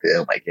 It's like,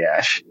 oh my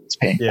gosh, it's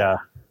painful. Yeah.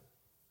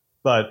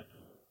 But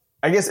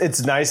I guess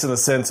it's nice in the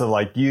sense of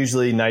like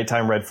usually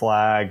nighttime red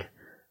flag,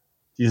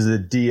 usually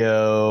the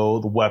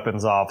DO, the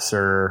weapons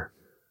officer.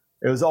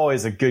 It was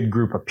always a good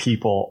group of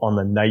people on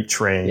the night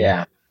train.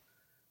 Yeah.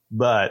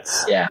 But,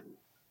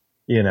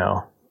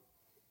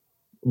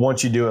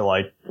 once you do it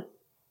like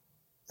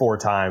 4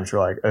 times,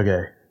 you're like,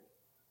 okay,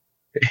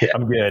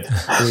 I'm good.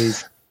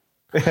 Please.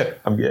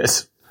 I'm good.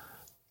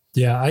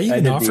 Yeah. I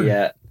even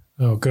offered.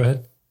 Oh, go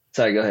ahead.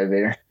 Sorry, go ahead,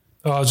 Vader.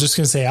 Oh, I was just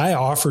going to say, I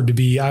offered to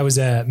be, I was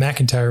at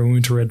McIntyre when we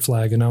went to Red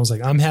Flag, and I was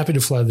like, I'm happy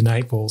to fly the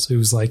night bulls. It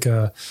was like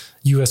a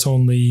US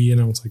only, and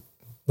I was like,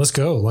 let's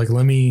go. Like,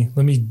 let me,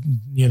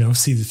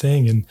 see the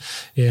thing.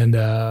 And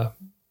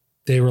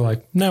they were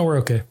like, no, we're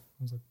okay.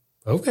 I was like,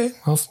 okay,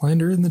 I'll fly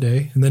during the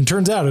day. And then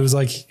turns out it was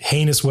like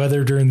heinous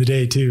weather during the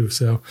day too.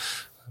 So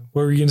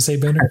what were you going to say,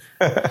 Bender?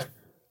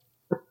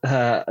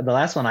 The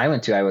last one I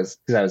went to, because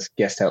I was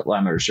guest help. Well,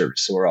 I'm a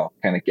reservist, so we're all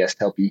kind of guest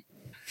helpy.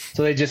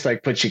 So they just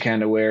like put you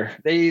kind of where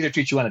they either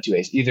treat you one of 2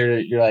 ways. Either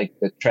you're like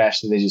the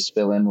trash that they just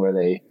fill in where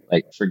they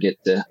like forget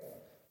to,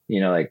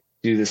 like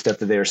do the stuff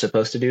that they were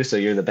supposed to do. So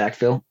you're the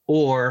backfill.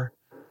 Or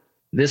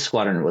this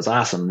squadron was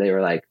awesome. They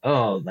were like,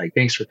 oh, like,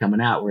 thanks for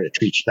coming out. We're going to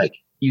treat you like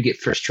you get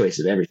first choice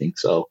of everything.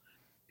 So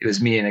it was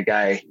me and a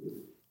guy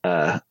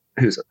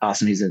who's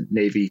awesome. He's a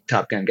Navy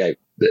Top Gun guy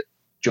that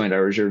joined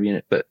our reserve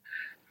unit, but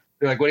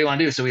they're like, what do you want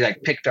to do? So we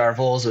like picked our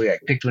vols. We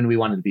like picked when we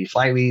wanted to be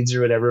flight leads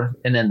or whatever.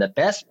 And then the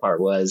best part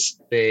was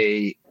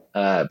they,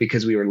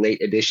 because we were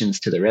late additions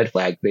to the red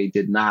flag, they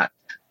did not,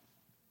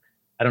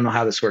 I don't know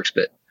how this works,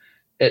 but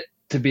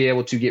to be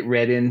able to get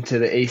read into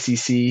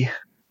the ACC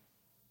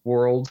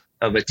world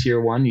of a tier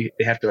 1,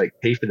 they have to like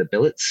pay for the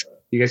billets.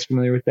 You guys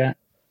familiar with that?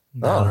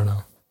 I don't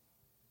know.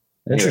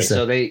 Anyway,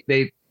 so they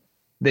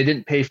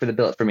didn't pay for the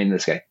billet for me and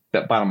this guy,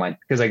 that bottom line,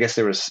 because I guess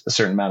there was a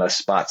certain amount of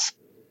spots.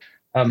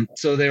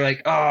 So they're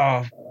like,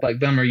 oh,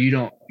 like, bummer,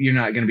 you're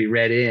not going to be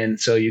read in,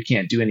 so you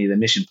can't do any of the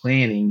mission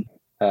planning.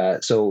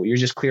 So you're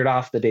just cleared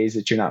off the days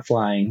that you're not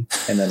flying,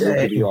 and then we'll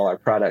give you all our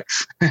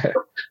products.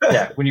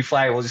 Yeah, when you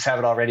fly, we'll just have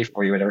it all ready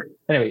for you, whatever.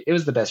 Anyway, it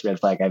was the best red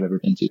flag I've ever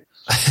been to.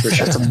 For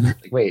sure.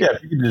 Like, wait. Yeah,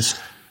 you can just.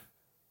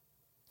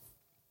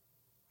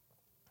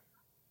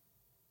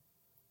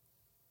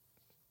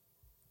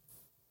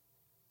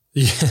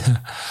 Yeah.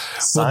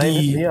 Sign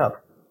me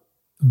up.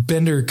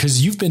 Bender,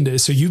 because you've been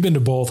to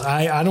both.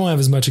 I don't have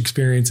as much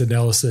experience at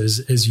Nellis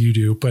as you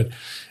do, but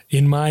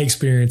in my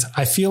experience,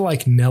 I feel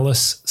like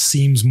Nellis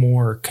seems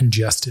more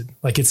congested.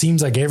 Like it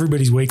seems like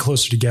everybody's way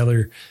closer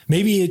together.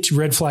 Maybe it's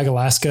Red Flag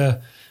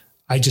Alaska.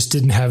 I just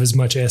didn't have as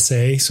much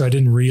SA, so I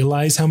didn't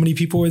realize how many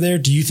people were there.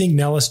 Do you think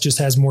Nellis just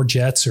has more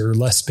jets or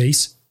less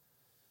space?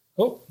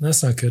 Oh,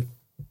 that's not good.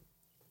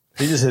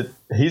 He just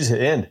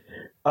hit end.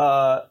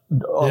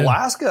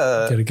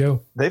 Alaska, gotta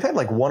go. They've had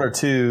like 1 or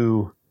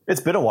 2. It's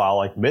been a while,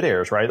 like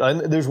mid-airs, right?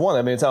 And there's one.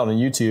 I mean, it's out on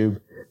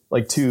YouTube.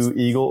 Like 2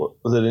 Eagle.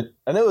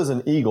 I know it was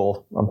an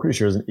Eagle. I'm pretty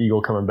sure it was an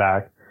Eagle coming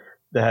back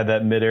that had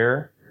that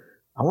mid-air.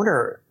 I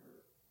wonder.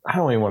 I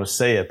don't even want to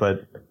say it,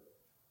 but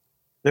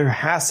there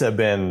has to have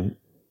been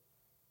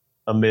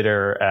a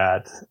mid-air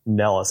at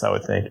Nellis. I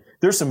would think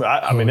there's some.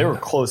 I mean, there were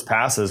close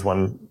passes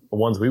when the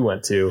ones we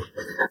went to.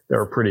 They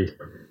were pretty.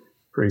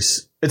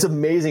 It's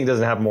amazing. It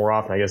doesn't happen more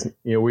often. I guess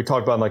we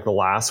talked about like the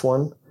last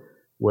one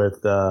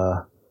with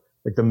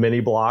like the mini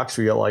blocks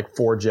where you got like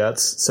 4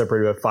 jets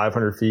separated by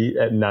 500 feet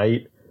at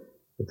night.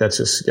 That's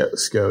just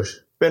skosh.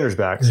 Bender's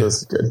back, so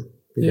that's good.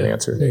 Good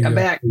answer. I'm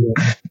back.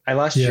 I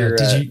lost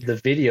the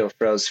video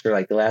froze for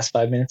like the last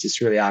 5 minutes. It's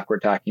really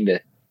awkward talking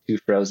to 2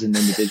 frozen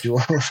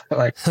individuals.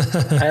 Like,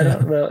 I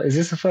don't know. Is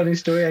this a funny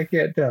story? I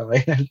can't tell.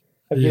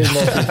 But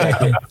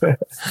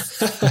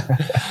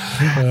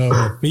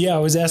yeah, I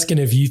was asking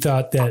if you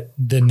thought that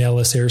the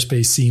Nellis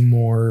airspace seemed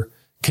more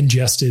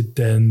congested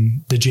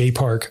than the J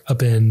Park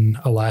up in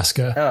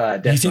Alaska.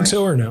 Definitely. Do you think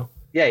so or no?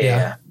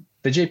 Yeah.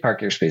 The J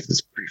Park airspace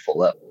is pretty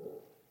full up.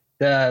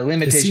 The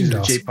limitations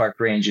of J Park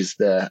range is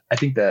I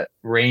think the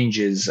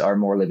ranges are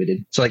more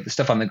limited. So like the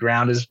stuff on the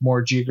ground is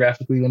more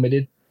geographically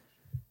limited,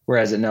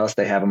 whereas at Nellis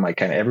they have them like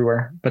kind of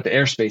everywhere. But the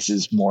airspace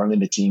is more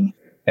limiting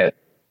at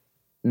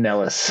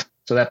Nellis,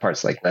 so that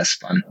part's like less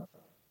fun.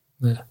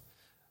 Yeah.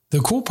 The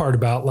cool part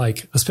about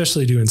like,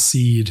 especially doing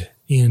seed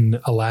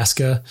in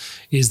Alaska,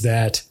 is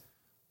that,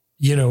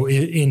 you know,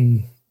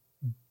 in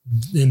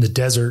the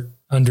desert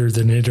under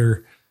the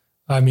knitter,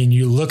 I mean,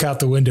 you look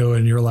out the window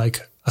and you're like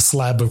a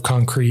slab of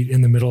concrete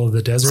in the middle of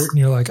the desert, and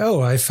you're like,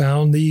 oh, I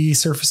found the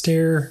surface to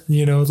air,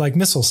 you know, like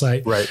missile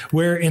site. Right.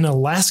 Where in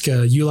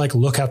Alaska, you like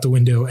look out the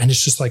window and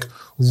it's just like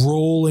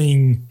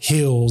rolling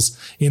hills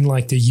in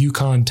like the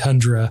Yukon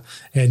tundra,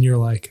 and you're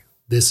like,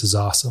 this is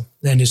awesome.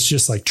 And it's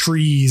just like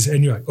trees,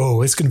 and you're like,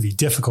 oh, it's going to be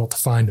difficult to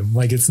find them.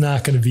 Like, it's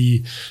not going to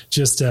be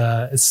just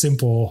a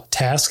simple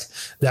task.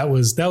 That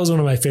was one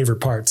of my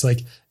favorite parts.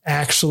 Like,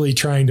 actually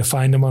trying to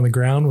find them on the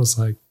ground was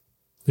like,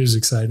 it was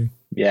exciting.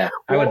 Yeah.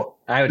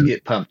 I would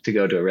get pumped to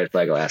go to a Red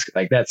Flag Alaska.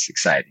 Like, that's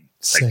exciting.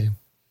 Same.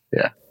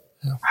 Yeah.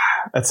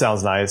 That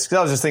sounds nice. Because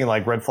I was just thinking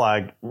like red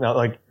flag,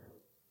 like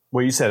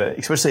what you said,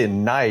 especially at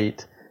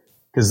night,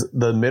 because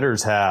the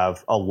emitters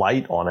have a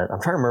light on it.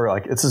 I'm trying to remember,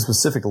 like it's a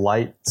specific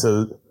light.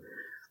 So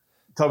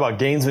talk about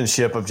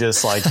gamesmanship of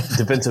just like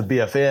defensive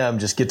BFM,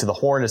 just get to the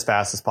horn as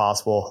fast as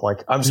possible.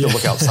 Like I'm just gonna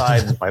look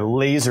outside with my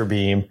laser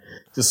beam,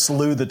 just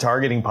slew the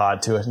targeting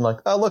pod to it, and like,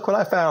 oh, look what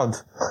I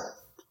found.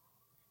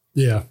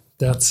 Yeah,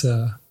 that's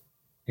they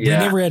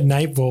never had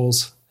night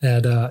vols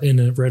at in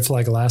a Red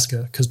Flag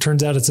Alaska, because it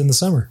turns out it's in the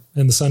summer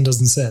and the sun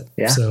doesn't set.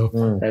 Yeah, so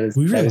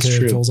we really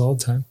carry vols all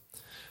the time.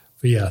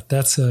 But yeah,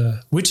 that's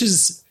which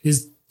is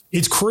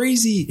it's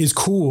crazy. It's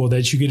cool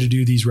that you get to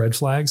do these red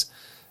flags.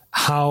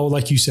 How,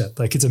 like you said,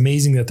 like it's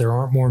amazing that there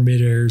aren't more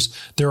mid-airs.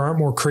 There aren't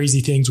more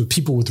crazy things with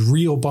people with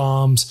real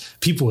bombs,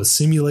 people with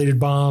simulated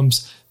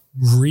bombs,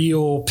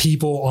 real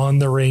people on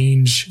the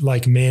range,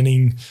 like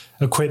manning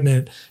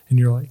equipment. And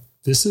you're like,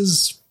 this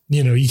is,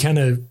 you know, you kind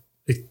of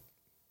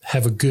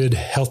have a good,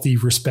 healthy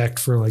respect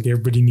for like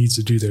everybody needs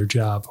to do their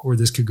job, or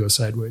this could go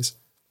sideways.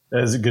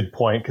 That is a good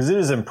point, because it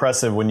is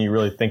impressive when you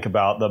really think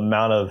about the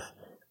amount of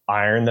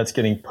iron that's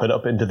getting put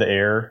up into the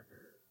air,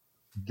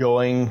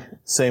 going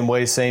same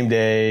way, same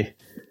day,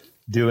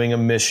 doing a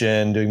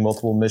mission, doing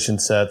multiple mission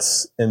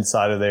sets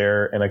inside of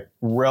there in a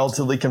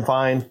relatively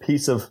confined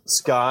piece of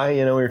sky.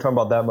 You know, when you're talking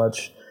about that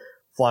much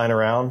flying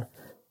around,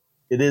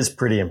 it is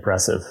pretty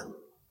impressive.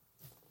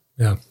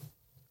 Yeah.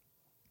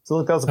 So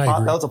look, that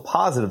was a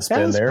positive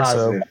spin there.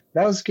 Positive. So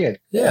that was good.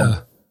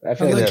 Yeah. I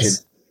feel like we should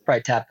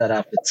probably tap that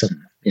up with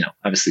some, you know,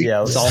 obviously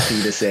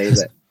salty to say,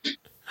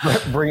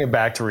 but bring it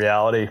back to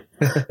reality.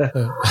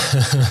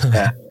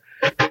 Yeah.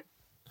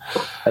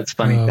 That's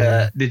funny.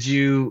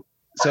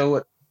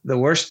 So the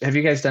worst, have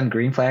you guys done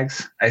green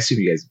flags? I assume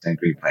you guys have done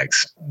green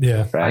flags.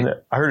 Yeah. Right?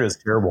 I heard it was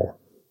terrible.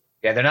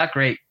 Yeah, they're not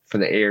great for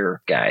the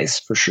air guys,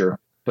 for sure.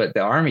 But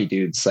the Army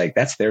dudes, like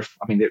that's their,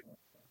 I mean,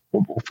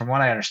 from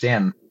what I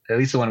understand, at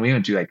least the one we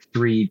went to, like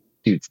 3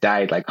 dudes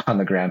died like on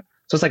the ground.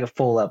 So it's like a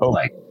full up,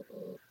 like,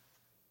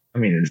 I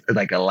mean, it's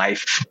like a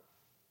life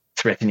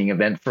threatening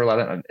event for a lot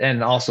of them.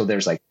 And also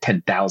there's like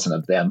 10,000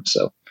 of them.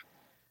 So,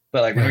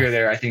 but like when we were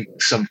there, I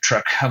think some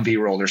truck Humvee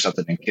rolled or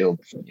something and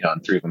killed, you know,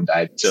 and 3 of them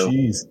died. So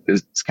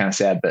it's kind of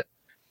sad, but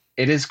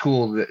it is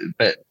cool.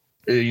 But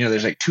you know,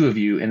 there's like 2 of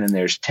you, and then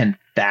there's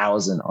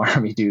 10,000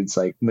 Army dudes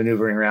like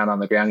maneuvering around on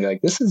the ground. You're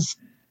like, it's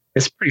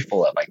pretty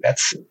full up. Like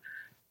that's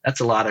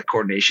a lot of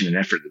coordination and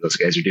effort that those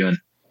guys are doing.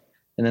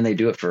 And then they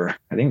do it for,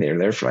 I think they're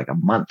there for like a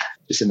month,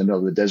 just in the middle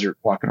of the desert,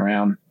 walking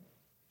around,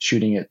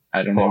 shooting it.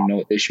 I don't even know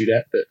what they shoot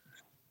at, but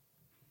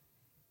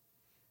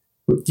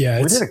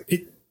yeah,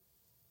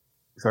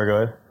 sorry, go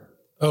ahead.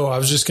 Oh, I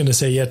was just going to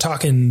say, yeah, I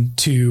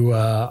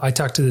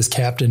talked to this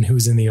captain who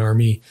was in the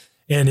Army,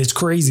 and it's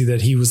crazy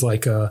that he was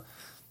like a,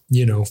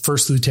 you know,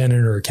 first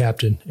lieutenant or a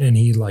captain, and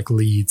he like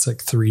leads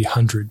like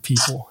 300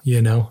 people,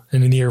 you know,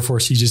 and in the Air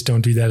Force, you just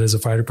don't do that as a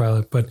fighter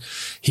pilot. But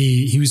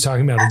he was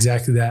talking about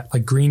exactly that,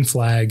 like green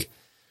flag.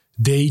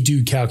 They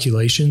do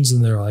calculations,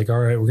 and they're like, all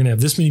right, we're going to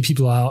have this many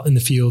people out in the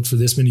field for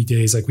this many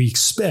days. Like we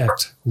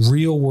expect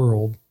real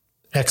world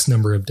X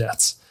number of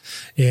deaths.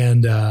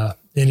 And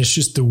it's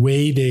just the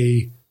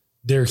way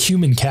their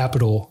human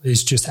capital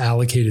is just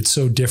allocated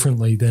so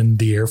differently than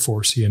the Air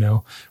Force, you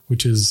know,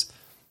 which is,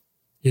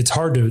 it's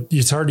hard to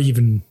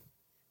even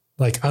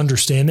like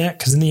understand that.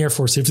 Cause in the Air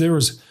Force, if there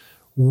was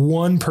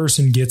one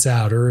person gets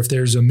out, or if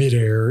there's a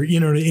midair, or, you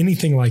know,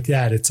 anything like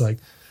that, it's like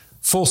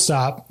full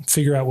stop,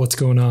 figure out what's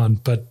going on.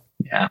 But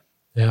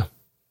yeah.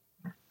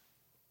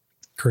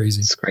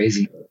 Crazy. It's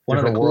crazy. One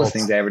of the coolest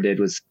things I ever did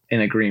was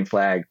in a green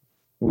flag.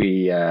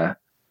 So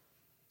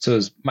it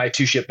was my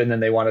 2 ship, and then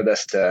they wanted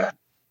us to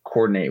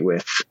coordinate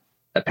with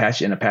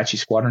Apache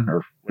squadron,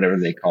 or whatever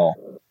they call.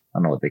 I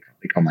don't know what they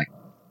call them, like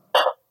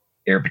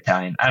air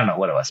battalion. I don't know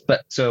what it was,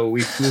 but so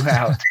we flew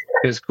out.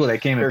 It was cool. They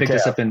came and picked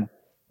us up in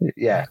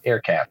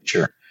AirCap.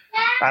 Sure.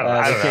 I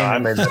don't know. I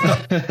made that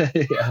up.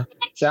 Yeah,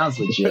 sounds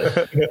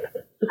legit.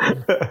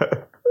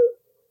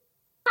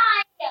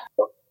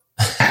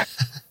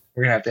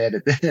 We're gonna have to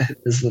edit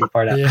this little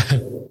part out. Yeah.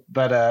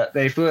 But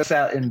they flew us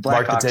out in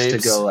Blackhawks to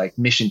go like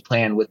mission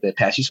plan with the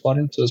Apache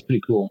squadron, so it was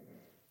pretty cool.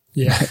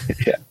 Yeah.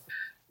 Yeah.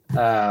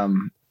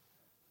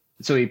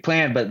 So we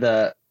planned,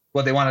 but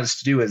what they wanted us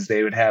to do is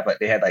they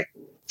had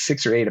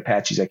 6 or 8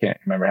 Apaches. I can't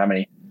remember how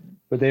many,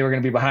 but they were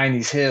going to be behind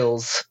these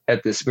hills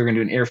at this. We were going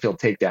to do an airfield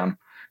takedown.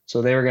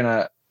 So we were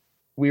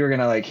going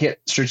to like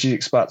hit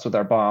strategic spots with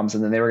our bombs,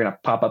 and then they were going to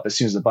pop up as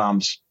soon as the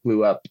bombs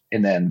blew up,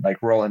 and then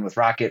like roll in with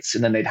rockets,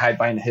 and then they'd hide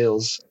behind the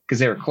hills because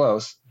they were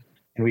close,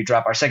 and we'd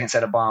drop our second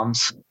set of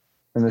bombs,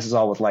 and this is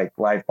all with like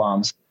live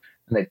bombs,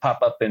 and they'd pop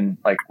up and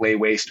like lay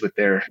waste with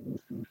their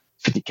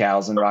 50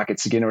 cals and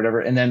rockets again or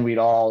whatever, and then we'd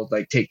all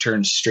like take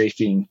turns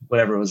strafing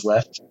whatever was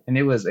left, and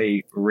it was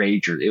a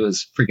rager. It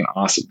was freaking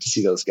awesome to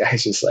see those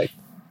guys just like,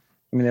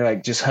 I mean, they're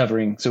like just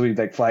hovering. So we'd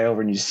like fly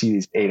over, and you just see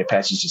these 8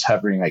 Apaches just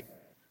hovering like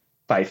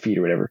 5 feet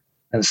or whatever.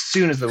 And as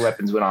soon as the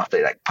weapons went off,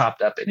 they like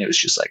popped up, and it was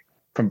just like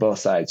from both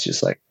sides,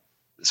 just like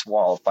this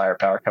wall of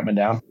firepower coming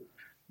down.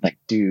 Like,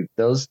 dude,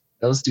 those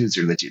dudes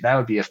are legit. That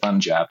would be a fun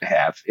job to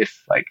have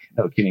if like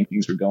no kidding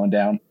things were going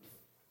down.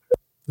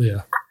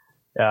 Yeah.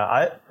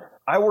 Yeah.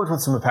 I worked with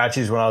some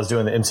Apaches when I was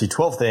doing the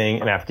MC-12 thing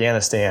in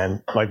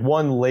Afghanistan, like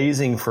one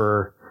lasing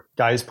for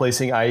guys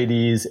placing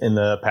IEDs in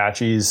the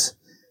Apaches,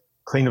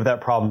 cleaned up that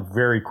problem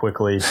very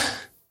quickly.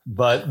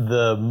 But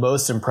the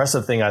most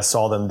impressive thing I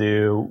saw them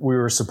do, we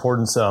were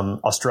supporting some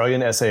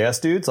Australian SAS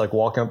dudes, like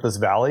walking up this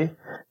valley.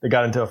 They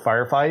got into a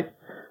firefight,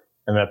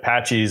 and the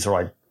Apaches were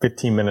like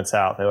 15 minutes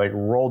out. They like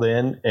rolled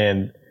in,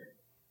 and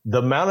the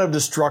amount of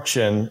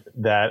destruction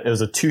that it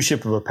was a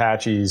 2-ship of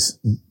Apaches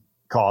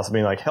caused. I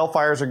mean, like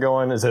Hellfires are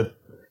going. Is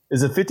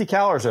it 50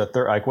 cal or is it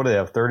like what do they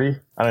have? 30?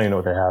 I don't even know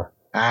what they have.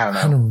 I don't know.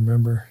 I don't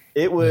remember.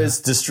 It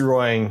was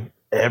destroying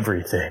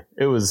everything.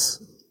 It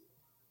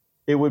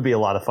would be a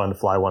lot of fun to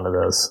fly one of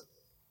those.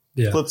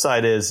 Yeah. Flip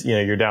side is,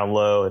 you're down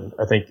low, and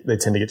I think they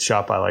tend to get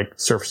shot by like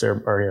surface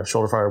air or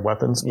shoulder fired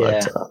weapons.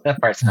 But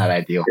that part's not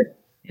ideal.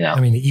 Yeah. I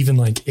mean, even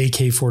like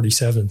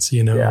AK-47s,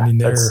 I mean,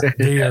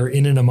 they are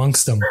in and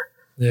amongst them.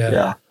 Yeah.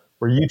 Yeah.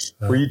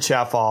 Where you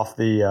chaff off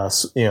the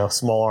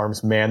small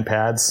arms man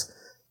pads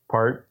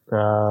part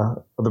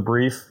of the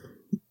brief,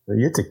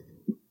 you have to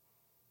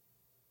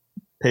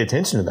pay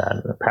attention to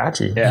that.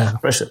 Apache,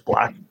 especially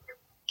Black.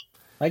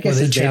 I guess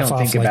they don't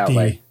think about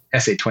like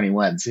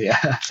SA-21s. Yeah.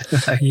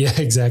 Yeah,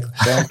 exactly.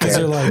 Because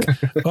they're like,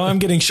 oh, I'm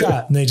getting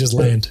shot, and they just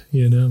land.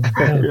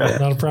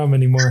 Not a problem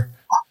anymore.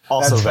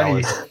 Also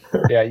valid.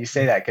 Yeah, you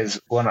say that because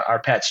one of our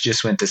pets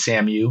just went to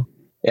SAMU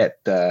in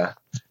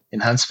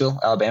Huntsville,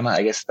 Alabama.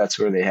 I guess that's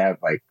where they have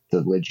like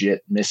the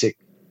legit MISIC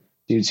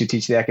dudes who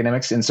teach the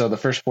academics. And so the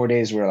first 4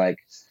 days were like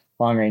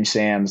long range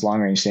SAMs,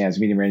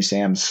 medium range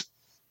SAMs,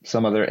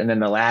 some other. And then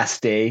the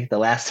last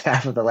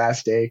half of the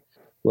last day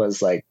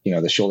was like,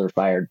 the shoulder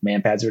fired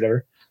man pads or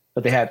whatever.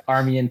 But they had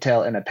Army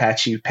Intel and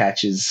Apache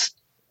patches,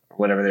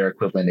 whatever their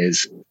equivalent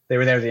is. They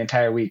were there the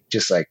entire week,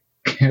 just like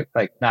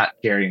not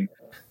caring.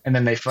 And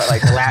then they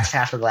like the last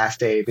half of the last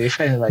day, they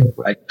finally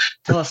like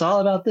tell us all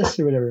about this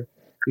or whatever.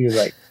 He was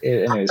like,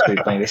 and it was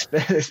pretty funny. They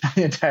spent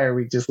the entire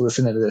week just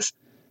listening to this.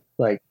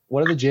 Like,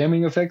 what are the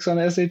jamming effects on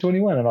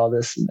SA-21 and all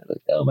this? And they're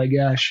like, oh my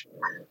gosh.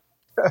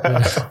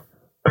 Yeah.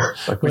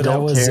 I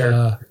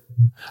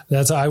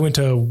went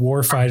to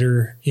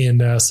Warfighter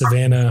in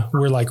Savannah,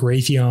 where like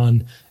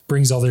Raytheon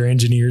brings all their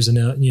engineers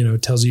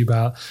and, tells you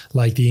about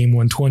like the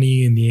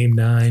AIM-120 and the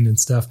AIM-9 and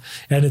stuff.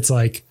 And it's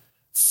like,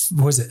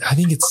 I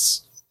think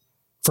it's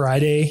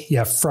Friday.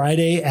 Yeah.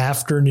 Friday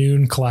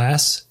afternoon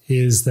class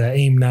is the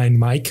AIM-9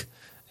 mic.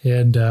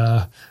 And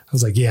I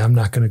was like, yeah, I'm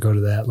not going to go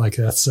to that. Like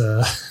that's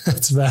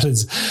about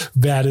as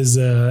bad as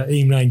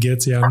AIM-9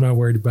 gets. Yeah, I'm not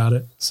worried about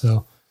it.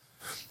 So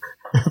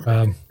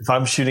if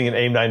I'm shooting an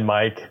AIM-9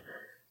 mic,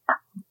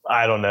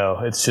 I don't know.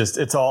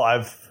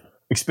 I've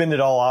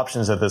expended all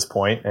options at this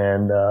point,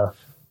 and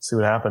see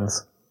what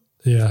happens.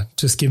 Yeah,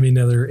 just give me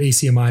another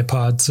ACMI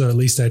pod, so at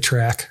least I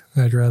track.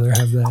 I'd rather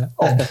have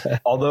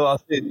that. Although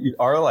I'll say,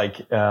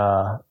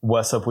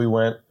 west up we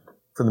went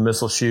for the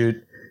missile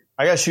shoot.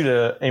 I got to shoot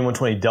a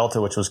AIM-120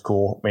 Delta, which was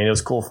cool. I mean, it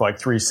was cool for like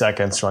 3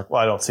 seconds. You're like,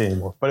 well, I don't see it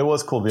anymore. But it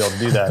was cool to be able to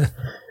do that.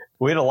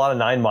 We had a lot of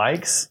 9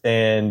 mics,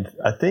 and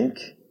I think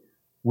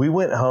we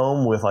went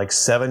home with like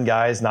 7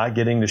 guys not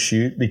getting to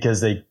shoot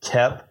because they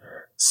kept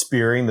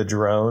spearing the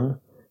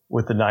drone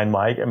with the 9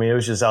 mic. I mean, it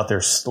was just out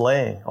there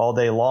slaying all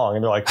day long.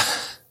 And they're like,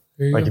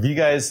 if you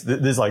guys,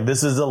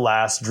 this is the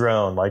last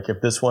drone. Like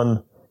if this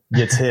one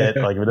gets hit,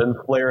 like if it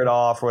doesn't flare it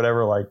off or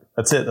whatever, like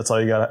that's it. That's all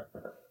you got.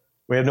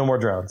 We have no more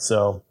drones.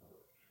 So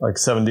like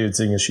 7 dudes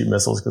that can shoot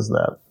missiles because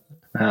of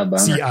that.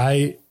 See,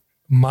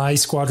 my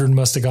squadron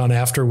must have gone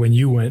after when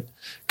you went,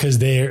 because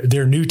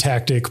their new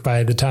tactic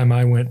by the time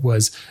I went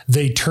was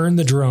they turn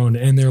the drone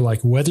and they're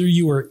like, whether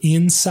you are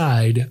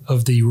inside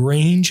of the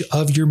range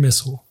of your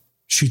missile,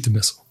 shoot the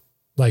missile.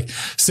 Like,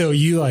 so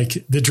you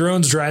like the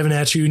drone's driving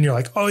at you and you're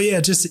like, oh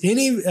yeah, just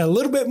a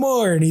little bit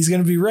more. And he's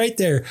going to be right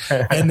there.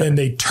 And then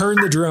they turn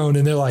the drone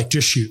and they're like,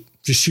 just shoot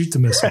the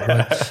missile.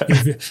 Like,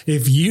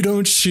 if you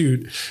don't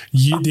shoot,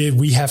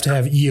 we have to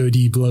have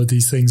EOD blow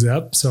these things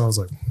up. So I was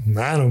like,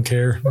 I don't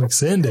care. Like,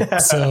 send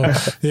it. So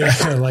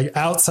yeah, like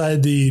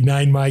outside the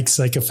 9 mics,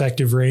 like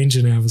effective range.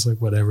 And I was like,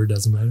 whatever,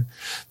 doesn't matter.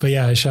 But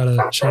yeah, I shot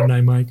a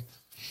 9 mic.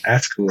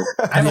 That's cool.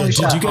 I've only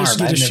shot did you guys harm.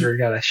 get I've a never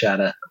got a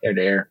shot of air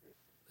to air.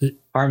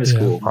 Harm is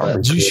cool.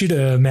 Did you shoot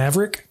a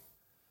Maverick?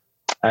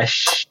 I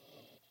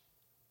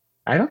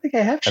don't think I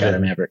have shot a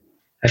Maverick.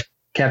 I've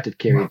captive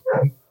carried.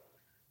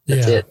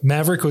 That's it.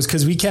 Maverick was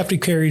because we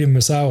captive carried in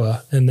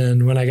Misawa, and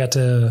then when I got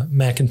to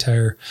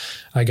McIntyre,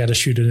 I got to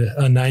shoot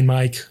a 9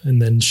 mic and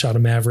then shot a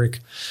Maverick,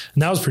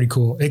 and that was pretty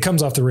cool. It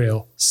comes off the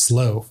rail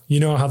slow. You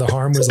know how the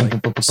harm was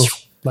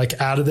like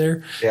out of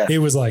there? Yeah. It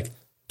was like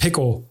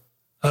pickle.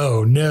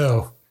 Oh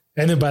no.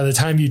 And then by the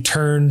time you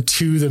turn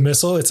to the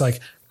missile, it's like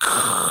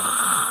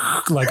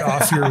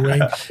off your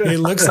wing. It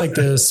looks like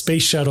the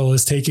space shuttle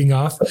is taking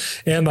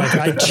off. And like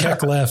I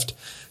check left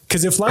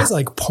because it flies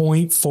like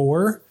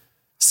 0.4.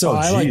 So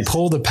I like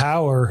pull the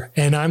power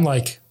and I'm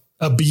like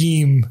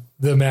abeam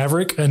the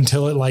Maverick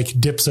until it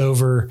like dips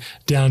over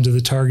down to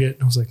the target.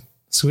 And I was like,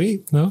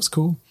 sweet. That was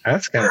cool.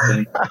 That's kind of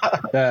funny.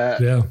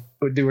 Yeah.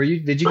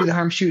 Did you do the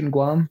harm shoot in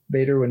Guam,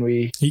 Vader, when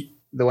the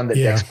one that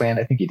Dex planned?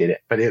 I think he did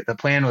it. But the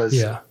plan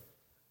was,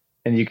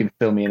 and you can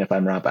fill me in if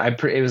I'm wrong,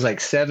 but it was like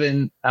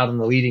 7 out on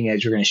the leading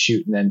edge we're going to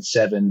shoot, and then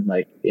 7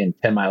 like in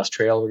 10 miles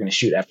trail we're going to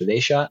shoot after they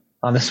shot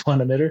on this one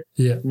emitter.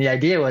 Yeah. And the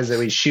idea was that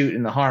we shoot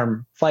in the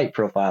harm flight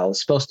profile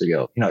is supposed to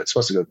go, it's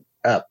supposed to go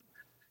up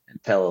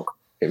until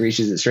it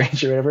reaches its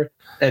range or whatever.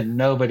 And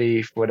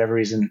nobody, for whatever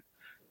reason,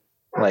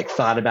 like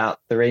thought about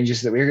the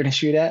ranges that we were going to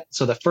shoot at.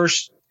 So the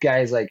first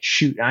guys like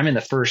shoot, I'm in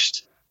the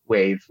first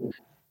wave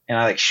and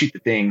I like shoot the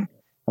thing.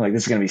 I'm like,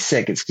 this is going to be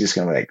sick. It's just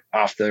going to be like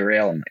off the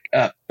rail and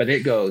like up, but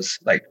it goes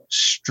like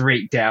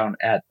straight down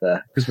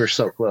because we're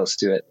so close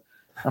to it.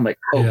 I'm like,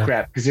 oh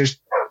crap. Because there's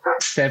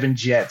 7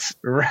 jets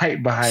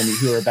right behind me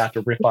who are about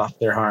to rip off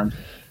their harm.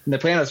 And the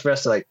plan was for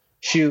us to like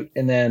shoot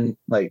and then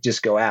like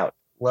just go out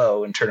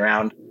low and turn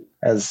around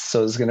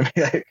so it's going to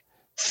be like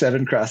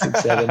 7 crossing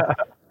 7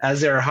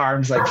 as there are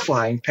harms like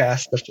flying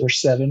past the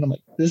first 7. I'm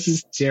like, this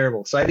is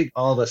terrible. So I think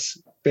all of us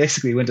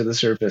basically went to the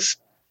surface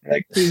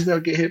like, please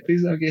don't get hit.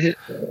 Please don't get hit.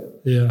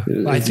 Yeah.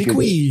 I think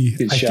we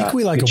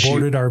like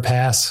aborted our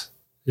pass.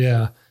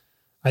 Yeah.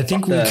 I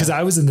think because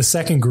I was in the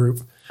second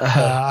group,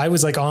 I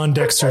was like on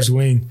Dexter's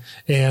wing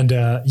and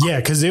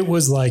cause it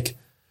was like,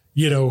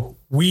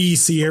 we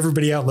see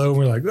everybody out low and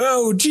we're like,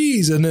 oh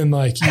geez. And then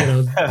like,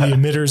 the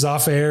emitter's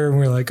off air and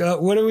we're like, oh,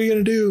 what are we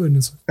going to do? And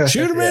it's like,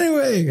 shoot him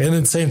anyway. And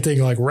then same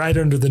thing, like right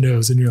under the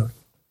nose. And you're like,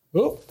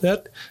 oh,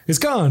 that is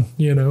gone,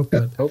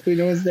 but hopefully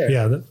no one's there.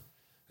 Yeah.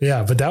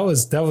 Yeah, but that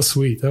was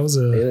sweet. That was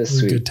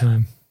a good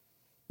time.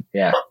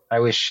 Yeah, I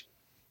wish.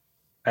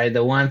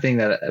 The one thing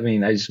that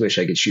I just wish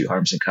I could shoot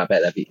harms in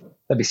combat.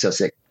 That'd be so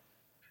sick.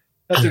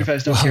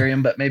 F-35s don't carry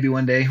them, but maybe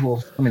one day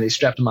they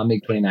strapped them on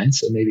MiG-29,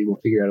 so maybe we'll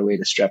figure out a way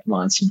to strap them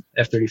on some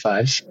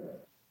F-35s.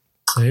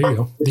 There you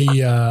go.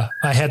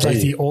 I had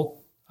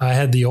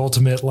the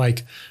ultimate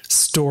like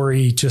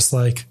story, just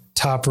like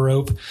top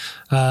rope.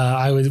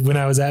 When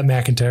I was at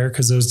McIntyre,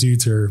 because those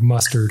dudes are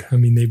mustard. I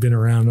mean, they've been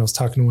around. I was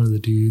talking to one of the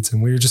dudes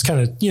and we were just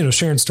kind of,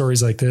 sharing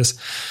stories like this.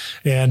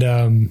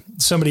 And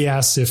somebody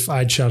asked if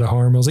I'd shot a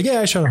harm. I was like, yeah,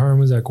 I shot a harm.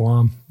 It was at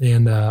Guam.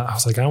 And I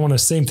was like, I want the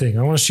same thing.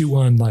 I want to shoot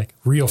one like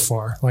real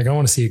far. Like I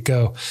want to see it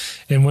go.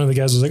 And one of the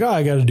guys was like, oh,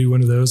 I got to do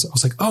one of those. I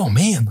was like, oh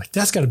man, like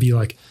that's got to be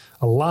like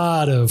a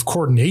lot of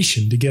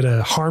coordination to get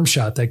a harm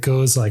shot that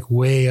goes like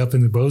way up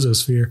in the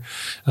bososphere.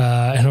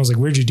 And I was like,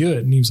 where'd you do it?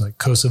 And he was like,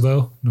 Kosovo.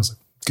 And I was like,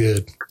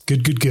 good.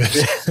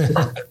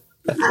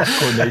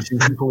 Coordination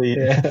complete.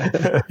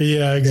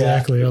 Yeah,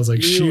 exactly. Yeah. I was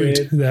like, shoot,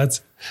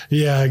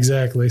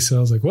 exactly. So I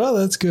was like, well,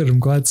 that's good. I'm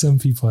glad some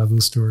people have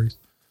those stories.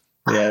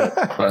 Yeah,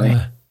 funny.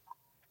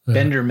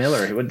 Bender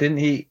Miller, didn't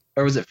he,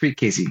 or was it Freak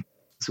Casey?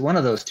 So one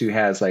of those two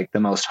has like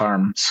the most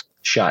harms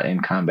shot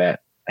in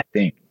combat, I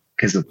think,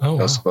 because of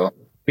Kosovo. Wow.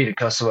 Beat a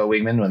Kosovo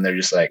wingman when they're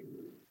just like,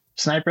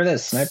 sniper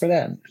this, sniper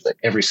that. And like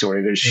every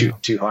story, they're just shooting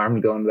 2 harm,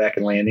 going back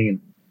and landing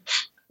and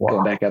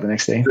going back out the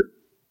next day.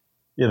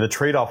 Yeah, the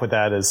trade-off with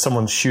that is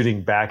someone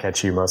shooting back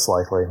at you, most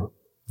likely.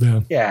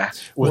 Yeah.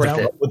 With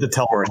the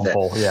telephone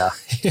pole. Yeah.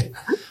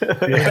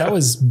 That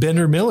was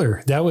Bender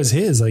Miller. That was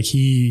his. Like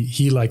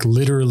he like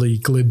literally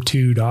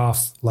glib-2'd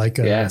off like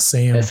a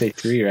Sam.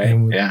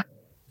 SA3, right?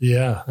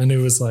 Yeah. And it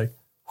was like,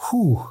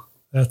 whew,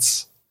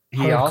 that's He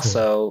hardcore.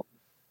 Also,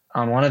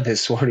 on one of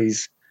his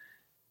sorties,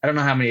 I don't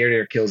know how many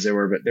air-to-air kills there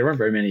were, but there weren't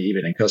very many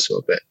even in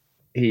Kosovo, but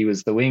he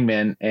was the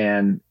wingman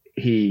and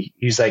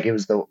he's like, it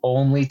was the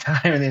only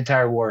time in the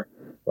entire war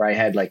where I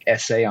had like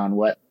essay on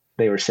what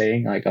they were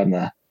saying, like on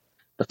the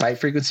fight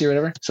frequency or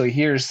whatever. So he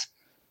hears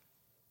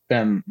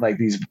them, like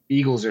these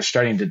eagles are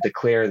starting to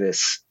declare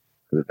this,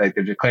 like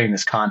they're declaring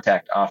this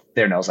contact off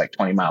their nose, like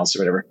 20 miles or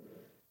whatever.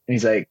 And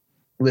he's like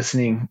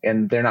listening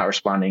and they're not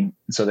responding.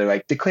 And so they're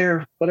like,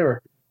 declare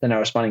whatever, they're not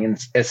responding. And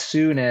as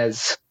soon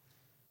as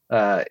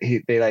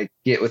they like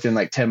get within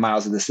like 10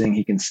 miles of this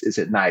thing, it's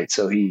at night.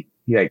 So he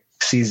like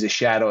sees the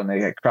shadow, and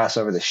they like cross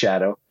over the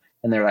shadow,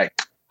 and they're like,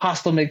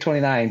 hostile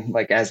MiG-29,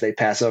 like as they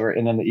pass over,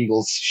 and then the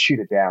Eagles shoot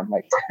it down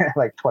like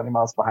like 20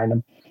 miles behind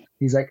him.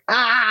 He's like,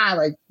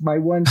 like my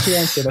one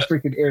chance at a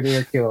freaking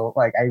air-to-air kill.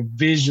 Like I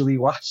visually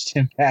watched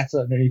him pass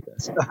underneath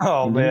us.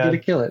 Oh man, gonna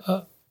kill it.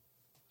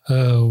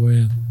 Oh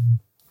man,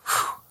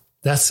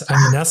 that's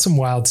some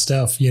wild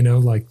stuff.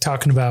 Like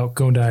talking about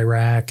going to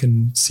Iraq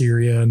and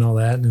Syria and all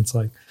that, and it's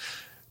like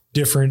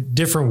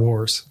different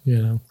wars.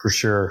 For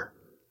sure.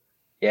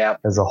 Yeah,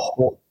 there's a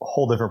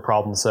whole different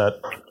problem set.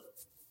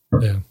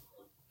 Yeah.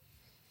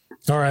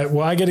 All right.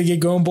 Well, I got to get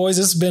going, boys.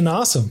 This has been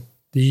awesome.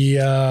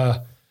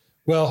 We'll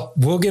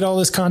get all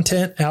this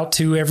content out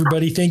to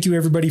everybody. Thank you,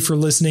 everybody, for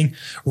listening.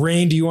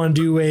 Rain, do you want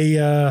to do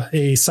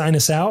a sign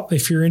us out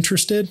if you're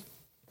interested?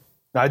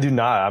 I do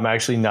not. I'm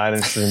actually not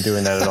interested in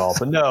doing that at all.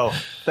 But no,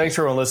 thanks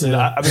for everyone listening.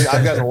 Yeah. I mean,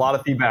 I've gotten a lot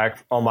of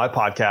feedback on my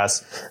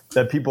podcast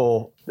that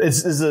people,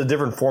 this is a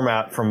different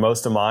format from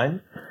most of mine.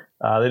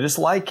 They just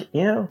like,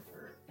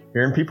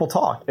 hearing people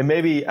talk. And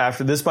maybe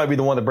after this might be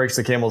the one that breaks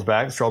the camel's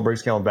back. The straw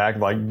breaks the camel's back.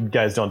 Like, you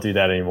guys don't do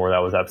that anymore. That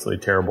was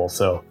absolutely terrible.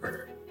 So,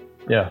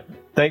 yeah.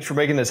 Thanks for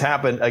making this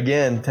happen.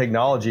 Again,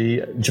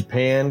 technology,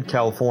 Japan,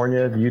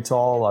 California,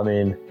 Utah. I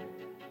mean,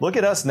 look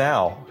at us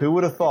now. Who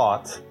would have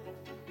thought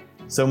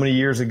so many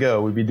years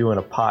ago we'd be doing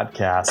a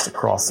podcast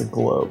across the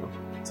globe?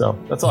 So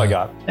that's all I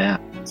got. Yeah.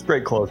 It's a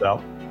great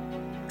closeout.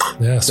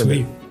 Yeah,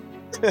 sweet.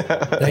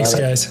 Thanks,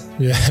 guys.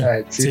 Yeah. All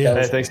right. See you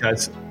guys. Hey, thanks,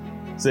 guys.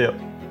 See ya.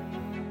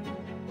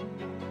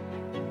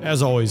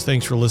 As always,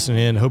 thanks for listening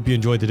in. Hope you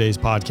enjoyed today's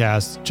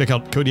podcast. Check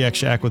out Kodiak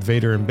Shack with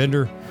Vader and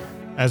Bender.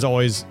 As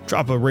always,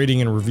 drop a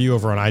rating and review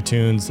over on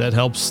iTunes. That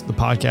helps the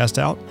podcast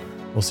out.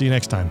 We'll see you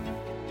next time.